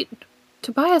bait?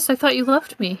 Tobias, I thought you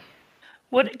loved me.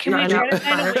 What can we try to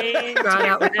find a way to Draw it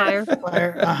out with fire.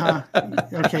 Fire,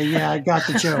 Okay, yeah, I got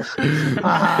the joke.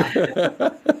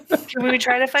 Can we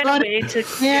try to find a way to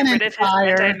get rid of his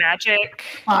anti-magic?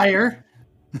 Fire.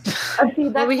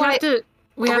 Well, we have to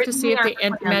see if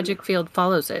the magic field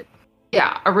follows it.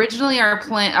 Yeah, originally our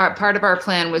plan, part of our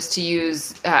plan was to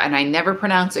use, and I never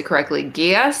pronounce it correctly,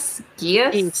 geese.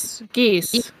 Yeah.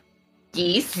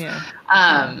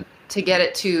 To get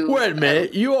it to. Wait a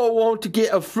minute, you all want to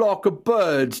get a flock of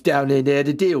birds down in there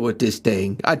to deal with this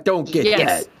thing? I don't get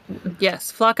that. Yes,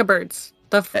 flock of birds.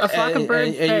 A flock of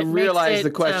birds. And you realize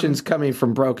the question's coming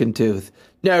from Broken Tooth.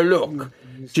 Now look,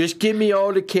 just give me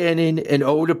all the cannon and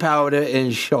all the powder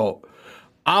and shot.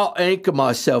 I'll anchor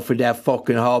myself in that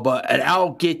fucking harbor and I'll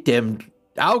get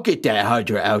that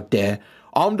Hydra out there.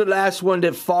 I'm the last one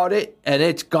that fought it, and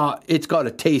it's got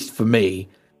a taste for me.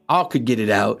 I could get it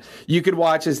out. You could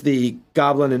watch as the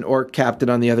goblin and orc captain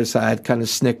on the other side kind of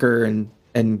snicker and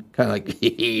kind of like,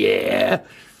 yeah.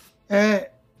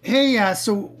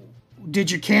 So did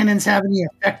your cannons have any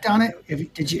effect on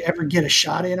it? Did you ever get a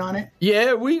shot in on it?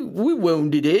 Yeah, we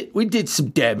wounded it. We did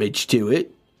some damage to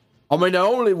it. I mean, I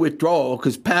only withdraw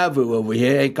because Pavu over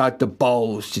here ain't got the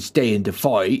balls to stay in the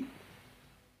fight.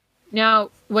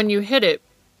 Now, when you hit it,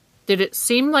 did it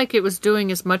seem like it was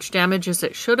doing as much damage as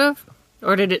it should have?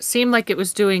 Or did it seem like it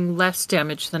was doing less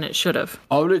damage than it should have?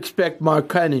 I would expect my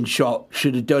cannon shot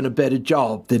should have done a better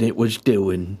job than it was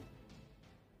doing.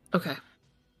 Okay.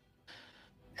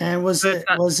 And was it?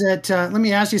 Let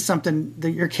me ask you something.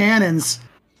 Your cannons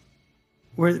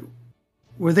were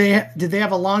they? Did they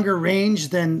have a longer range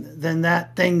than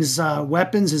that thing's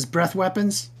weapons? His breath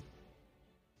weapons?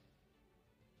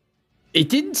 It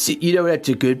didn't see. That's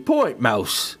a good point,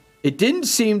 Mouse. It didn't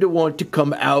seem to want to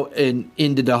come out and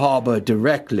into the harbor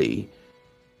directly.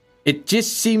 It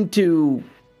just seemed to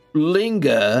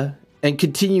linger and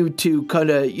continue to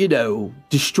kind of,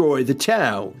 destroy the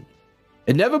town.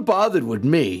 It never bothered with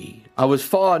me. I was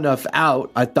far enough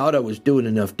out, I thought I was doing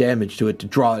enough damage to it to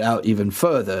draw it out even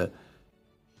further.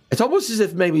 It's almost as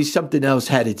if maybe something else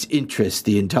had its interest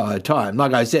the entire time.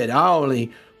 Like I said, I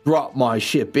only brought my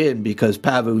ship in because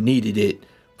Pavu needed it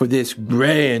for this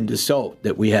grand assault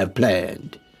that we have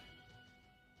planned.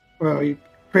 Well, we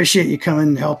appreciate you coming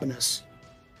and helping us.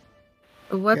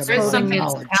 What's There's holding something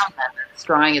in town that's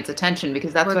drawing its attention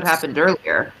because that's what happened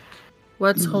earlier.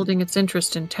 What's holding its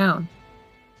interest in town?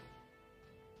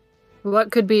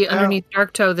 What could be underneath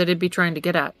Dark Toe that it'd be trying to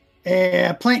get at?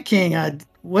 Plant King,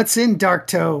 what's in Dark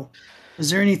Toe?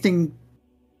 Is there anything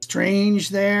strange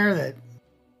there that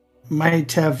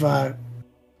might have,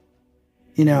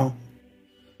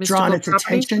 drawn its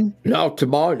attention? Not to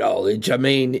my knowledge. I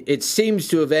mean, it seems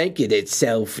to have anchored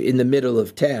itself in the middle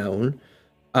of town.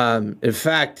 In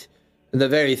fact, in the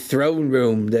very throne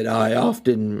room that I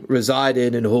often reside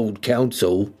in and hold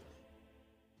council.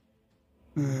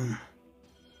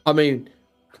 I mean,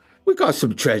 we got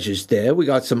some treasures there. We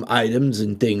got some items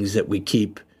and things that we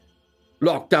keep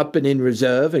locked up and in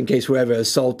reserve in case we're ever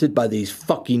assaulted by these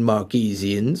fucking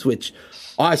Marquesians, which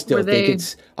I still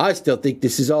think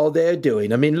this is all they're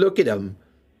doing. I mean, look at them.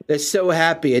 They're so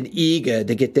happy and eager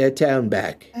to get their town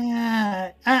back.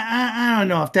 I don't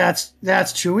know if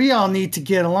that's true. We all need to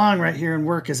get along right here and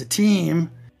work as a team.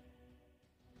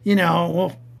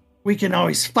 We can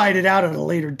always fight it out at a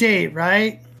later date,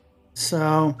 right?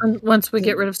 So once we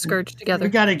get rid of Scourge together, we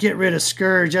got to get rid of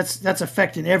Scourge. That's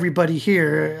affecting everybody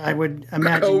here. I would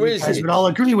imagine you guys would all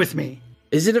agree with me.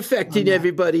 Is it affecting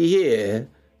everybody here?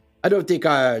 I don't think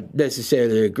I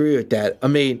necessarily agree with that. I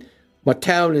mean, my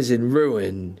town is in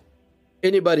ruin.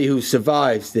 Anybody who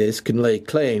survives this can lay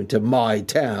claim to my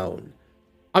town.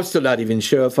 I'm still not even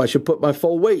sure if I should put my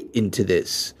full weight into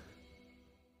this.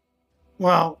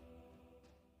 Well,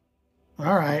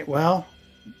 all right, well.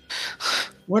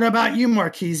 What about you,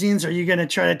 Marquesians? Are you going to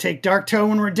try to take Dark Toe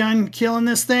when we're done killing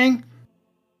this thing?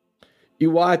 You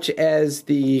watch as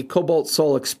the Cobalt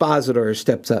Soul Expositor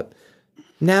steps up.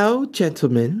 Now,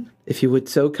 gentlemen, if you would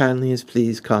so kindly as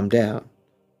please calm down.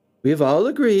 We have all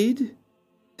agreed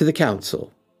to the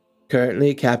council.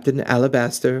 Currently, Captain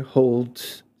Alabaster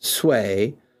holds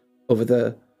sway over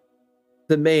the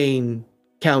main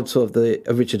council of the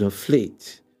original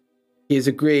fleet. He has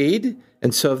agreed,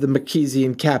 and so have the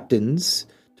Marquesian captains,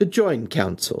 to join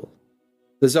council.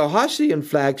 The Zarhashian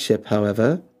flagship,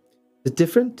 however, is a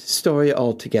different story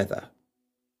altogether.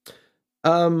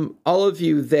 All of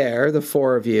you there, the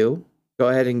four of you, go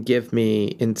ahead and give me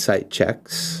insight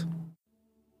checks.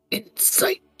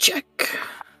 Insight check.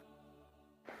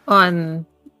 On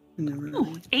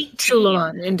 18.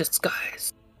 Shulamon in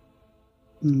disguise.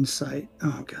 Insight.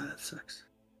 Oh, God, that sucks.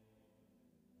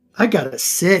 I got a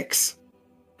 6.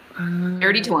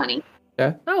 Dirty 20.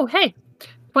 Oh, hey.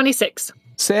 26.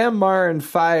 Sam, Mar, and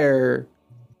Fire,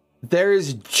 there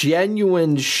is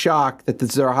genuine shock that the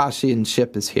Zarhashian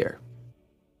ship is here.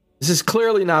 This is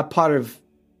clearly not part of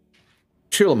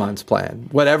Shulamon's plan,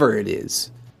 whatever it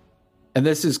is. And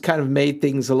this has kind of made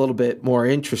things a little bit more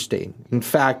interesting. In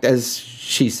fact, as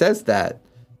she says that,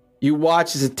 you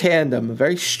watch as a tandem, a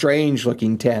very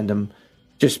strange-looking tandem,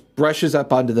 just brushes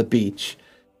up onto the beach.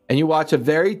 And you watch a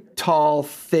very tall,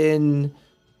 thin,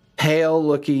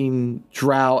 pale-looking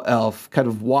drow elf kind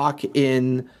of walk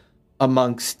in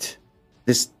amongst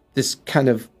this kind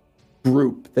of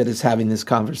group that is having this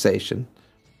conversation.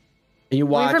 And you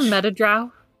watch... Have you ever met a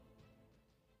drow?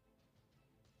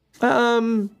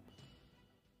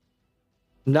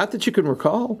 Not that you can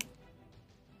recall.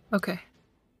 Okay.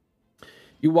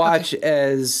 You watch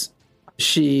as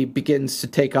she begins to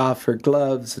take off her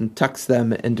gloves and tucks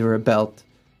them into her belt.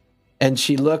 And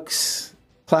she looks,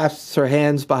 clasps her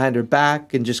hands behind her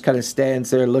back, and just kind of stands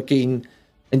there looking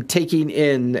and taking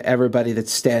in everybody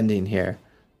that's standing here.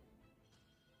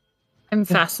 I'm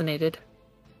fascinated.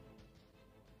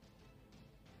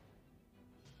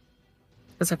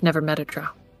 Because I've never met a drow.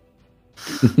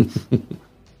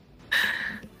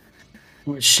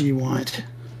 What does she want?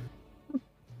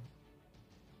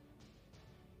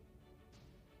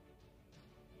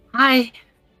 Hi.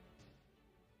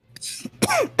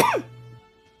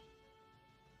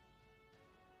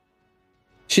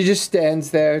 She just stands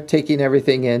there, taking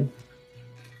everything in.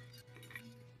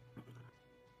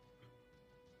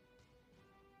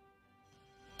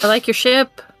 I like your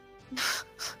ship.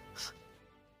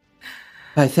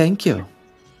 I thank you.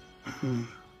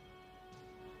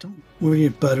 Were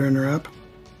you buttering her up?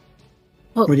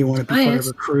 Well, Or do you want to be part of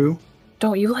her crew?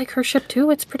 Don't you like her ship too?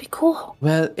 It's pretty cool.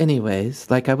 Well, anyways,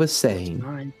 like I was saying,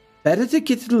 Fine. better to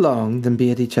get along than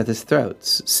be at each other's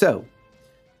throats. So,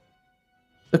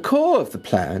 the core of the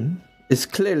plan is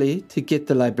clearly to get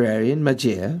the librarian,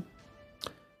 Majir,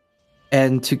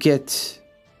 and to get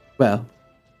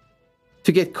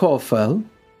Corfel,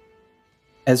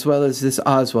 as well as this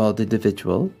Oswald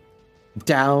individual,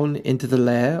 down into the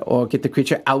lair, or get the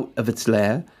creature out of its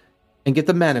lair, and get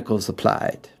the manacles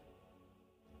applied.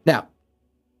 Now,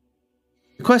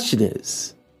 the question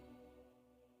is,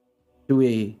 do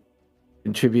we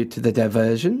contribute to the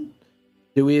diversion?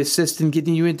 Do we assist in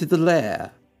getting you into the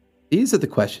lair? These are the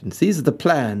questions. These are the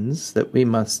plans that we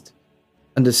must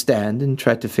understand and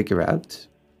try to figure out.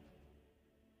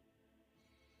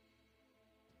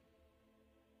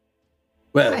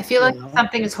 Well, I feel like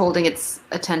something is holding its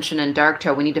attention in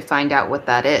Darktoe. We need to find out what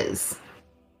that is.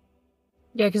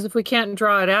 Yeah, because if we can't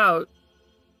draw it out,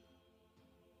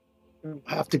 We'll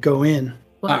have to go in.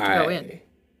 we'll have to go in.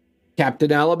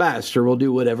 Captain Alabaster will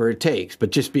do whatever it takes,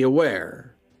 but just be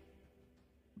aware.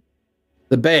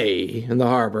 The bay and the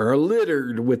harbor are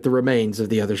littered with the remains of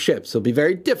the other ships. It'll be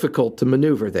very difficult to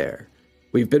maneuver there.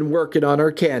 We've been working on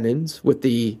our cannons with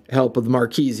the help of the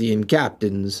Marquesian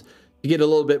captains to get a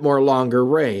little bit more longer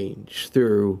range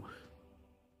through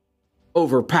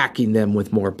overpacking them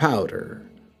with more powder.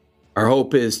 Our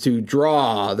hope is to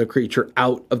draw the creature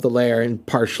out of the lair and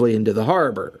partially into the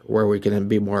harbor, where we can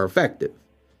be more effective.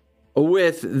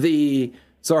 With the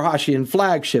Zarhashian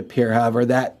flagship here, however,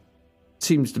 that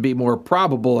seems to be more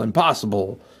probable and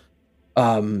possible.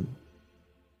 And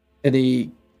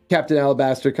Captain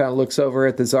Alabaster kind of looks over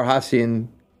at the Zarhashian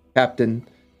captain.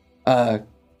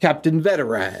 Captain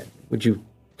Veteran, would you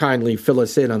kindly fill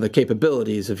us in on the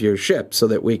capabilities of your ship so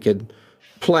that we can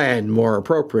plan more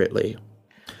appropriately?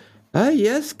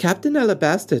 Yes, Captain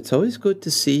Alabaster, it's always good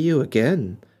to see you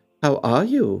again. How are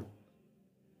you?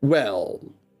 Well,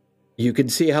 you can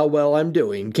see how well I'm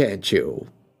doing, can't you?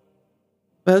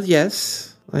 Well,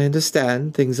 yes, I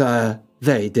understand. Things are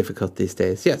very difficult these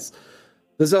days, yes.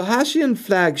 The Zarhashian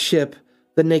flagship,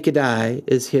 the Naked Eye,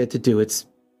 is here to do its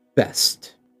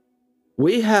best.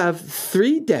 We have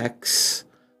 3 decks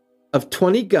of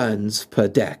 20 guns per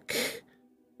deck.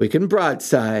 We can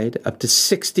broadside up to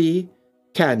 60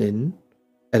 cannon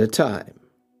at a time.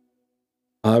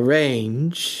 Our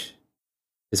range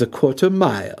is a quarter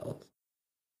mile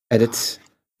at its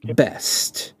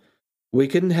best. We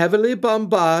can heavily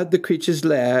bombard the creature's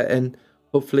lair and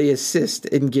hopefully assist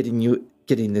in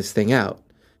getting this thing out.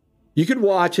 You can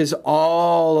watch as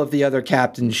all of the other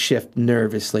captains shift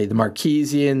nervously. The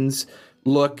Marquesians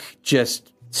look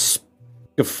just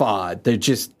guffawed. They're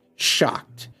just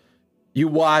shocked. You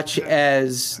watch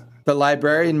as the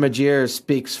librarian Majir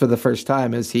speaks for the first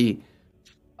time as he,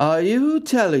 "Are you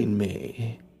telling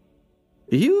me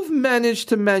you've managed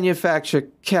to manufacture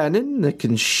cannon that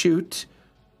can shoot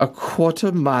a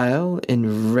quarter mile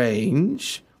in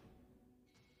range?"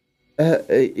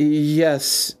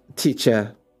 Yes,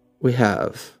 teacher, we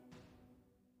have.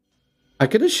 I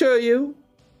can assure you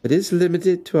it is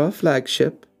limited to our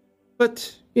flagship,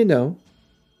 but,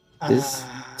 this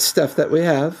stuff that we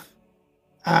have.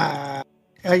 Are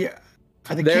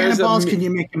the cannonballs, can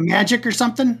you make them magic or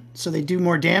something so they do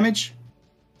more damage?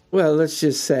 Well, let's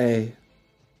just say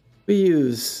we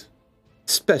use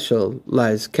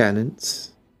specialized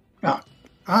cannons. Oh,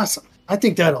 awesome. I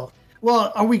think that'll...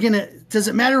 Well, does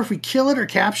it matter if we kill it or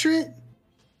capture it?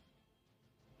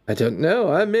 I don't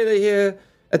know. I'm merely here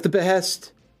at the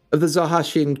behest of the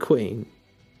Zahashian Queen.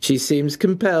 She seems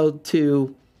compelled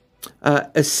to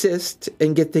assist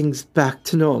and get things back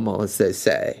to normal, as they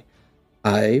say.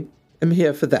 I am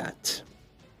here for that.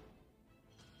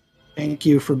 Thank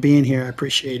you for being here. I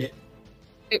appreciate it.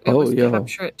 It was to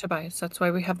capture it, Tobias. That's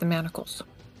why we have the manacles.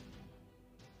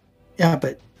 Yeah,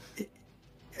 but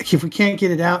if we can't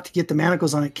get it out to get the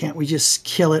manacles on it, can't we just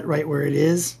kill it right where it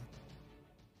is?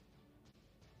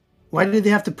 Why did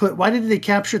they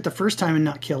capture it the first time and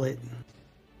not kill it?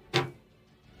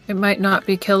 It might not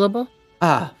be killable.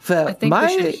 Well, I think we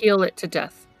should heal it to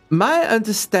death. My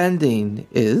understanding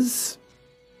is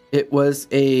it was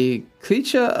a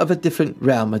creature of a different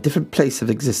realm, a different place of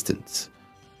existence.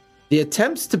 The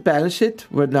attempts to banish it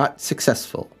were not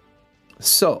successful.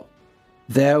 So,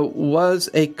 there was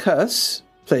a curse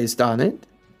placed on it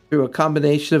through a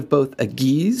combination of both a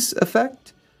Geese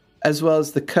effect as well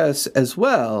as the curse as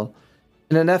well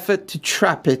in an effort to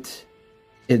trap it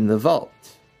in the vault.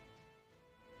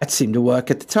 That seemed to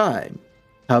work at the time.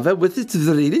 However, with its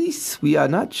release, we are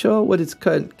not sure what its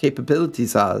current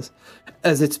capabilities are,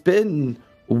 as it's been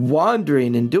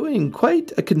wandering and doing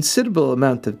quite a considerable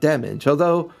amount of damage,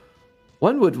 although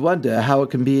one would wonder how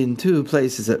it can be in two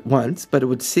places at once, but it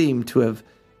would seem to have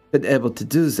been able to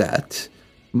do that.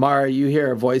 Mara, you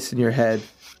hear a voice in your head.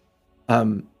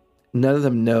 None of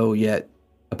them know yet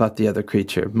about the other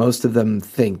creature. Most of them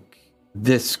think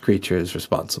this creature is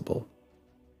responsible.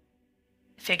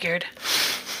 Figured.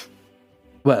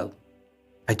 Well,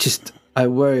 I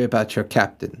worry about your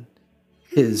captain.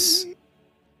 His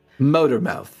motor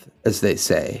mouth, as they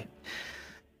say.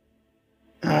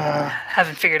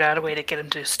 Haven't figured out a way to get him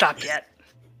to stop yet.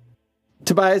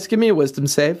 Tobias, give me a wisdom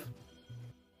save.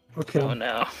 Okay. Oh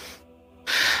no.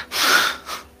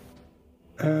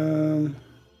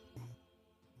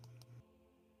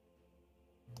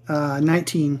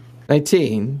 19.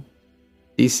 19.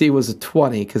 DC was a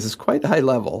 20 because it's quite high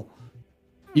level.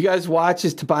 You guys watch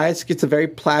as Tobias gets a very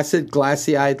placid,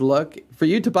 glassy-eyed look. For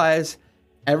you, Tobias,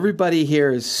 everybody here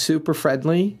is super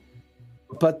friendly,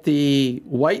 but the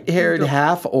white-haired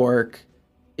half-orc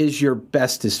is your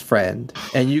bestest friend.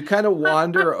 And you kind of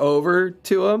wander over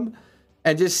to him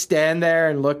and just stand there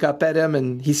and look up at him,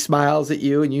 and he smiles at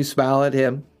you, and you smile at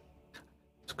him.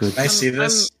 It's good. Can I see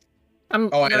this?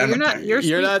 You're not.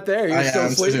 You're not there. You're still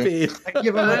sleepy. I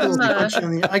give him like a little punch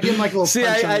on the. I give him like a little See,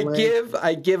 punch I on the leg.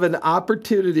 I give an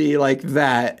opportunity like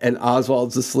that, and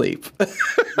Oswald's asleep.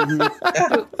 Do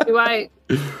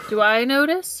I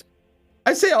notice?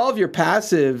 I say all of your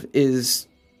passive is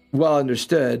well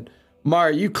understood.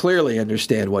 Mara, you clearly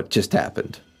understand what just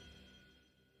happened.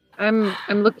 I'm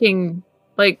looking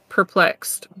like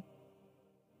perplexed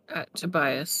at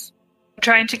Tobias.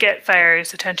 Trying to get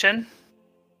Fire's attention.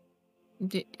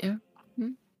 Yeah.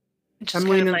 Just I'm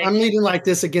leaning like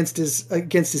this against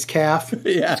his calf.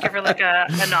 Yeah. Just give her like a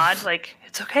nod, like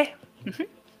it's okay. Mm-hmm.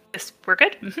 We're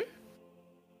good.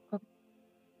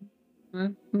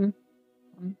 Mm-hmm.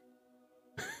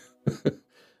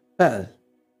 Well,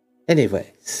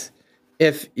 anyways,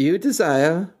 if you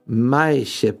desire my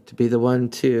ship to be the one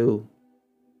to,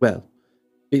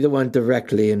 be the one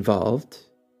directly involved,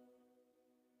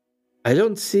 I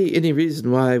don't see any reason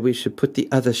why we should put the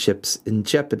other ships in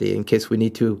jeopardy in case we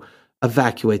need to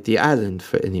evacuate the island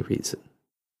for any reason.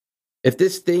 If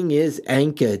this thing is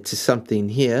anchored to something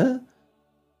here,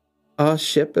 our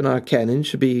ship and our cannon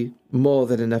should be more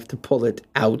than enough to pull it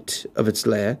out of its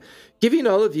lair, giving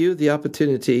all of you the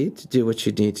opportunity to do what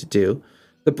you need to do.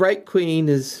 The Bright Queen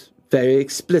is very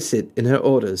explicit in her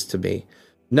orders to me,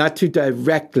 not to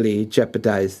directly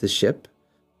jeopardize the ship,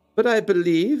 but I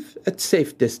believe at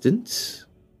safe distance,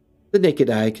 the naked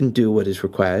eye can do what is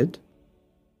required.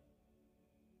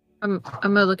 I'm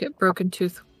gonna look at Broken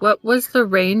Tooth. What was the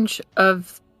range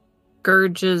of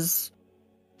Gurge's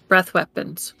breath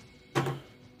weapons?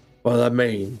 Well, I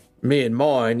mean, me and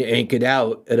mine anchored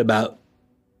out at about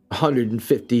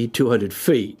 150, 200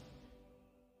 feet.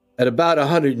 At about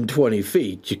 120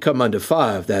 feet, you come under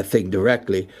fire of that thing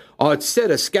directly. I'd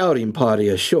set a scouting party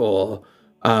ashore.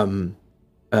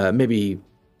 Maybe,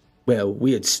 well,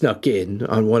 we had snuck in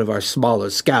on one of our smaller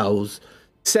scows,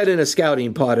 set in a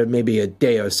scouting party maybe a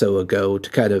day or so ago to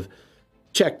kind of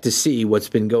check to see what's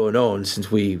been going on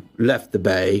since we left the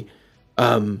bay.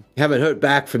 Haven't heard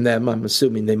back from them. I'm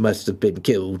assuming they must have been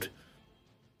killed.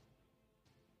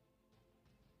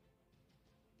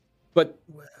 But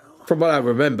from what I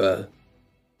remember,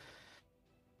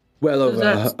 well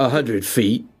over 100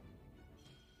 feet.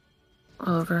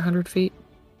 Over 100 feet.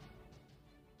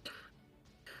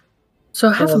 So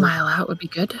half a mile out would be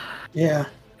good. Yeah.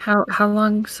 How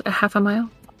long's a half a mile?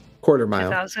 Quarter mile.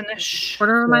 1,000-ish.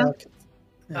 Quarter of a mile?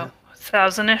 Yeah. Oh,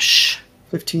 1,000-ish.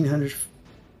 1,500.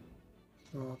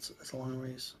 Well, it's a long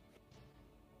ways.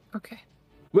 Okay.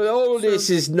 Well, all this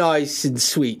is nice and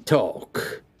sweet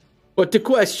talk. But the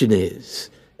question is,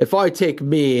 if I take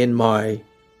me and my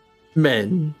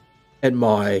men and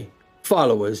my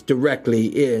followers directly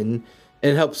in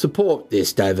and help support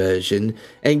this diversion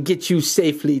and get you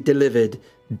safely delivered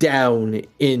down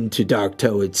into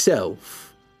Darktoe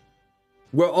itself,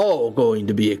 we're all going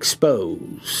to be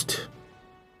exposed.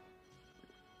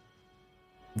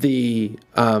 The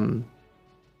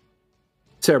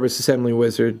Cerberus Assembly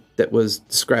Wizard that was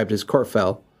described as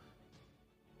Corfell,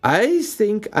 I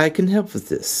think I can help with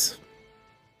this.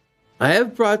 I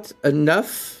have brought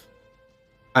enough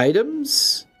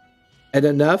items and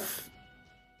enough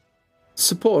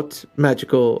support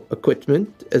magical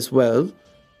equipment as well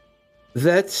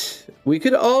that we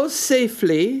could all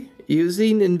safely,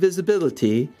 using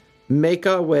invisibility, make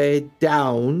our way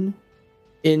down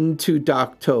into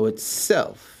Darktoe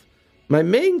itself. My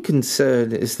main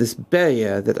concern is this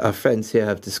barrier that our friends here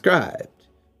have described.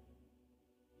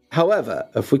 However,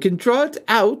 if we can draw it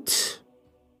out,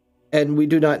 and we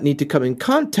do not need to come in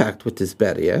contact with this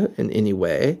barrier in any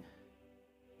way,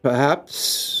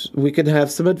 perhaps we can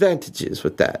have some advantages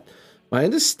with that. My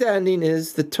understanding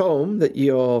is the tome that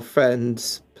your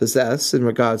friends possess in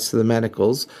regards to the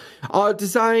manacles are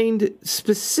designed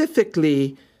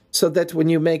specifically so that when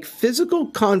you make physical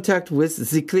contact with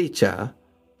the creature,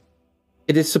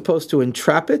 it is supposed to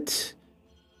entrap it.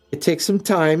 It takes a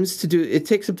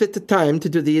bit of time to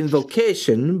do the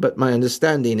invocation, but my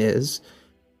understanding is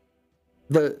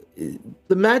the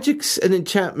magics and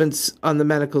enchantments on the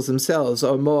manacles themselves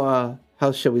are more,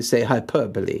 how shall we say,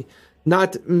 hyperbole,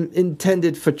 not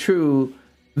intended for true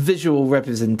visual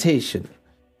representation.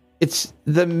 It's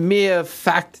the mere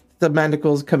fact the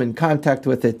manacles come in contact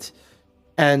with it,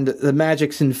 and the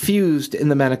magics infused in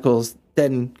the manacles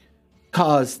then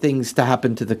cause things to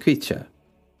happen to the creature.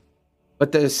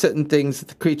 But there are certain things that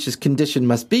the creature's condition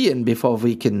must be in before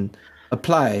we can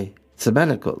apply the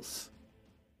manacles.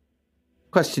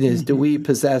 Question is, do we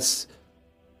possess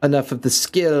enough of the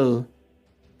skill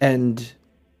and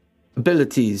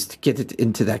abilities to get it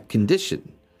into that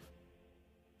condition?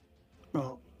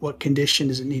 Well, what condition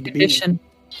does it need to be Condition.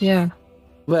 Yeah.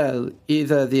 Well,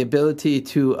 either the ability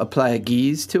to apply a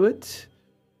guise to it,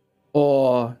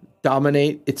 or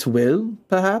dominate its will,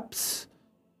 perhaps.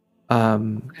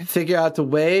 Figure out a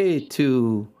way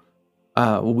to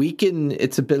weaken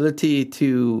its ability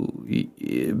to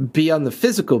be on the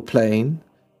physical plane,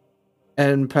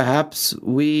 and perhaps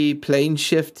we plane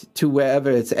shift to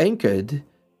wherever it's anchored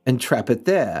and trap it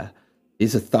there.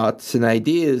 These are thoughts and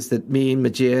ideas that me and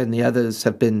Majir and the others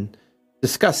have been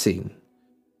discussing.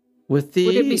 Would it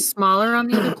be smaller on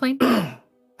the other plane?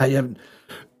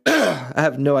 I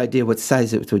have no idea what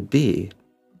size it would be.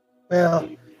 Well,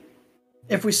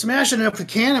 if we smash it up with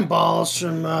cannonballs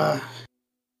from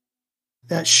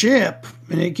that ship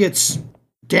and it gets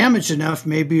damaged enough,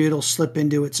 maybe it'll slip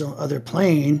into its other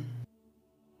plane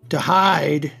to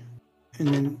hide and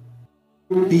then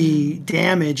be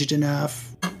damaged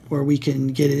enough where we can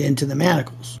get it into the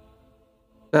manacles.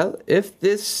 Well, if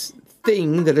this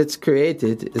thing that it's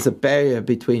created is a barrier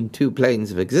between two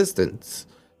planes of existence,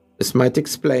 this might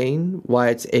explain why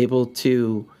it's able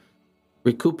to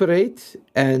recuperate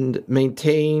and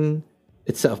maintain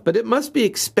itself, but it must be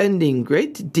expending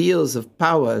great deals of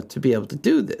power to be able to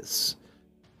do this.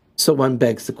 So one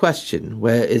begs the question,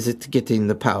 where is it getting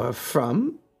the power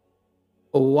from?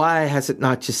 Or why has it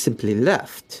not just simply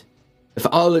left? If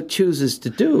all it chooses to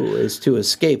do is to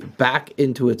escape back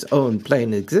into its own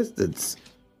plane existence,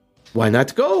 why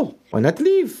not go? Why not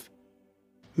leave?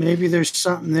 Maybe there's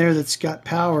something there that's got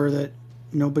power that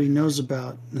nobody knows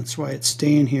about. That's why it's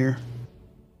staying here.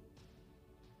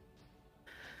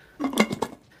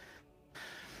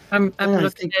 I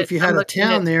think if you had a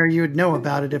town there, you would know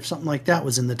about it if something like that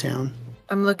was in the town.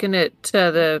 I'm looking at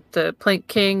the Plank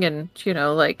King, and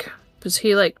was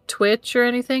he like Twitch or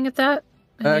anything at that?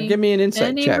 Give me an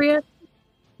insight check. Give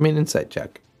me an insight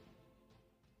check.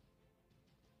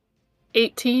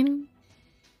 18.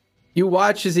 You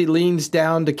watch as he leans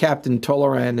down to Captain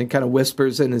Toleran and kind of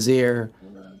whispers in his ear.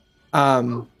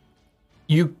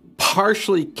 You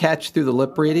partially catch through the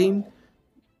lip reading.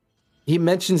 He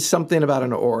mentions something about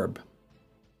an orb.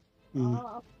 And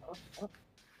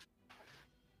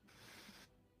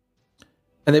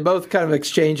they both kind of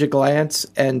exchange a glance,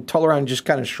 and Toleran just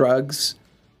kind of shrugs.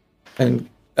 And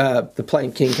the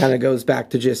Plank King kind of goes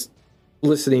back to just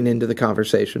listening into the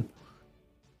conversation.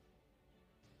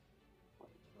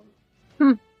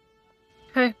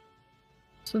 Okay.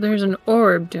 So there's an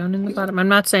orb down in the bottom. I'm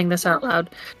not saying this out loud.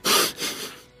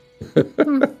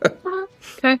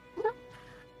 Okay.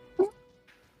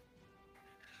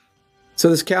 So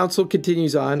this council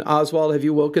continues on. Oswald, have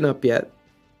you woken up yet?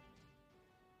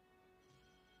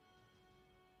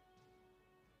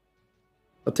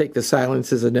 I'll take the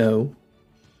silence as a no.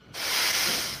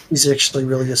 He's actually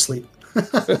really asleep.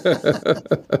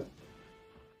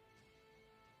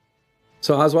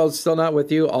 So Oswald's still not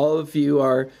with you. All of you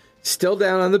are still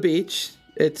down on the beach.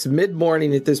 It's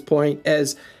mid-morning at this point,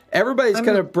 as everybody's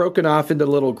kind of broken off into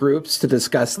little groups to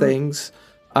discuss things.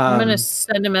 I'm going to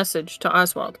send a message to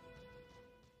Oswald.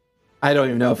 I don't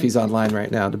even know if he's online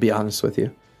right now, to be honest with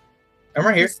you. I'm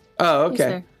right here. Oh,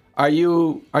 okay. Are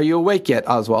you awake yet,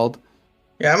 Oswald?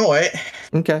 Yeah, I'm awake.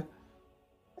 Okay.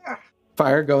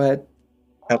 Fire, go ahead.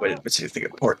 Oh, wait, what's anything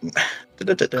important?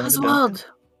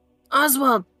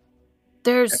 Oswald.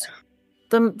 There's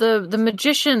the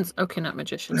magicians. Okay, not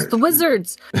magicians. The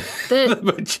wizards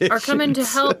that are coming to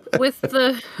help with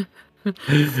the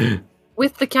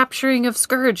capturing of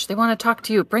Scourge. They want to talk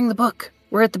to you. Bring the book.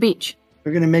 We're at the beach.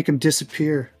 We're going to make him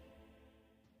disappear.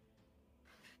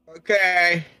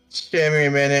 Okay. Just give me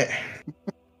a minute.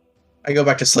 I go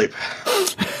back to sleep.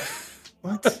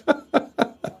 What?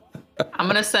 I'm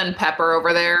going to send Pepper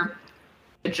over there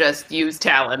to just use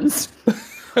talons.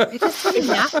 It doesn't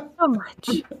matter so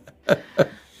much.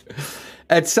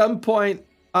 At some point,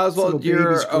 Oswald,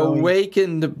 you're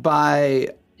awakened by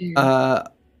a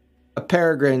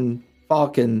peregrine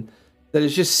falcon that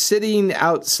is just sitting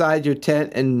outside your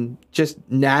tent and just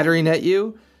nattering at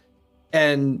you,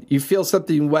 and you feel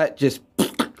something wet just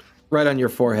right on your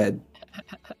forehead.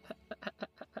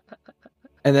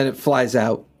 And then it flies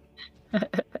out. I'm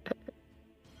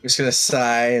just going to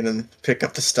sigh and then pick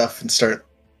up the stuff and start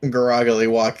groggily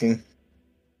walking.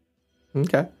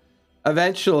 Okay.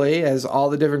 Eventually, as all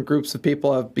the different groups of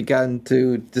people have begun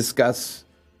to discuss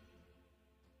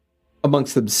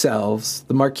amongst themselves,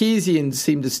 the Marquesians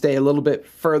seem to stay a little bit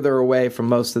further away from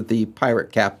most of the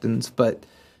pirate captains, but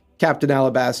Captain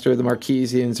Alabaster, the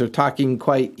Marquesians are talking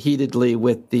quite heatedly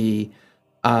with the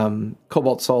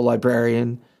Cobalt Soul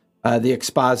Librarian, the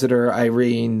Expositor,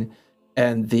 Irene,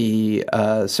 and the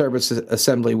Service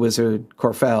Assembly Wizard,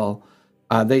 Corfel.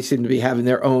 They seem to be having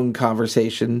their own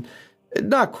conversation.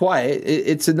 Not quiet.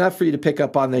 It's enough for you to pick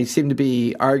up on. They seem to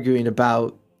be arguing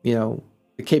about, the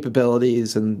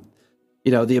capabilities and,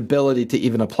 the ability to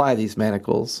even apply these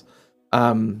manacles.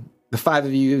 The five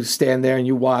of you stand there and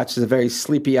you watch as a very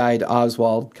sleepy-eyed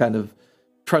Oswald kind of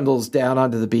trundles down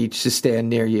onto the beach to stand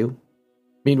near you.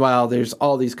 Meanwhile, there's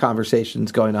all these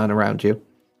conversations going on around you.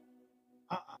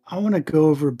 I want to go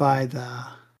over by the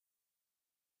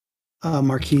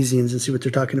Marquesians and see what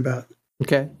they're talking about.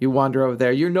 Okay, you wander over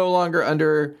there. You're no longer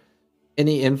under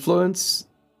any influence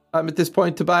at this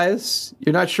point, Tobias.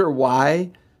 You're not sure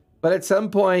why, but at some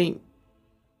point,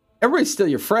 everybody's still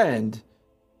your friend,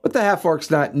 but the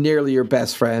half-orc's not nearly your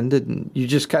best friend, and you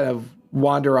just kind of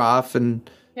wander off and...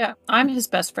 Yeah, I'm his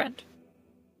best friend.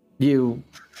 You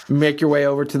make your way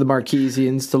over to the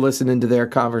Marquesians to listen into their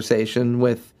conversation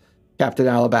with Captain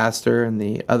Alabaster and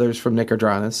the others from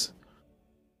Nicodranus.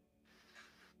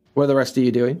 What are the rest of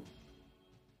you doing?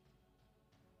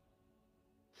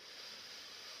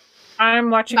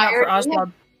 I'm watching out for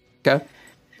Oswald. Okay.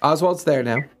 Oswald's there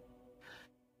now.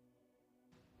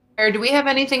 Do we have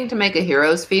anything to make a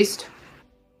hero's feast?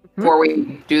 before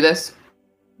we do this.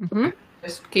 Mm-hmm.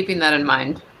 Just keeping that in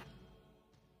mind.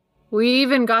 We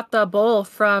even got the bowl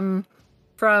from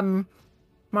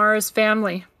Mara's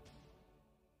family.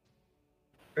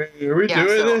 Are we Yeah,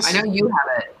 doing so this? I know you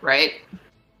have it, right?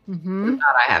 Mm-hmm. If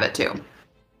not, I have it too.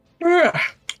 Yeah.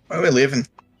 Why are we leaving?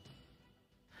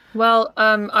 Well,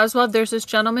 Oswald, there's this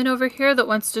gentleman over here that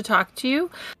wants to talk to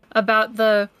you about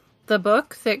the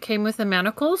book that came with the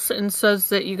manacles, and says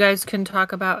that you guys can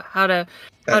talk about how to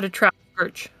trap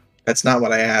Birch. That's not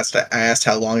what I asked. I asked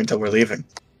how long until we're leaving.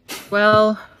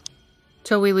 Well,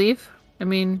 till we leave. I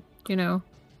mean,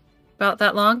 about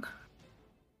that long.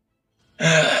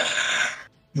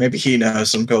 Maybe he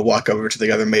knows. I'm go walk over to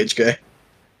the other mage guy.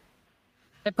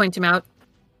 I point him out.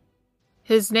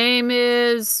 His name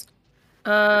is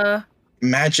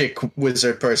Magic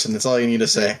wizard person. That's all you need to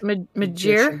say.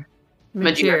 Magir.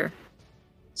 Magir.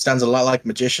 Sounds a lot like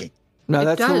magician. No, It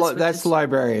that's does, that's the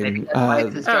librarian. Maybe that's why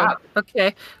it's his Oh, job.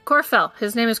 okay. Corfell.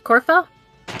 His name is Corfell.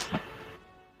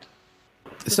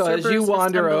 So as you Cerberus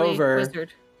wander Assembly over,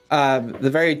 Wizard. the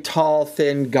very tall,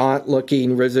 thin,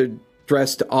 gaunt-looking wizard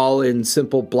dressed all in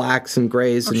simple blacks and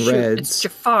grays and It's reds,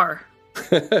 Jafar.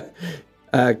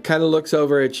 kind of looks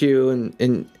over at you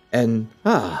and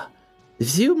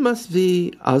you must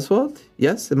be Oswald?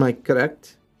 Yes, am I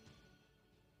correct?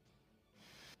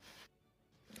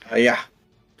 Yeah.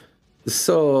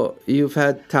 So you've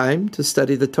had time to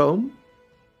study the tome?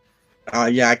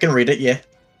 Yeah, I can read it, yeah.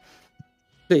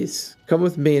 Please, come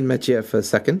with me and Mechia for a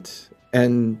second.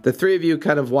 And the three of you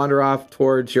kind of wander off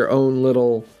towards your own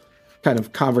little kind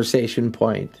of conversation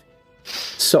point.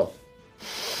 So,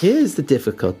 here's the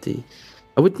difficulty.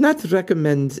 I would not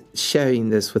recommend sharing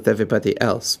this with everybody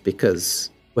else because,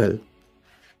 well,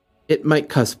 it might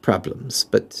cause problems.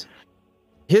 But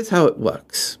here's how it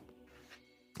works.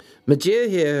 Majir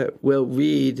here will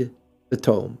read the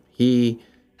tome. He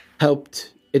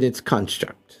helped in its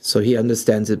construct, so he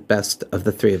understands it best of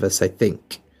the three of us, I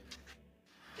think.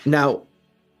 Now,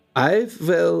 I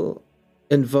will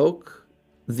invoke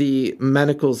the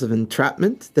Manacles of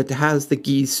Entrapment that has the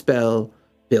Geese spell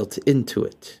built into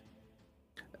it.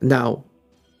 Now,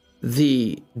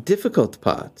 the difficult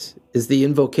part is the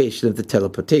invocation of the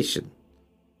teleportation.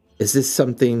 Is this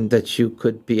something that you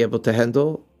could be able to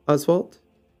handle, Oswald?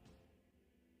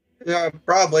 Yeah,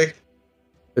 probably.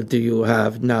 Do you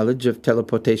have knowledge of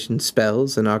teleportation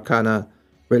spells and arcana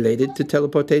related to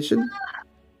teleportation?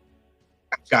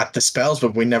 Got the spells,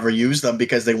 but we never use them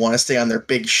because they want to stay on their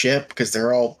big ship because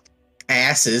they're all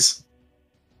asses.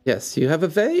 Yes, you have a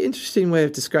very interesting way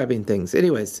of describing things.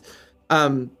 Anyways,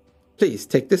 please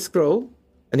take this scroll,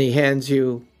 and he hands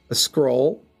you a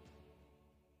scroll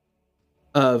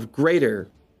of greater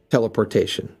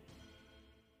teleportation.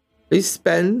 Please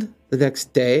spend the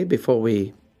next day before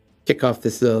we kick off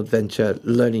this little adventure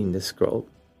learning this scroll.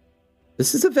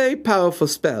 This is a very powerful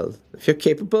spell. If you're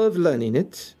capable of learning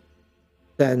it,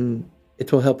 then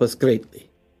it will help us greatly.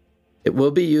 It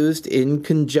will be used in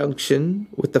conjunction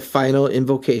with the final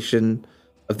invocation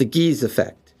of the Geese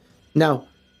effect. Now,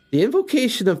 the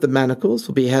invocation of the manacles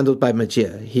will be handled by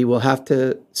Majir. He will have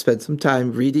to spend some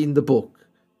time reading the book.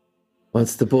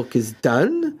 Once the book is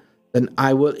done, then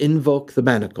I will invoke the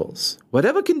manacles.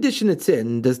 Whatever condition it's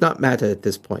in does not matter at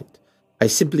this point. I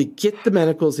simply get the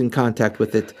manacles in contact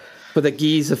with it for the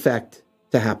Geese effect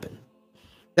to happen.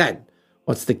 Then,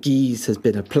 once the Geese has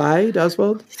been applied,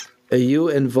 Oswald, you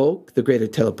invoke the greater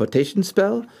teleportation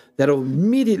spell that'll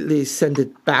immediately send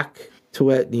it back to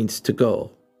where it needs to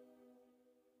go.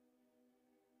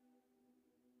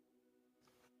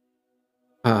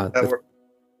 Are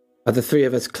the three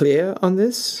of us clear on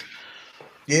this?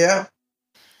 Yeah.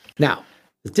 Now,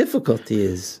 the difficulty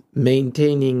is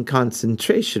maintaining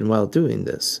concentration while doing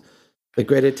this. The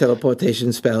greater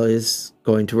teleportation spell is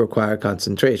going to require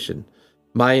concentration.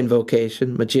 My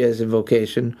invocation, Majir's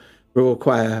invocation, will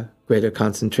require greater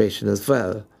concentration as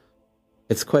well.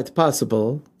 It's quite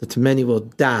possible that many will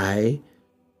die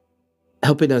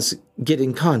helping us get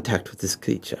in contact with this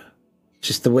creature.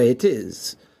 Just the way it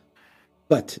is.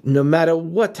 But no matter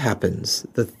what happens,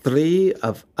 the three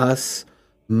of us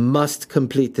must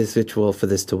complete this ritual for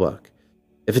this to work.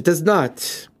 If it does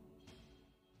not,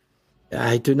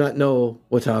 I do not know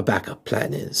what our backup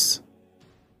plan is.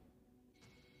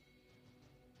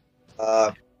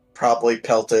 Probably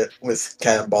pelt it with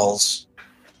cannonballs.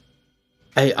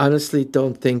 I honestly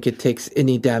don't think it takes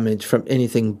any damage from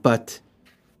anything but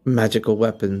magical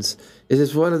weapons. It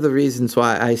is one of the reasons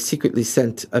why I secretly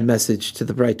sent a message to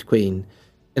the Bright Queen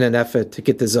in an effort to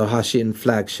get the Zohashian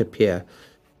flagship here.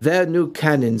 Their new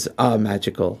cannons are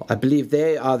magical. I believe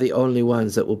they are the only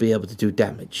ones that will be able to do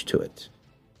damage to it.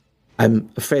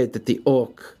 I'm afraid that the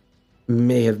orc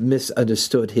may have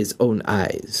misunderstood his own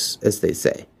eyes, as they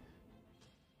say.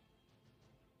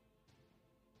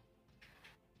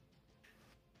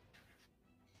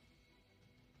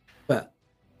 Well,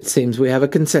 it seems we have a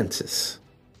consensus,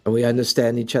 and we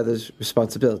understand each other's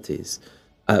responsibilities.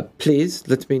 Please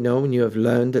let me know when you have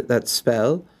learned that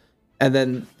spell. And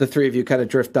then the three of you kind of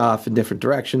drift off in different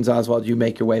directions. Oswald, you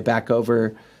make your way back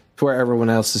over to where everyone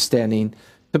else is standing.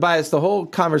 Tobias, the whole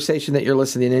conversation that you're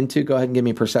listening into, go ahead and give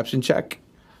me a perception check.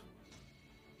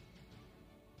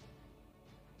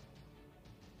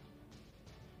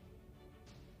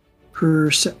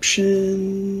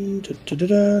 Perception.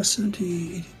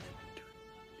 70,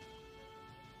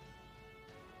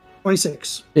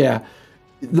 26. Yeah.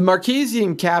 The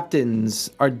Marquesian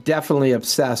captains are definitely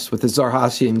obsessed with the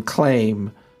Zarhassian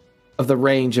claim of the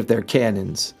range of their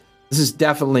cannons. This has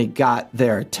definitely got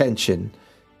their attention.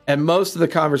 And most of the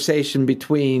conversation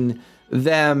between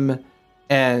them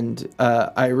and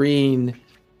Irene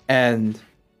and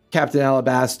Captain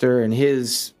Alabaster and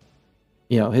his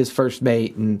first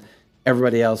mate and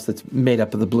everybody else that's made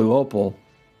up of the Blue Opal,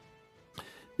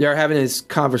 they're having this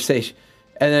conversation.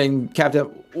 And then Captain,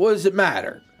 what does it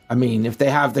matter? I mean, if they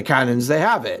have the cannons, they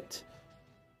have it.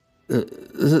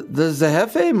 The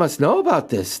Jefe must know about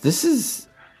this. This is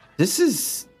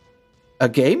a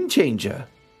game changer.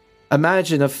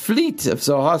 Imagine a fleet of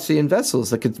Zarhassian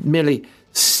vessels that could merely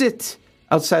sit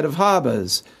outside of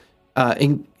harbors,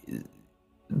 and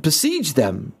besiege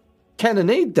them,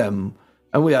 cannonade them,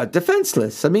 and we are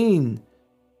defenseless. I mean,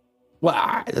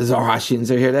 well, the Zarhassians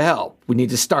are here to help. We need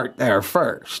to start there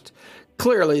first.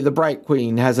 Clearly, the Bright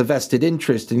Queen has a vested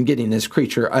interest in getting this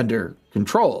creature under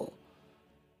control.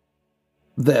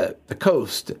 The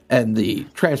coast and the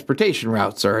transportation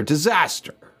routes are a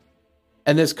disaster.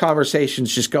 And this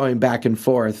conversation's just going back and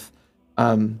forth.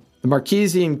 The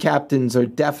Marquesian captains are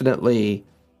definitely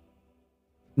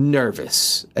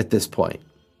nervous at this point.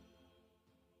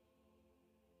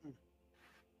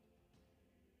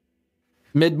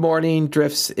 Mid-morning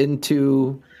drifts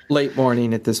into late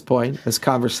morning at this point as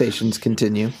conversations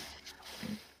continue.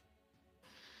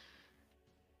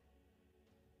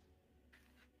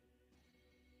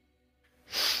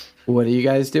 What are you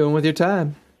guys doing with your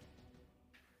time?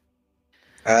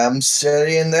 I'm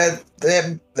studying that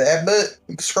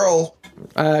book scroll.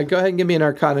 Go ahead and give me an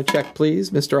Arcana check, please,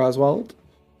 Mr. Oswald.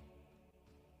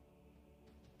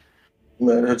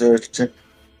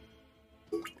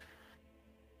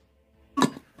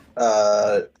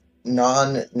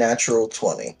 Non-natural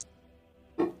 20.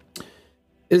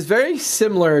 Is very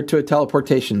similar to a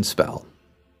teleportation spell.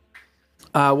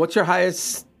 What's your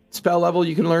highest spell level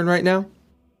you can learn right now?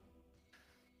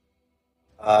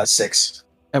 6.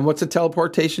 And what's a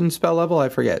teleportation spell level? I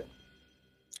forget.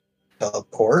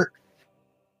 Teleport?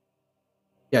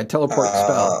 Yeah, teleport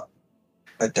spell.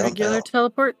 I don't Regular know.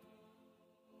 teleport?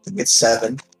 I think it's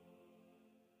 7.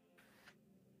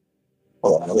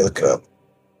 Hold on, let me look it up.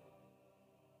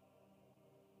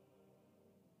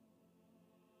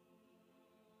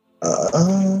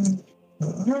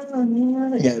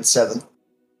 Yeah, it's 7.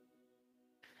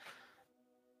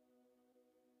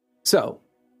 So,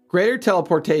 greater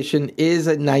teleportation is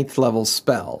a 9th level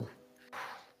spell.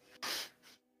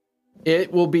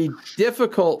 It will be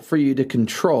difficult for you to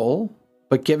control,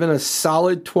 but given a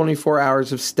solid 24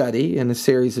 hours of study and a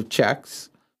series of checks,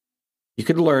 you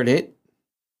could learn it,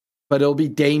 but it'll be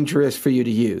dangerous for you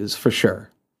to use, for sure.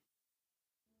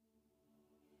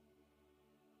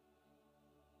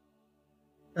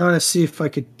 I want to see if I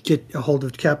could get a hold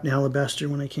of Captain Alabaster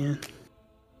when I can.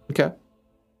 Okay.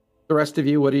 The rest of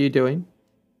you, what are you doing?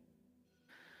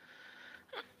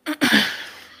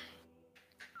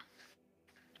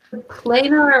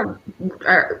 Planar,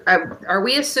 are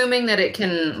we assuming that it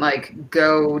can like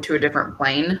go to a different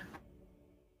plane?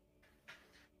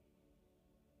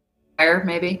 Higher,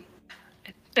 maybe.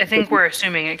 I think we're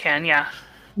assuming it can, yeah.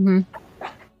 Mm-hmm.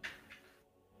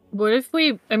 What if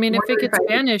if it gets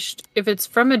banished, if it's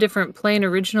from a different plane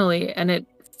originally and it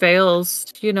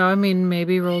fails,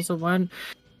 maybe rolls a 1.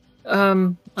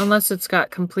 Unless it's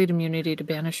got complete immunity to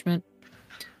banishment.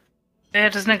 Yeah,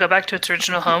 doesn't it go back to its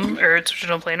original home or its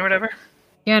original plane or whatever?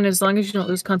 Yeah, and as long as you don't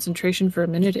lose concentration for a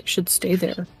minute, it should stay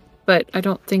there. But I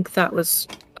don't think that was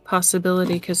a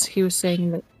possibility because he was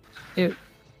saying that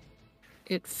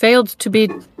it failed to be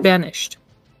banished.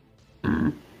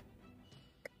 Yeah,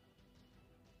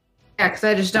 because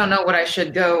I just don't know what I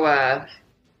should go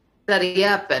study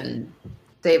up and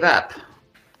save up.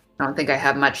 I don't think I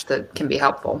have much that can be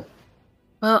helpful.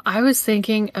 Well, I was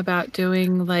thinking about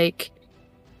doing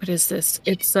what is this?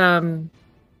 It's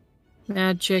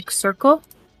magic circle.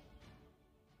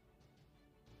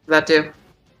 That do?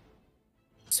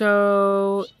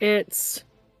 So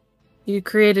you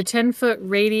create a 10-foot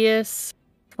radius,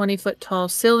 20-foot tall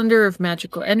cylinder of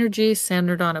magical energy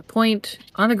centered on a point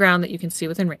on the ground that you can see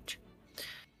within range.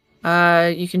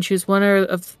 You can choose one of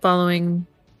the following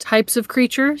types of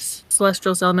creatures: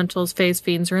 celestials, elementals, fays,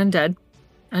 fiends, or undead.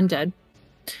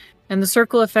 And the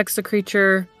circle affects the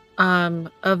creature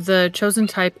of the chosen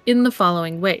type in the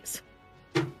following ways.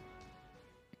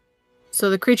 So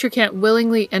the creature can't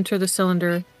willingly enter the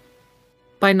cylinder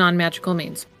by non-magical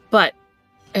means, but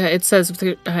it says,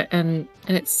 and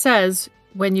it says,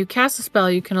 when you cast a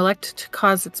spell, you can elect to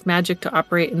cause its magic to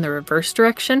operate in the reverse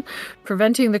direction,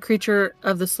 preventing the creature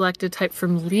of the selected type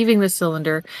from leaving the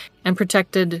cylinder and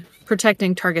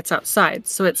protecting targets outside.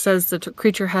 So it says the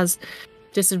creature has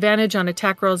disadvantage on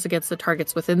attack rolls against the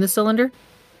targets within the cylinder,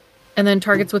 and then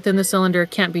targets within the cylinder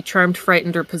can't be charmed,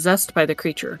 frightened, or possessed by the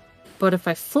creature. But if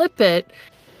I flip it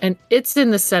and it's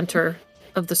in the center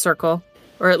of the circle,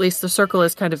 or at least the circle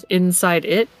is kind of inside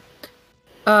it,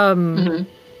 then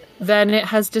it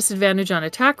has disadvantage on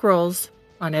attack rolls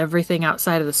on everything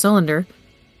outside of the cylinder,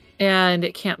 and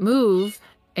it can't move,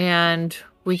 and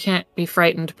we can't be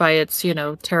frightened by its,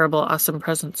 terrible, awesome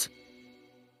presence.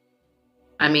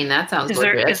 I mean, that sounds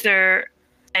legit. Is there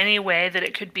any way that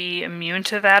it could be immune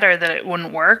to that, or that it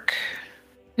wouldn't work?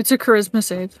 It's a charisma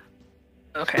save.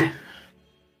 Okay.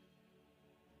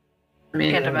 I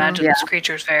mean, Can't imagine this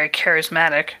creature's very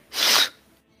charismatic.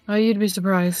 Oh, you'd be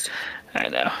surprised. I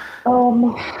know.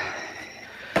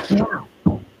 Yeah.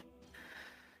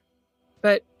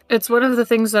 But it's one of the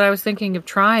things that I was thinking of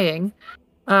trying,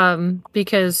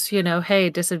 because, hey,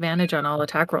 disadvantage on all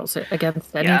attack rolls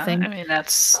against anything. Yeah, I mean,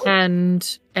 that's...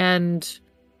 And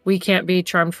we can't be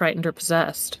charmed, frightened, or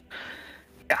possessed.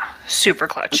 Yeah, super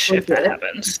clutch if that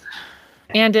happens.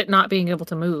 And it not being able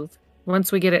to move.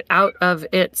 Once we get it out of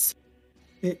its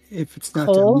if it's not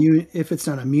hole?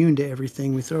 immune to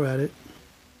everything we throw at it.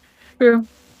 True.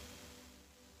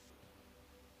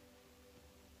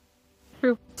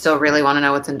 Still really want to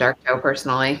know what's in Dark Joe,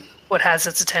 personally. What has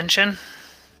its attention?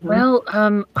 Well,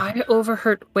 I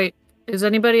overheard... Wait, is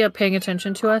anybody paying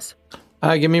attention to us?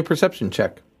 Give me a perception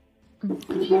check.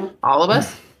 All of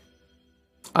us?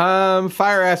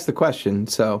 Fire asked the question,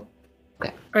 so...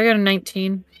 I got a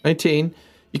 19. 19.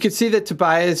 You can see that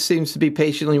Tobias seems to be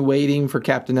patiently waiting for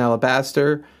Captain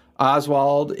Alabaster.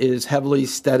 Oswald is heavily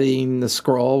studying the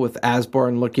scroll with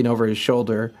Asborn looking over his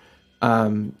shoulder.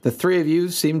 The three of you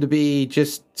seem to be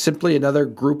just simply another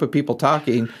group of people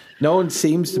talking. No one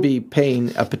seems to be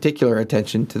paying a particular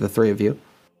attention to the three of you.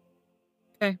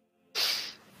 Okay.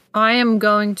 I am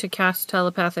going to cast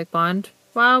Telepathic Bond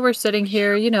while we're sitting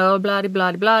here,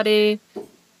 blah-de-blah-de-blah-de.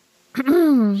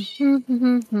 Okay.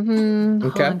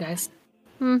 Hold on, guys.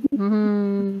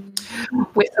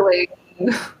 Whistling.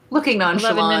 Looking 11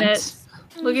 nonchalant. minutes.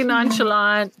 Looking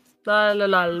nonchalant. La la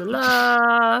la la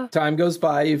la. Time goes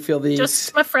by. You feel the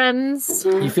Just my friends.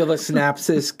 You feel the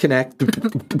synapses connect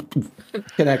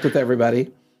with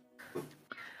everybody.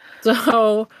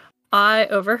 So I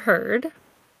overheard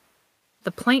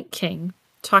the Plank King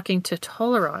talking to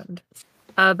Tolerand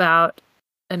about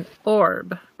an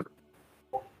orb.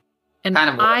 And Kind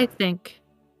of I think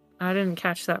I didn't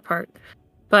catch that part,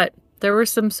 but there were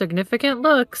some significant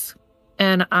looks,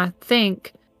 and I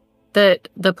think that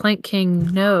the Plank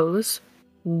King knows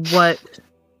what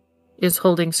is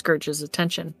holding Scourge's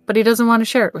attention, but he doesn't want to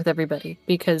share it with everybody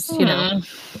because, he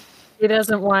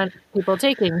doesn't want people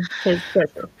taking his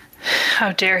treasure.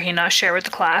 How dare he not share with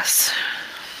the class?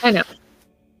 I know.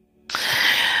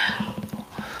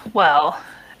 Well,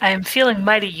 I am feeling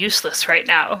mighty useless right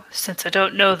now, since I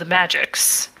don't know the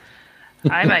magics.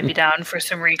 I might be down for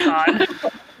some recon.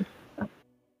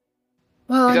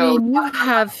 Well, I mean,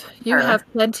 you have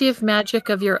plenty of magic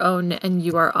of your own, and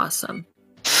you are awesome.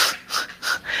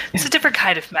 It's a different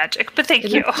kind of magic, but thank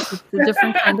you. It's a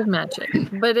different kind of magic,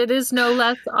 but it is no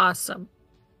less awesome.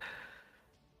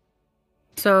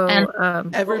 So,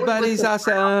 Everybody's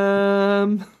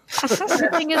awesome.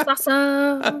 Everything is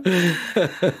awesome.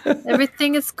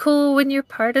 Everything is cool when you're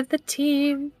part of the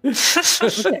team.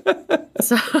 Okay.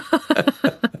 So,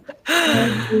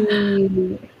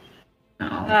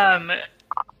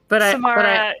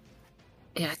 Samara,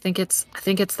 I think it's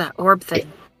that orb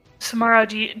thing. Samara,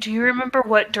 do you remember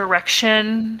what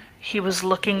direction he was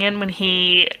looking in when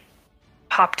he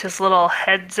popped his little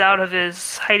heads out of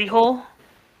his hidey hole?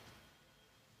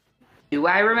 Do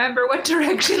I remember what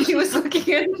direction he was looking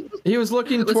in? He was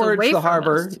looking towards the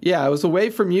harbor. Yeah, it was away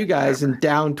from you guys and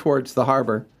down towards the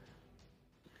harbor.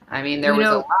 I mean, there was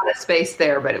a lot of space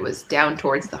there, but it was down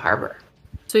towards the harbor.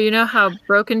 So you know how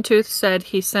Broken Tooth said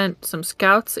he sent some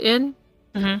scouts in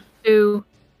to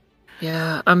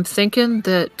Yeah, I'm thinking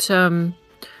that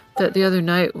that the other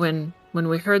night when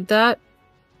we heard that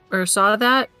or saw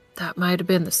that might have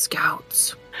been the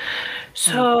scouts.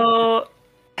 So,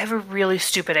 I have a really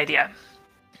stupid idea.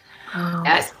 Oh.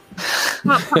 Yes.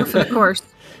 Of course.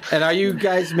 And are you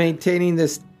guys maintaining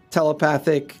this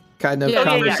telepathic kind of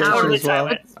conversation totally as well?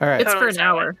 silent. All right. It's for an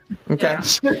hour. Okay.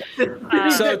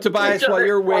 So Tobias, while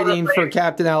you're waiting for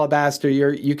Captain Alabaster,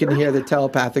 you can hear the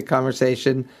telepathic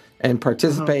conversation and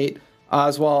participate.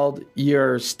 Oswald,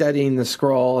 you're studying the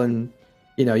scroll, and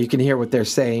you can hear what they're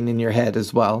saying in your head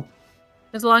as well.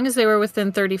 As long as they were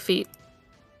within 30 feet.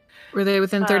 Were they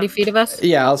within 30 feet of us?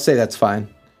 Yeah, I'll say that's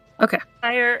fine. Okay.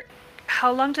 Fire,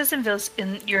 how long does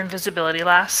your invisibility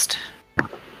last?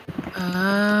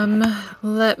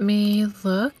 Let me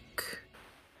look.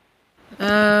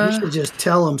 We should just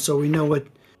tell him so we know what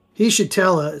he should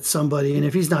tell somebody, and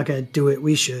if he's not going to do it,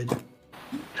 we should.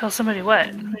 Tell somebody what?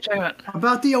 What are you talking about?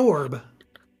 About the orb.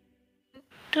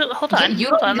 Dude, hold on.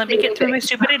 Let me get through my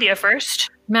stupid idea first.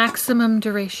 Maximum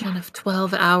duration of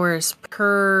 12 hours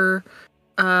per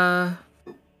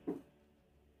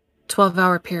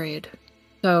 12-hour period.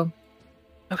 So.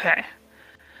 Okay.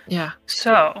 Yeah.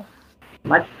 So.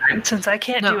 Much time. Since I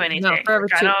can't do anything. No, for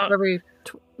every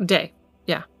day.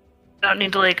 Yeah. I don't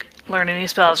need to learn any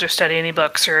spells or study any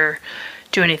books or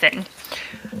do anything.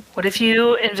 What if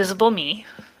you invisible me?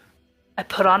 I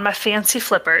put on my fancy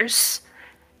flippers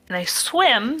and I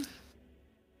swim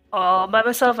all by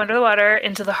myself under the water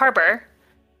into the harbor,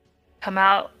 come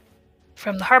out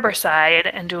from the harbor side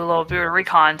and do a little bit of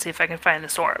recon, see if I can find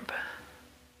this orb.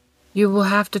 You will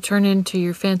have to turn into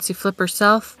your fancy flipper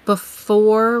self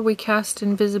before we cast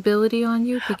invisibility on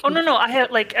you. Oh no!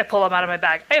 I pull them out of my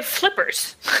bag. I have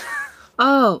flippers.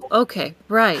 Oh, okay.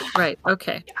 Right.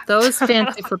 Okay. Those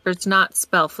fancy flippers, not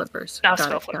spell flippers. Not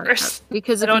spell flippers.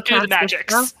 Because I don't do the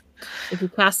magics. If you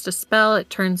cast a spell,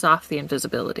 it turns off the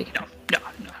invisibility.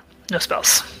 No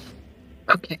spells.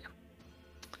 Okay.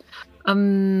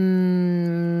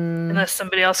 Unless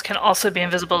somebody else can also be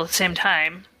invisible at the same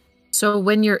time. So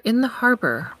when you're in the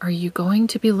harbor, are you going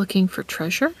to be looking for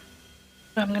treasure?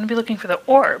 I'm going to be looking for the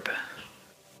orb.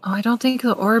 Oh, I don't think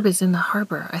the orb is in the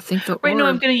harbor. I think the orb... Right, no,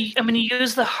 I'm going to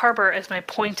use the harbor as my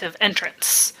point of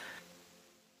entrance.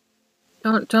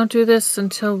 Don't do this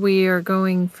until we are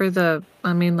going for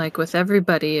with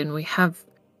everybody and we have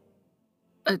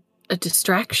a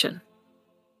distraction.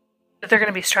 But they're going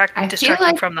to be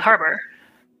distracting from the harbor.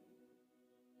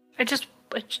 I just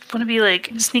want to be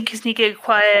sneaky,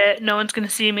 quiet. No one's going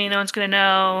to see me. No one's going to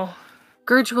know.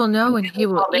 Scourge will know and he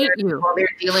will eat you. While they're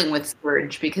dealing with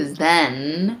Scourge, because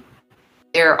then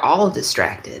they're all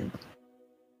distracted.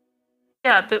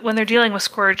 Yeah, but when they're dealing with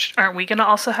Scourge, aren't we going to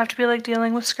also have to be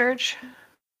dealing with Scourge?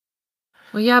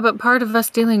 Well, yeah, but part of us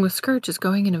dealing with Scourge is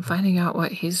going in and finding out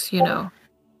what he's,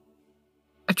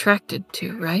 attracted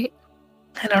to, right?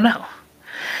 I don't know.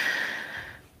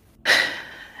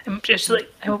 I'm just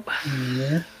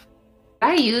Yeah.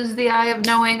 I use the Eye of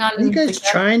Knowing on... Are you guys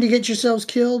trying to get yourselves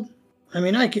killed? I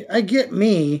mean, I get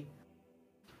me.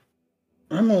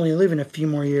 I'm only living a few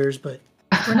more years, but...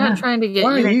 We're not trying to get...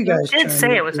 Why are you guys did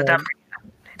say it was a dump.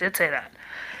 I did say that.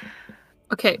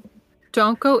 Okay,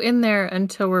 don't go in there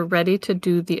until we're ready to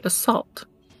do the assault.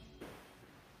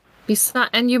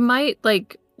 And you might,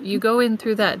 you go in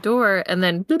through that door, and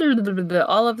then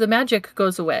all of the magic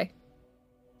goes away.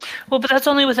 Well, but that's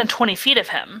only within 20 feet of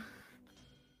him.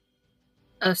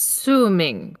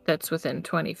 Assuming that's within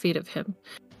 20 feet of him.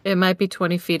 It might be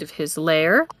 20 feet of his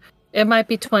lair. It might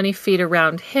be 20 feet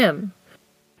around him.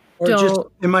 Or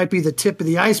it might be the tip of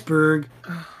the iceberg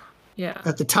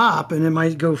at the top, and it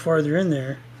might go farther in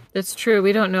there. That's true.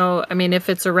 We don't know. I mean, if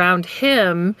it's around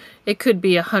him, it could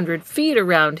be 100 feet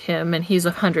around him, and he's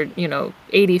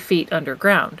 80 feet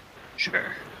underground.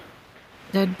 Sure.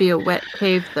 That'd be a wet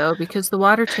cave, though, because the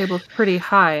water table's pretty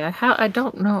high. I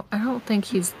don't know. I don't think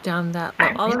he's down that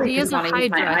low. Although he is a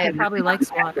Hydra, he probably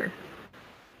likes water.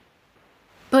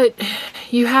 But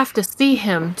you have to see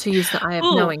him to use the Eye of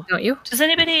Knowing, don't you? Does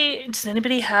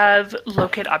anybody have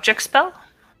Locate Object spell?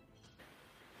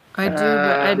 I do,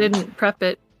 but I didn't prep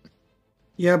it.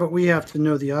 Yeah, but we have to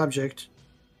know the object.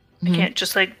 I can't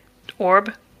just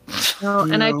orb. No,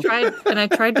 and I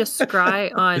tried to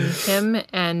scry on him,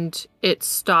 and it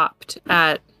stopped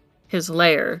at his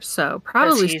lair. So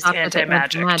probably he's stopped at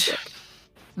anti-magic. magic.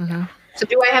 Mm-hmm. So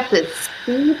do I have to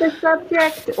see the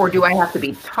subject, or do I have to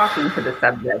be talking to the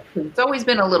subject? Because it's always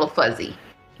been a little fuzzy.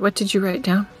 What did you write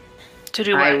down? To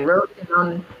do what? I wrote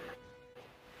down...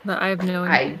 The Eye of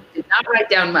Knowing. I did not write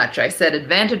down much. I said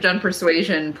advantage on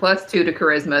persuasion, +2 to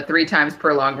charisma, 3 times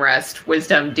per long rest,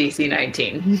 wisdom DC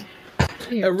 19.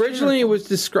 Originally, it was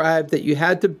described that you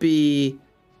had to be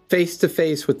face to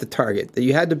face with the target, that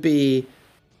you had to be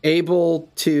able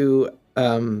to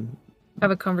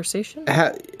have a conversation.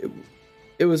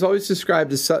 It was always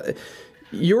described as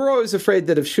you were always afraid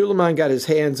that if Shulamon got his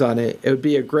hands on it, it would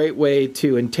be a great way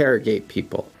to interrogate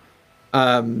people,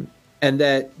 and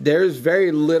that there's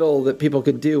very little that people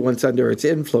could do once under its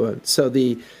influence. So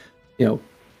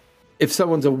if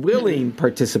someone's a willing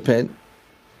participant,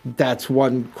 that's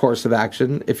one course of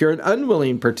action. If you're an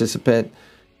unwilling participant,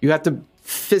 you have to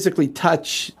physically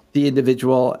touch the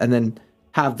individual and then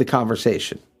have the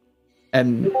conversation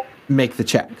and make the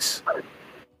checks.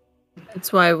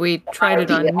 That's why we tried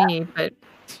it on me, but...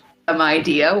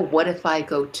 idea. What if I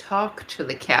go talk to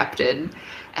the captain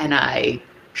and I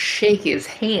shake his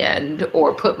hand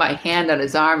or put my hand on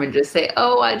his arm and just say,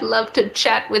 "Oh, I'd love to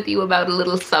chat with you about a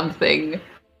little something."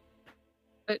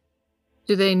 But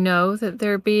do they know that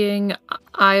they're being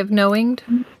Eye of Knowinged?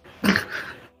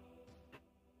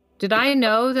 Did I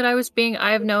know that I was being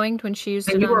Eye of Knowinged when she used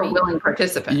it on me? You were a willing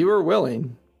participant. You were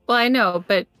willing. Well, I know,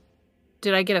 but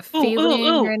did I get a feeling?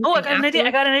 Or anything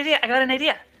I got an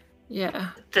idea. Yeah.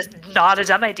 This is not a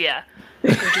dumb idea. Go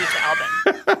do it to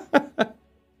Albin.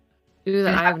 Do the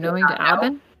Eye of Knowing to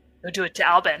Albin? Go do it to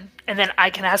Albin, and then I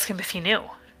can ask him if he knew.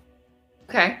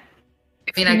 Okay.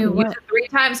 I mean, I can use it 3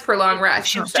 times per long rest.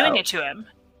 She was doing it to him.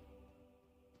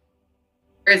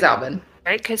 Where's Albin?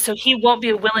 Right? Because so he won't be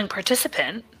a willing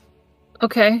participant.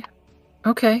 Okay.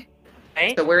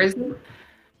 Right? So where is he?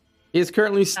 He is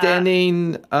currently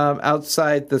standing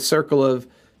outside the circle of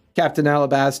Captain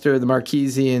Alabaster, the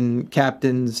Marquesian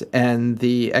captains, and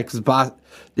the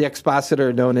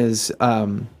expositor known as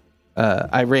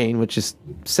Irene, which is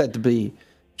said to be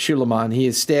Shulamon. He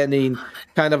is standing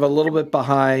kind of a little bit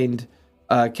behind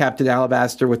Captain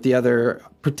Alabaster with the other,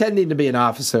 pretending to be an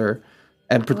officer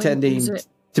and pretending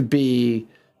to be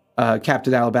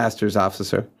Captain Alabaster's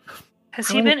officer. Has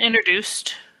he been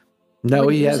introduced? No,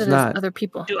 he has not. Other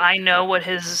people. Do I know what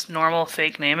his normal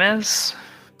fake name is?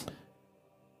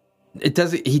 It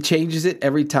doesn't. He changes it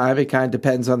every time. It kind of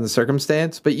depends on the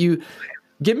circumstance. But you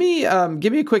give me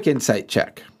a quick insight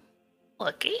check.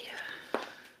 Lucky.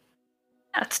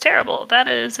 That's terrible. That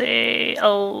is a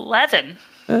 11.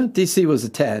 DC was a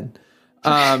 10.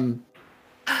 11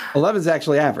 is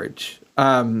actually average.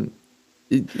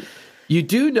 You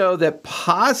do know that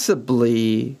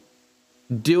possibly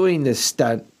doing this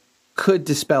stunt could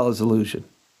dispel his illusion.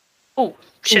 Oh,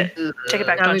 shit. Take it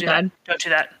back. Don't do that. Don't do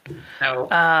that.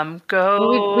 No.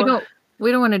 Go. Well,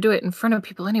 we don't want to do it in front of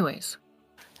people anyways.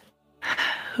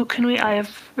 Who can we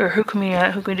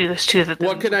do this to?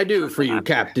 What can I do for you,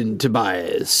 Captain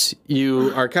Tobias?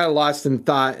 You are kind of lost in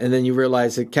thought, and then you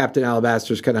realize that Captain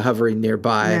Alabaster is kind of hovering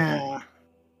nearby. Yeah.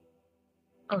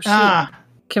 Oh, shoot.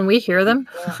 Can we hear them?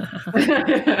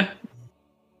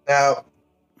 Now,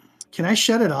 can I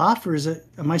shut it off, or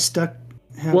am I stuck?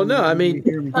 Well, no, I mean,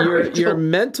 your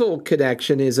mental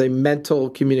connection is a mental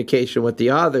communication with the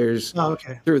others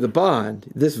through the bond.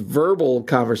 This verbal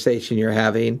conversation you're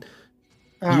having,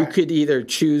 you could either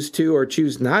choose to or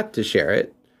choose not to share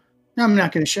it. No, I'm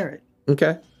not going to share it.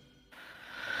 Okay.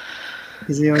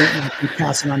 Because they already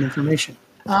passing on information.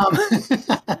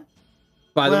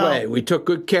 By the way, we took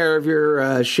good care of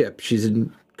your ship. She's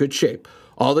in good shape.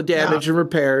 All the damage and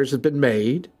repairs have been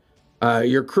made.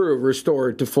 Your crew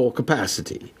restored to full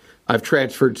capacity. I've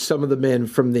transferred some of the men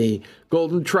from the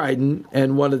Golden Trident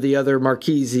and one of the other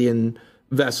Marquesian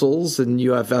vessels, and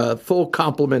you have a full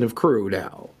complement of crew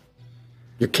now.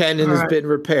 Your cannon has been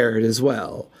repaired as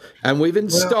well. And we've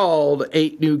installed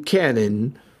 8 new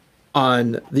cannon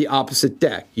on the opposite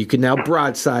deck. You can now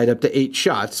broadside up to 8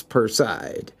 shots per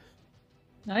side.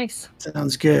 Nice.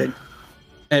 Sounds good.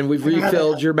 And we've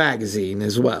refilled your magazine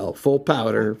as well. Full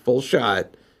powder, full shot,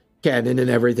 cannon, and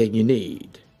everything you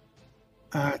need.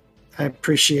 I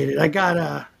appreciate it. I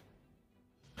got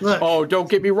look. Oh, don't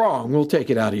get me wrong. We'll take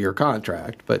it out of your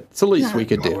contract, but it's the least we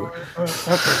could do.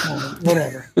 Okay,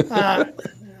 whatever.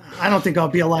 I don't think I'll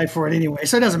be alive for it anyway,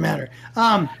 so it doesn't matter.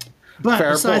 But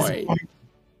Fair besides point.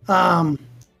 the point,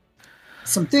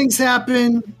 some things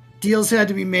happened. Deals had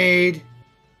to be made.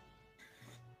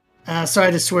 So I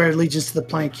had to swear allegiance to the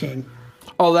Plank King.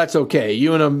 Oh, that's okay.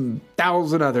 You and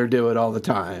 1,000 other do it all the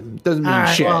time. Doesn't mean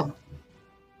shit. Well,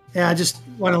 yeah, I just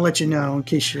want to let you know in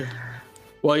case you.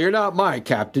 Well, you're not my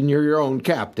captain. You're your own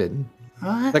captain.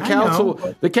 The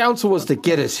the council was to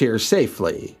get us here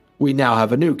safely. We now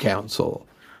have a new council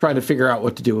trying to figure out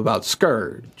what to do about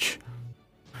Scourge.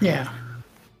 Yeah.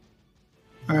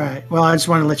 All right. Well, I just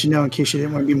want to let you know in case you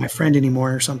didn't want to be my friend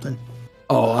anymore or something.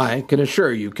 Oh, I can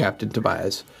assure you, Captain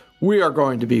Tobias, we are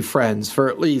going to be friends for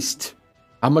at least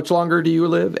How much longer do you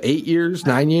live? 8 years?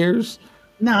 9 years?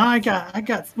 No, I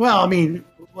got. Well, I mean,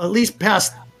 at least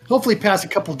hopefully past a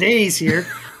couple days here.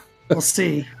 We'll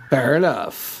see. Fair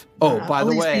enough. Oh, by At the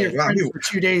least be way, your friend for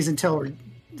 2 days until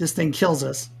this thing kills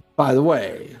us.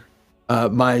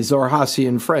 my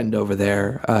Zorhasian friend over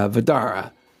there,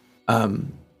 Vidara,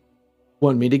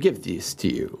 wanted me to give these to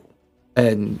you.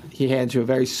 And he hands you a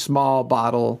very small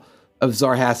bottle of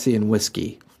Zorhasian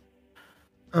whiskey.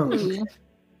 Oh, okay.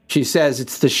 She says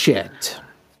it's the shit.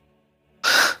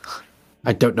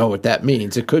 I don't know what that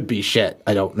means. It could be shit.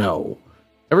 I don't know.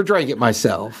 Never drank it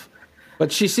myself.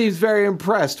 But she seems very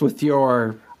impressed with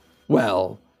you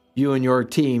and your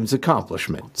team's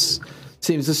accomplishments.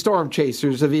 Seems the Storm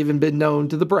Chasers have even been known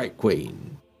to the Bright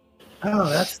Queen. Oh,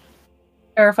 that's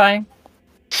Terrifying.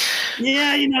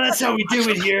 yeah. That's how we do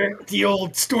it here. The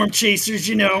old Storm Chasers.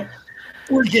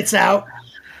 Word gets out.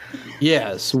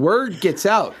 Yes, word gets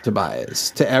out,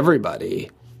 Tobias, to everybody.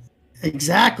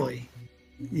 Exactly.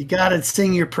 You got to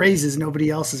sing your praises. Nobody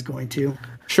else is going to.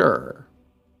 Sure.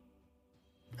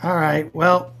 All right.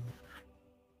 Well,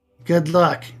 good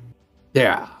luck.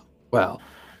 Yeah. Well,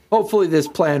 hopefully this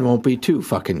plan won't be too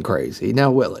fucking crazy. Now,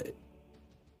 will it?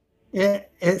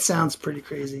 It sounds pretty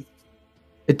crazy.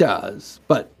 It does,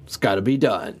 but it's got to be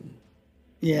done.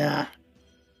 Yeah.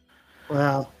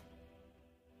 Well,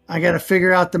 I got to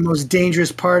figure out the most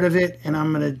dangerous part of it, and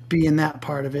I'm going to be in that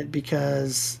part of it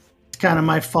because it's kind of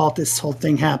my fault this whole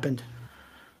thing happened.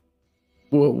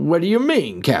 Well, what do you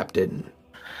mean, Captain?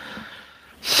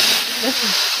 This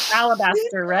is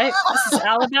Alabaster, right? This is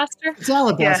Alabaster? It's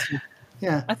Alabaster.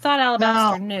 Yeah. I thought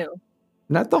Alabaster knew.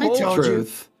 Not the I whole told you.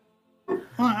 truth. Well,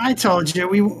 I told you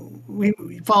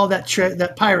we followed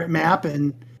that pirate map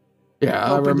and Yeah,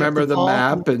 I opened up remember the the vault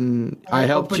map, and I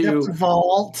helped opened up you. the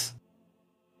vault.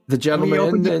 The gentleman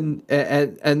opened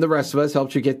and the rest of us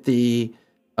helped you get the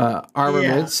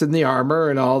armaments and the armor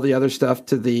and all the other stuff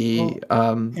to the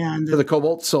to the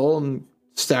Cobalt Soul and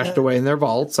stashed away in their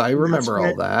vaults. I remember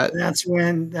all that. That's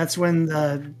when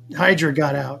the Hydra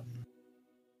got out.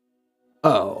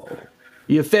 Oh,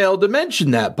 you failed to mention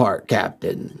that part,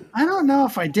 Captain. I don't know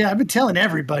if I did. I've been telling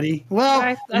everybody. Well,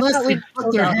 I unless thought they we put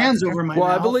told their all hands that. over my Well,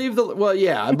 mouth.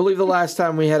 I believe the last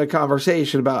time we had a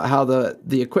conversation about how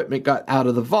the equipment got out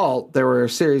of the vault, there were a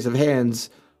series of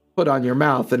hands put on your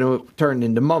mouth and it turned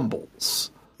into mumbles.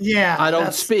 Yeah, I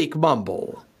don't speak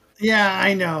mumble. Yeah,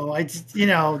 I know.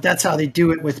 That's how they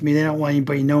do it with me. They don't want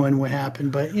anybody knowing what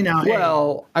happened. But hey,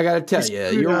 Well, I got to tell you,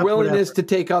 screwed your up, willingness whatever.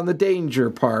 to take on the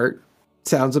danger part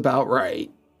sounds about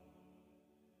right.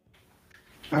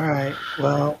 all right.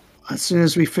 Well, as soon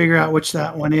as we figure out which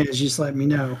that one is, just let me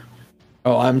know.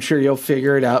 Oh, I'm sure you'll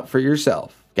figure it out for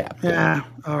yourself, Captain. Yeah.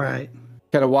 All right.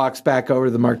 Kind of walks back over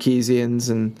to the Marquesians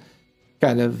and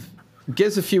kind of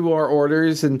gives a few more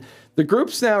orders, and the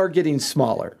groups now are getting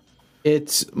smaller.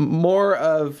 It's more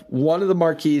of one of the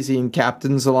Marquesian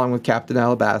captains along with Captain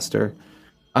Alabaster,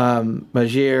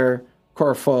 Majir,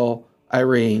 Corfo,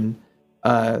 Irene,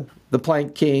 the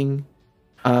Plank King,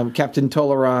 Captain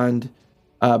Tolerand,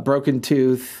 Broken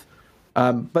Tooth,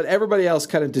 but everybody else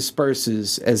kind of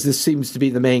disperses as this seems to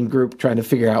be the main group trying to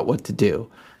figure out what to do.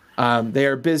 They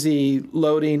are busy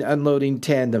loading, unloading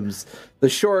tandems. The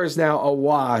shore is now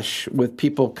awash with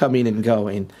people coming and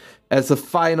going as the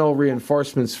final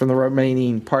reinforcements from the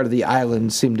remaining part of the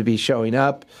island seem to be showing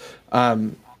up.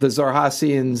 The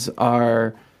Zorhasians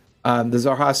are... the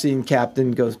Zorhasian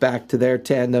captain goes back to their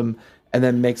tandem and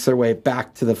then makes their way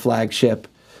back to the flagship.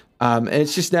 And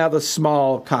it's just now the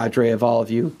small cadre of all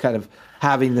of you kind of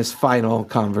having this final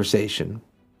conversation.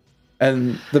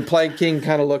 And the Plank King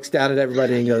kind of looks down at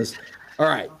everybody and goes, all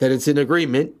right, then it's an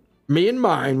agreement. Me and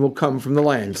mine will come from the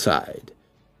land side.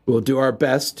 We'll do our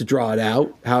best to draw it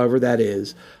out, however that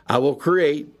is. I will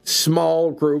create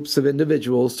small groups of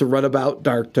individuals to run about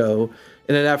Darktoe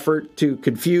in an effort to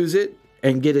confuse it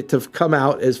and get it to come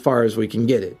out as far as we can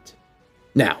get it.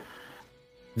 Now,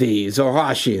 the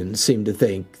Zorhasians seem to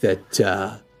think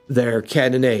that their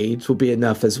cannonades will be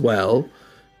enough as well,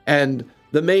 and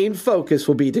the main focus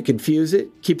will be to confuse it,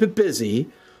 keep it busy,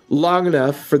 long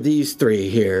enough for these three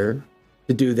here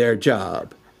to do their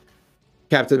job.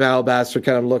 Captain Alabaster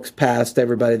kind of looks past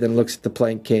everybody, then looks at the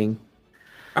Plank King.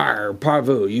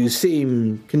 Parvu, you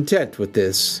seem content with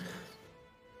this.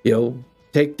 You'll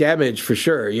take damage for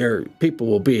sure. Your people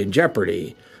will be in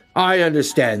jeopardy. I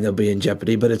understand they'll be in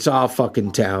jeopardy, but it's our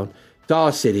fucking town. It's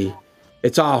our city.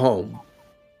 It's our home.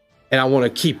 And I want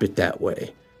to keep it that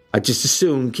way. I just as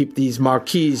soon keep these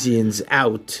Marquesians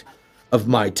out of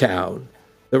my town.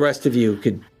 The rest of you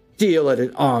could deal at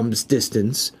an arm's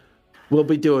distance. We'll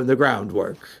be doing the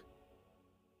groundwork.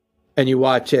 And you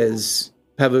watch as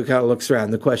Pavu kind of looks around.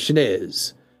 The question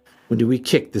is, when do we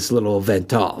kick this little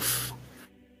event off?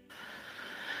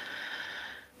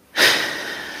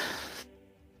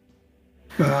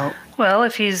 Well,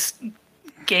 if he's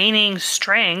gaining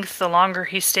strength, the longer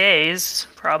he stays,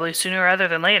 probably sooner rather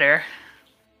than later.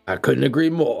 I couldn't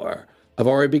agree more. I've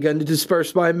already begun to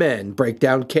disperse my men, break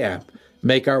down camp,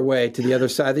 make our way to the other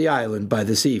side of the island by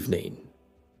this evening.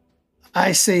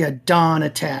 I say a dawn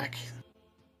attack.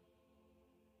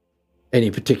 Any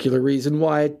particular reason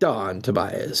why at dawn,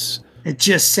 Tobias? It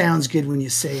just sounds good when you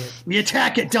say it. We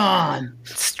attack at dawn.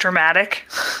 It's dramatic.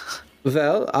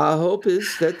 Well, our hope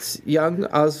is that young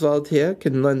Oswald here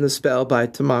can learn the spell by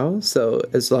tomorrow, so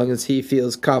as long as he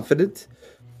feels confident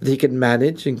that he can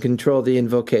manage and control the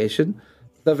invocation,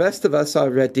 the rest of us are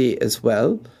ready as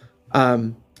well.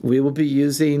 We will be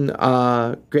using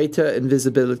our greater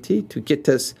invisibility to get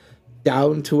us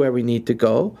down to where we need to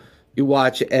go. You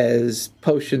watch as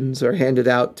potions are handed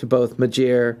out to both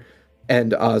Majir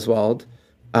and Oswald.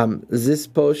 This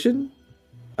potion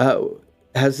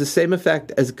has the same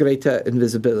effect as greater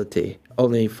invisibility,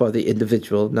 only for the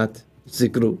individual, not the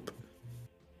group.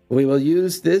 We will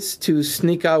use this to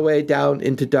sneak our way down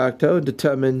into Darktow and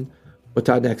determine what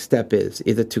our next step is,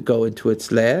 either to go into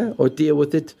its lair or deal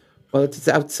with it while it's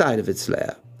outside of its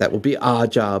lair. That will be our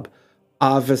job,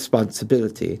 our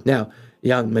responsibility. Now,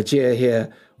 young Majir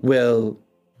here will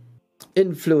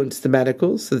influence the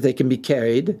manacles so that they can be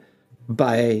carried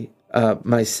by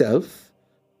myself,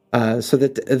 so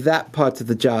that part of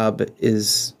the job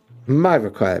is my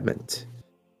requirement.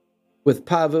 With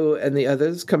Pavu and the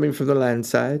others coming from the land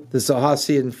side, the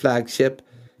Zohassian flagship,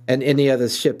 and any other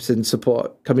ships in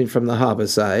support coming from the harbor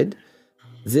side,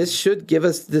 this should give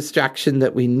us the distraction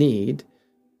that we need.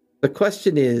 The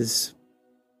question is,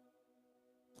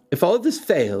 if all of this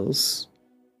fails,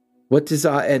 what is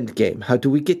our end game? How do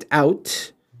we get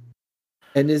out?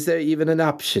 And is there even an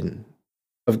option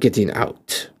of getting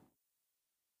out?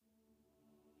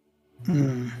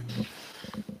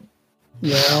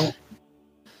 Well,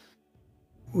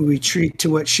 we retreat to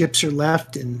what ships are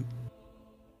left and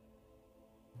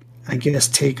I guess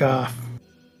take off.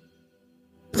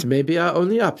 It may be our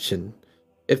only option.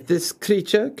 If this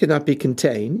creature cannot be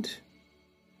contained,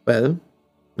 well,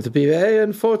 it'll be very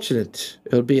unfortunate.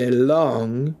 It'll be a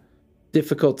long,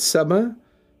 difficult summer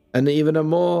and even a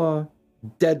more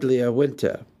deadlier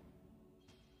winter.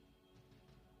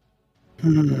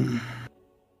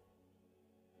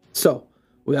 So,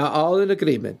 we are all in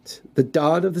agreement. The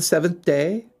dawn of the 7th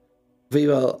day, we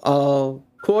will all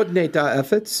coordinate our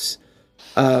efforts.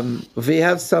 We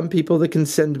have some people that can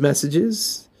send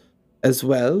messages as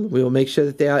well. We will make sure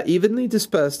that they are evenly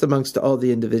dispersed amongst all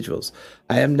the individuals.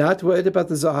 I am not worried about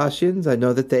the Zohassians. I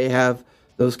know that they have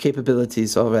those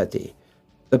capabilities already.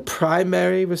 The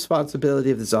primary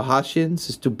responsibility of the Zohassians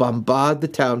is to bombard the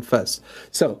town first.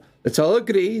 So, let's all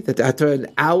agree that after an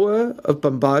hour of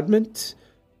bombardment,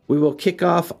 we will kick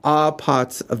off our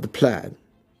parts of the plan.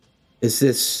 Is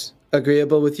this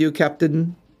agreeable with you,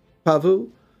 Captain Pavu?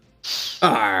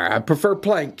 I prefer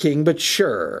Plank King, but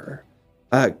sure.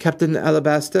 Captain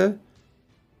Alabaster?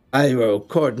 I will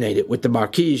coordinate it with the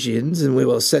Marquesians, and we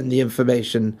will send the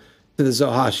information to the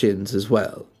Zohassians as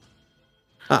well.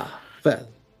 Well,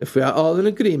 if we are all in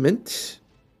agreement,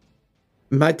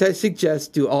 might I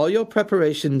suggest do all your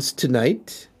preparations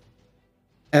tonight,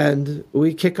 and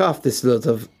we kick off this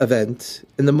little event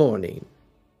in the morning.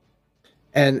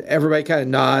 And everybody kind of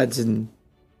nods and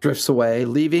drifts away,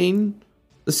 leaving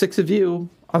the 6 of you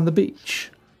on the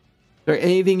beach. Is there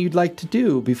anything you'd like to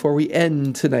do before we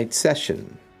end tonight's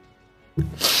session?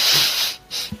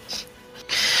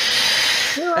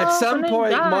 At some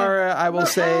point, Mara, I will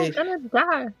say...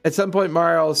 At some point,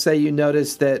 Mara will say you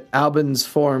notice that Albin's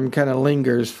form kind of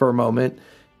lingers for a moment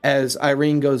as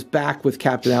Irene goes back with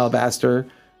Captain Alabaster.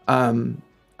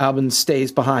 Albin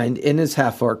stays behind in his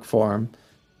half-orc form.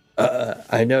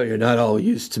 I know you're not all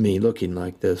used to me looking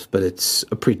like this, but it's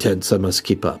a pretense I must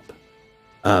keep up.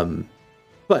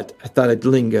 But I thought I'd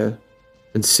linger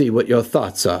and see what your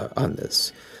thoughts are on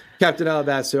this. Captain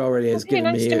Alabaster already has given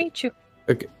me... Nice to meet you.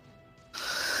 Okay.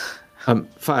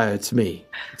 Fire, it's me.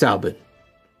 It's Albin.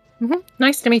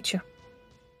 Nice to meet you.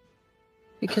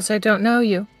 Because I don't know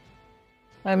you.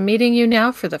 I'm meeting you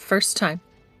now for the first time.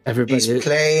 Everybody He's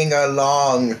playing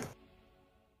along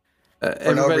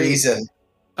for no reason.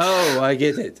 Oh, I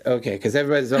get it. Okay, because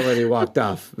everybody's already walked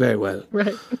off. Very well.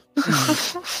 Right.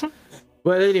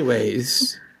 Well,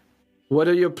 anyways, what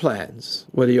are your plans?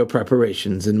 What are your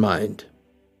preparations in mind?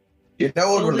 You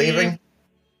know when we're leaving?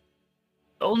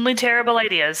 Only terrible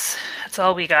ideas. That's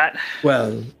all we got.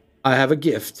 Well, I have a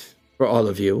gift for all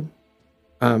of you.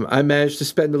 I managed to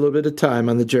spend a little bit of time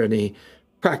on the journey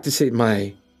practicing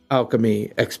my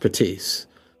alchemy expertise.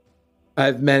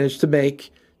 I've managed to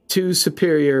make 2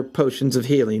 superior potions of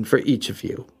healing for each of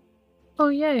you. Oh,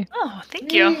 yay. Oh,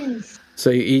 thank you. So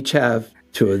you each have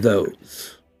 2 of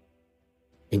those.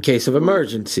 In case of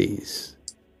emergencies,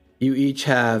 you each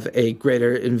have a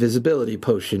greater invisibility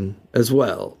potion as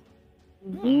well.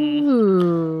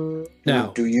 Ooh. Now,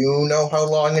 Do you know how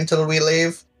long until we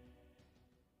leave?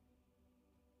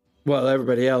 well,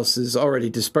 everybody else is already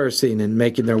dispersing and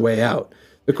making their way out.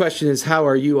 The question is, how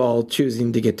are you all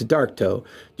choosing to get to Darktoe?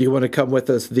 Do you want to come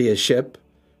with us via ship?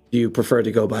 Do you prefer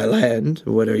to go by land?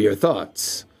 What are your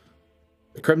thoughts?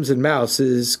 The Crimson Mouse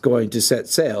is going to set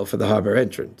sail for the harbor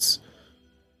entrance.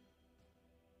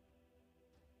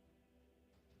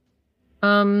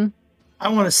 I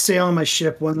want to sail on my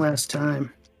ship one last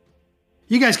time.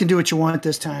 You guys can do what you want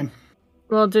this time.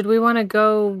 Well, did we want to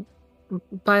go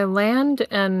by land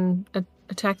and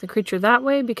attack the creature that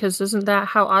way? Because isn't that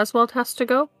how Oswald has to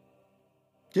go?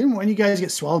 Didn't one of you guys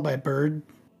get swallowed by a bird?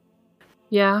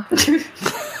 Yeah.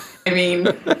 I mean,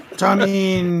 So, I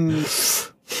mean,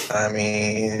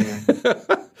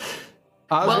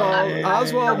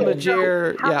 Oswald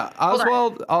Majir, yeah,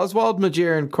 Oswald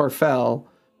Majir and Corfell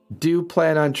do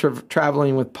plan on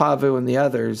traveling with Pavu and the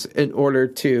others in order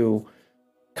to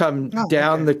come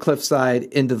down the cliffside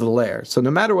into the lair. So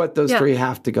no matter what, those 3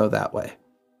 have to go that way.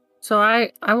 So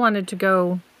I wanted to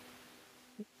go,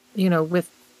 with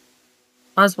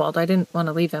Oswald. I didn't want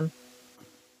to leave him.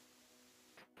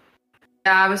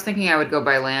 yeah, I was thinking I would go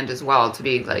by land as well to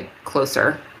be like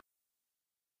closer.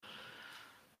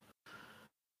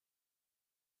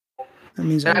 that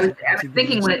means But I was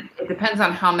thinking when it depends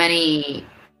on how many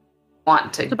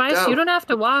want to Tobias, go. you don't have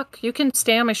to walk. You can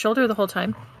stay on my shoulder the whole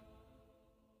time.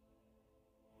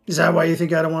 Is that why you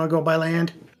think I don't want to go by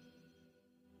land?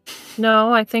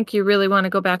 No, I think you really want to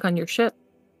go back on your ship.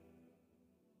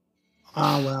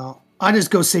 Well, I'll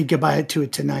just go say goodbye to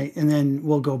it tonight, and then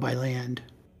we'll go by land.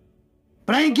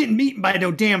 But I ain't getting eaten by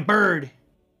no damn bird.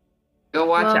 Go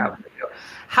watch Well, out.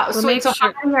 How we'll make how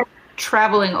sure- many are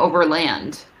traveling over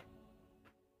land?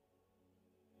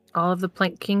 All of the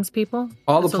Plank King's people?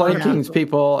 All the That's a lot Plank of King's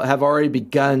people have already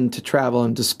begun to travel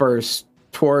and disperse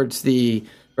towards the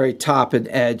very top and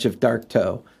edge of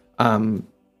Darktoe.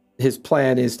 His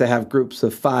plan is to have groups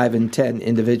of 5 and 10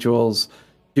 individuals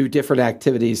do different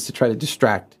activities to try to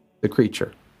distract the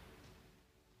creature.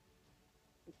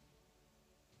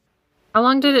 How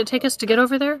long did it take us to get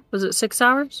over there? Was it 6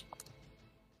 hours?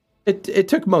 It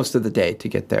took most of the day to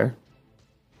get there.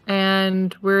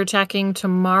 And we're attacking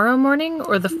tomorrow morning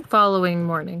or the following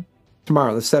morning?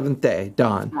 Tomorrow, the 7th day,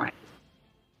 dawn. Right.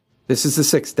 This is the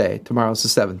 6th day. Tomorrow's the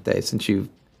 7th day since you've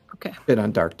Okay. been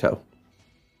on Darktoe.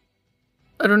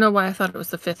 I don't know why I thought it was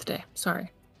the 5th day.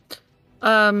 Sorry.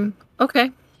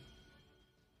 Okay.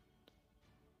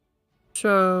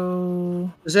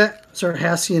 So Does that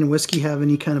Sarhassian whiskey have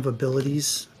any kind of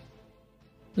abilities?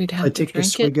 we'd have I to take a drink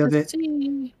swig it of to it.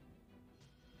 see.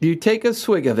 You take a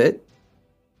swig of it,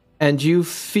 and you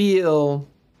feel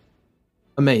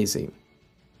amazing.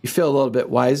 You feel a little bit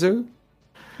wiser.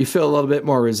 You feel a little bit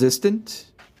more resistant.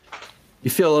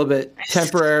 You feel a little bit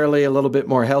temporarily a little bit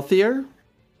more healthier.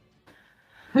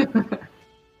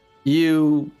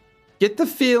 You get the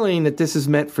feeling that this is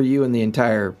meant for you and the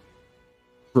entire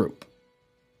group.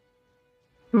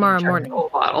 Tomorrow Try the morning. whole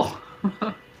bottle.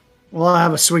 Well, I'll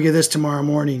have a swig of this tomorrow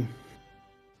morning.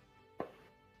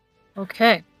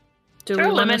 Okay. Do Is there a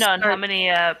wanna limit on how start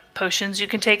many potions you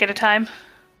can take at a time?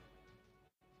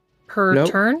 per Nope.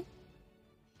 turn?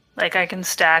 Like I can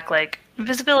stack like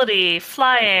invisibility,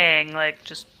 flying, like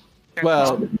just.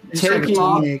 Well,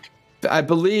 I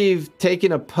believe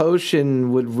taking a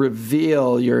potion would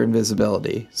reveal your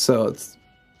invisibility. So it's,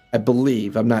 I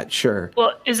believe, I'm not sure.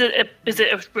 Well, is it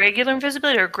a regular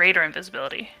invisibility or greater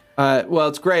invisibility? Well,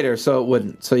 it's greater, so it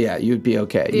wouldn't. So yeah, you'd be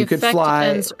okay. The You could effect fly.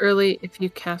 ends early if you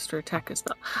cast or attack a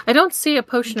spell. I don't see a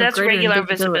potion That's of greater regular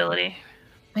invisibility. invisibility.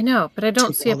 I know, but I don't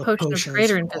Take see a all the potion of potions.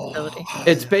 greater invisibility.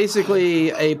 It's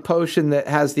basically a potion that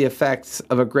has the effects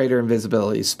of a greater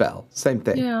invisibility spell. Same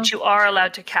thing. Yeah. Which you are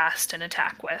allowed to cast and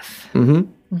attack with.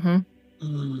 Mm-hmm.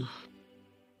 Mm-hmm.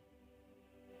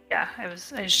 Yeah, I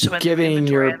just went through Giving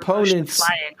your inventory of the potion of opponents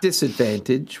flying,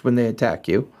 disadvantage when they attack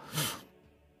you.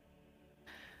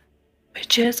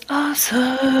 which is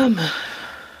awesome.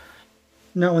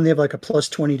 Not when they have like a plus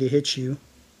 20 to hit you.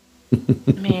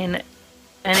 I mean,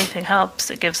 anything helps.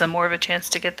 It gives them more of a chance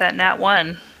to get that nat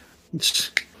 1.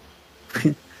 It's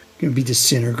gonna be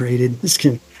disintegrated. This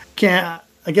can't.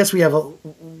 I guess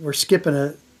we're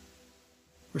skipping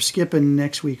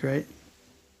next week, right?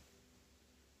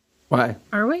 Why?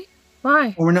 Are we?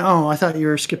 Why? Or we're not, oh, I thought you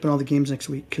were skipping all the games next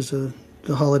week because of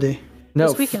the holiday. No,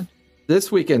 This weekend.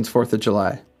 This weekend's 4th of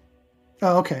July.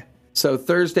 Oh, okay. So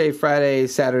Thursday, Friday,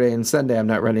 Saturday, and Sunday, I'm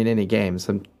not running any games.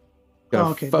 I'm going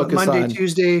to Okay. But focus Monday, on...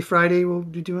 Tuesday, Friday, we'll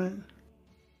be doing it.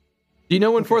 Do you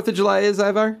know when 4th of July is,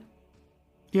 Ivar?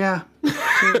 Yeah.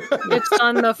 It's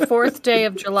on the 4th day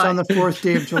of July, It's on the 4th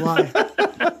day of July.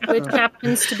 which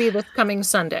happens to be this coming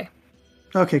Sunday.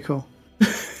 Okay, cool.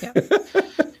 Yeah.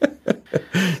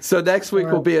 So next week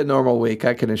will be a normal week,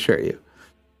 I can assure you.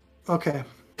 Okay.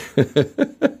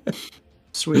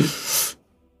 Sweet.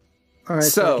 All right.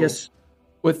 So, I guess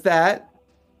with that,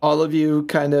 all of you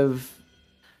kind of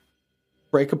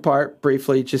break apart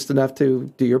briefly, just enough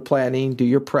to do your planning, do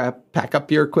your prep, pack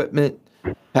up your equipment,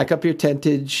 pack up your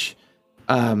tentage.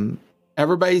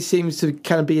 Everybody seems to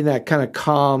kind of be in that kind of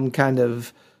calm, kind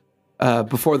of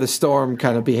before the storm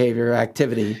kind of behavior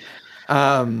activity.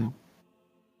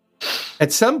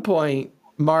 At some point,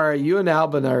 Mara, you and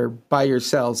Albin are by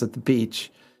yourselves at the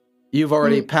beach. You've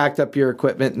already packed up your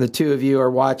equipment, and the two of you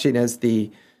are watching as the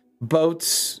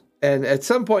boats. And at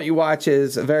some point, you watch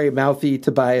as a very mouthy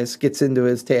Tobias gets into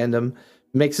his tandem,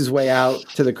 makes his way out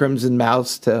to the Crimson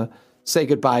Mouse to say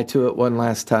goodbye to it one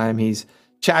last time. He's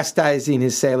chastising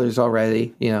his sailors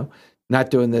already, not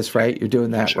doing this right. You're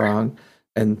doing that wrong,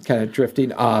 and kind of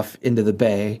drifting off into the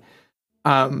bay.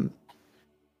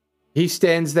 He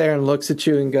stands there and looks at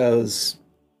you and goes,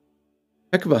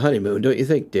 "Heck of a honeymoon, don't you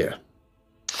think, dear?"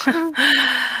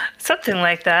 Something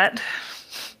like that.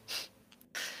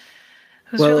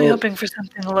 I was really hoping for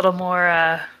something a little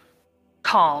more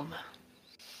calm.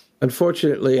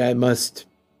 Unfortunately, I must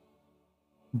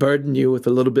burden you with a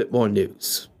little bit more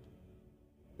news.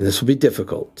 This will be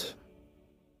difficult.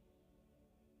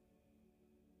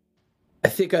 I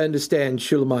think I understand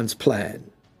Shulaman's plan.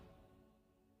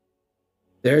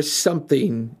 There's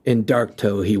something in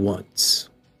Darktoe he wants.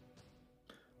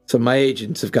 So my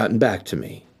agents have gotten back to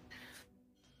me.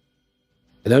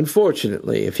 And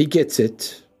unfortunately, if he gets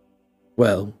it,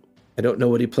 well, I don't know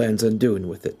what he plans on doing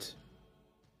with it.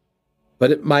 But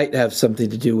it might have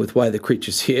something to do with why the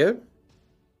creature's here.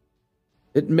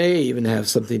 It may even have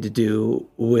something to do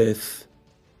with,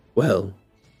 well,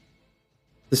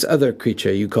 this other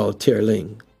creature you call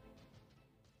Tierling.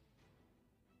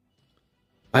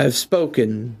 I have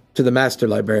spoken to the Master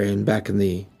Librarian back in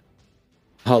the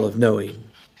Hall of Knowing.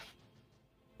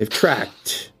 They've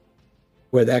tracked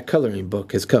where that coloring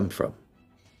book has come from.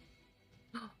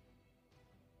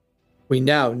 We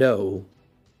now know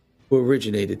who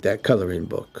originated that coloring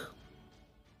book.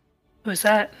 Who's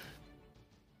that?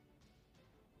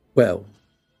 Well,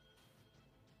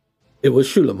 it was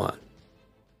Shulaman.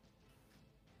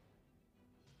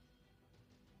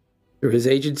 Through his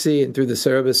agency and through the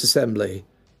Cerebus Assembly,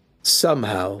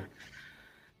 somehow,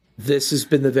 this has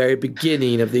been the very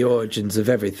beginning of the origins of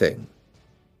everything.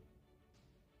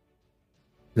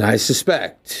 And I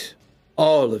suspect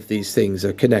all of these things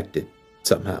are connected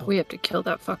somehow. We have to kill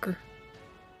that fucker.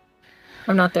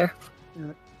 I'm not there.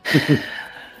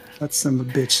 That son of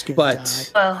a bitch gonna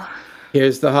But Well,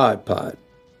 here's the hard part.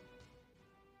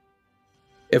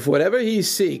 If whatever he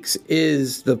seeks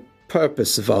is the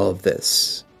purpose of all of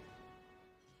this,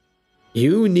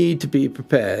 you need to be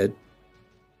prepared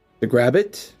to grab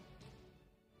it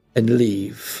and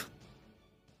leave.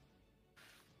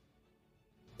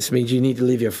 This means you need to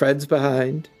leave your friends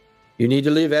behind. You need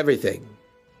to leave everything.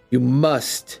 You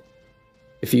must,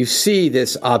 if you see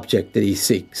this object that he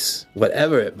seeks,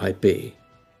 whatever it might be,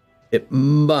 it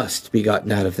must be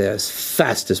gotten out of there as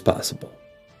fast as possible.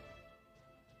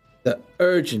 The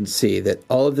urgency that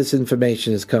all of this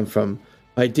information has come from,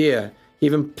 my dear, he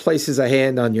even places a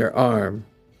hand on your arm.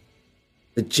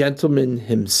 The gentleman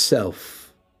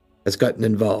himself has gotten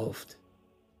involved.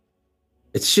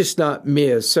 It's just not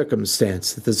mere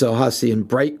circumstance that the Zohassian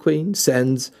Bright Queen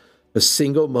sends the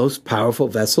single most powerful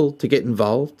vessel to get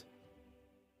involved.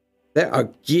 There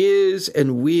are gears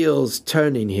and wheels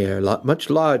turning here, much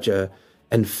larger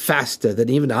and faster than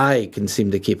even I can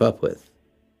seem to keep up with.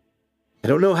 I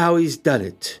don't know how he's done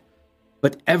it,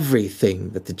 but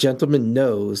everything that the gentleman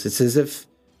knows, it's as if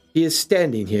he is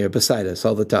standing here beside us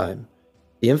all the time.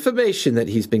 The information that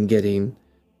he's been getting,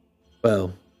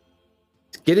 well,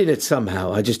 he's getting it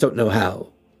somehow. I just don't know how.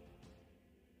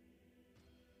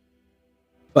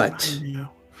 But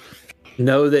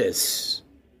know this.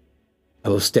 I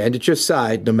will stand at your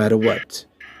side no matter what.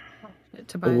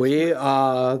 We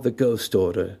are the Ghost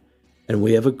Order, and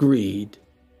we have agreed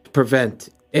to prevent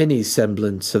any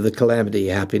semblance of the calamity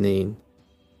happening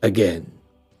again.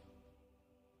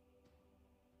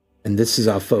 And this is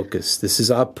our focus. This is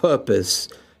our purpose,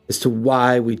 as to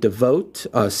why we devote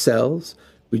ourselves,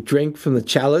 we drink from the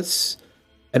chalice,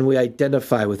 and we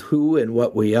identify with who and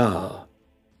what we are,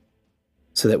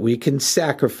 so that we can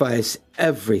sacrifice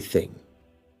everything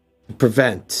to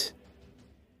prevent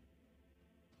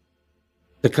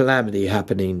the calamity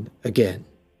happening again.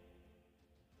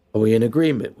 Are we in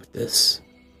agreement with this?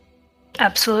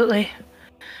 Absolutely.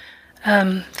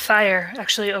 Fire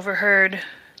actually overheard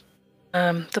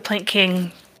the Plank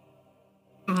King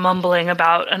mumbling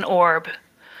about an orb.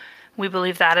 We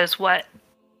believe that is what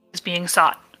is being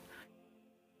sought.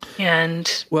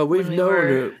 And well, we've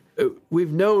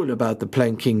known about the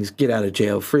Plank King's get out of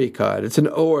jail free card. It's an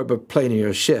orb of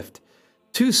planar shift.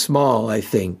 Too small, I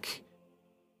think.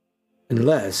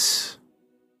 Unless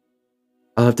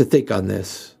I'll have to think on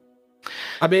this.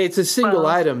 I mean, it's a single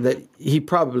item that he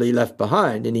probably left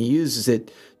behind, and he uses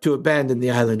it to abandon the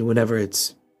island whenever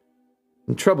it's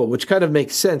in trouble, which kind of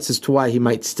makes sense as to why he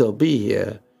might still be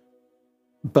here.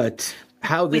 But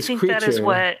how this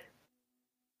creature...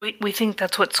 We think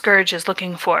that's what Scourge is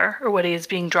looking for, or what he is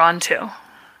being drawn to.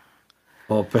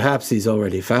 Well, perhaps he's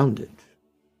already found it.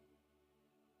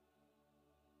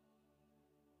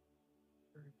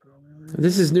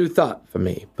 This is new thought for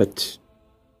me, but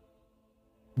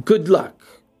good luck,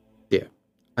 dear.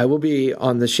 I will be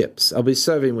on the ships. I'll be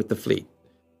serving with the fleet.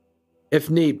 If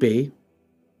need be,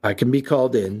 I can be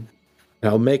called in, and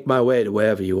I'll make my way to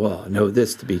wherever you are. Know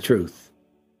this to be truth.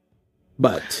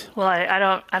 But well, I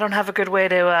don't have a good way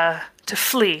to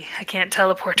flee. I can't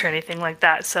teleport or anything like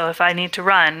that. So if I need to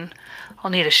run,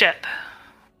 I'll need a ship.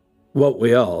 Won't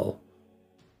we all?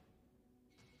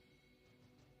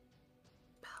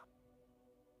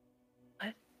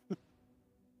 What?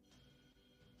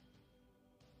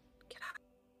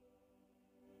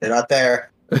 They're not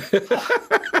there.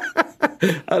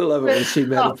 I love it when she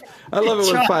met. I love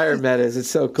it when Fire met us. It's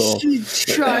so cool. She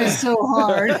tries so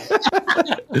hard.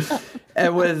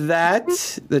 And with that,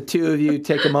 the two of you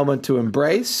take a moment to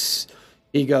embrace.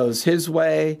 He goes his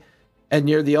way, and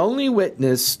you're the only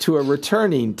witness to a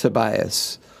returning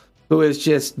Tobias, who is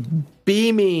just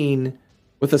beaming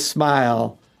with a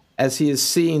smile as he is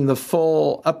seeing the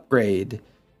full upgrade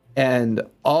and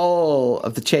all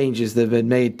of the changes that have been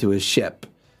made to his ship.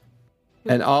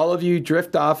 And all of you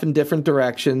drift off in different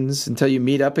directions until you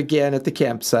meet up again at the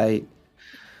campsite.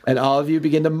 And all of you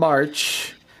begin to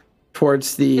march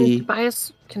towards the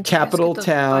capital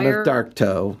town of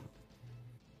Darktoe.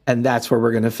 And that's where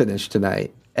we're going to finish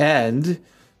tonight. And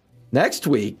next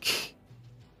week,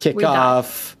 kick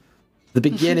off the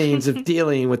beginnings of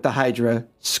dealing with the Hydra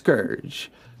Scourge.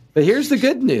 But here's the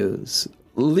good news.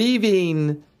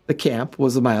 Leaving the camp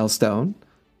was a milestone.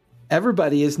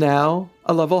 Everybody is now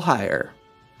a level higher.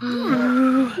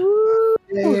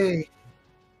 Yay.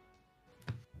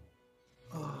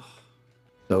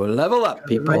 So level up,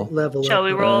 people. Right, level Shall up.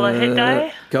 we roll a hit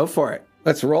die? Go for it.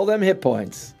 Let's roll them hit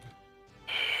points.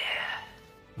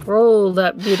 Roll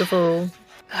that beautiful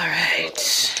All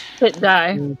right. hit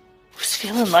die. Who's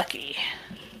feeling lucky?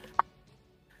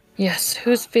 Yes,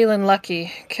 who's feeling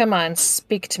lucky? Come on,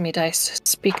 speak to me, dice.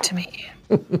 Speak to me.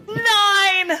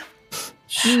 9!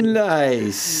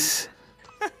 Nice.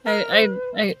 I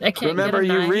can't Remember,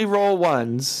 get a you 9. re-roll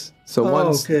ones. So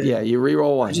once, okay. yeah, you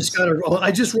re-roll I ones. just got to roll.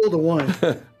 I just rolled a 1.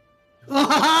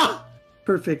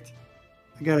 Perfect.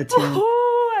 I got a 10. Ooh,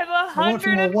 I have I went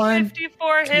from a 1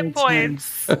 154 to a hit 10.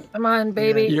 points. Come on,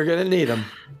 baby. You're going to need them.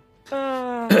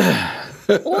 Oh,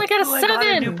 I got a I 7. got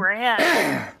a new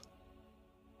brand.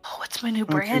 Oh, what's my new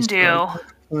brand do? so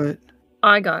what?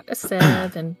 I got a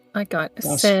 7. I got a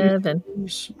 7.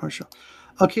 Marshall.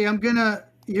 Okay,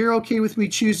 you're okay with me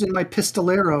choosing my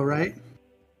pistolero, right?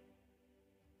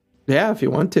 Yeah, if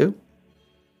you want to.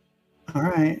 All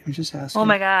right, I'm just asking. Oh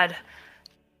my god.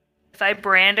 If I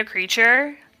brand a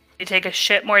creature, they take a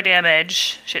shit ton more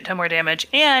damage,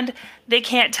 and they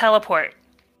can't teleport.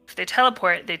 If they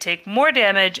teleport, they take more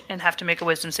damage and have to make a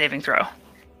wisdom saving throw.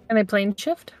 Can I plane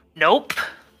shift? Nope.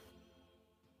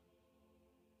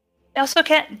 They also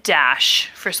can't dash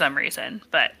for some reason,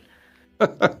 but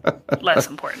less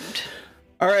important.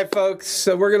 All right, folks.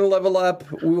 So we're going to level up.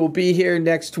 We will be here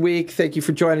next week. Thank you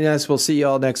for joining us. We'll see you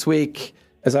all next week.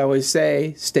 As I always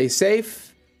say, stay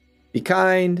safe, be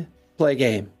kind, play a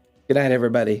game. Good night,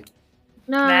 everybody.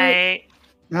 No. Night.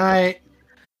 Night.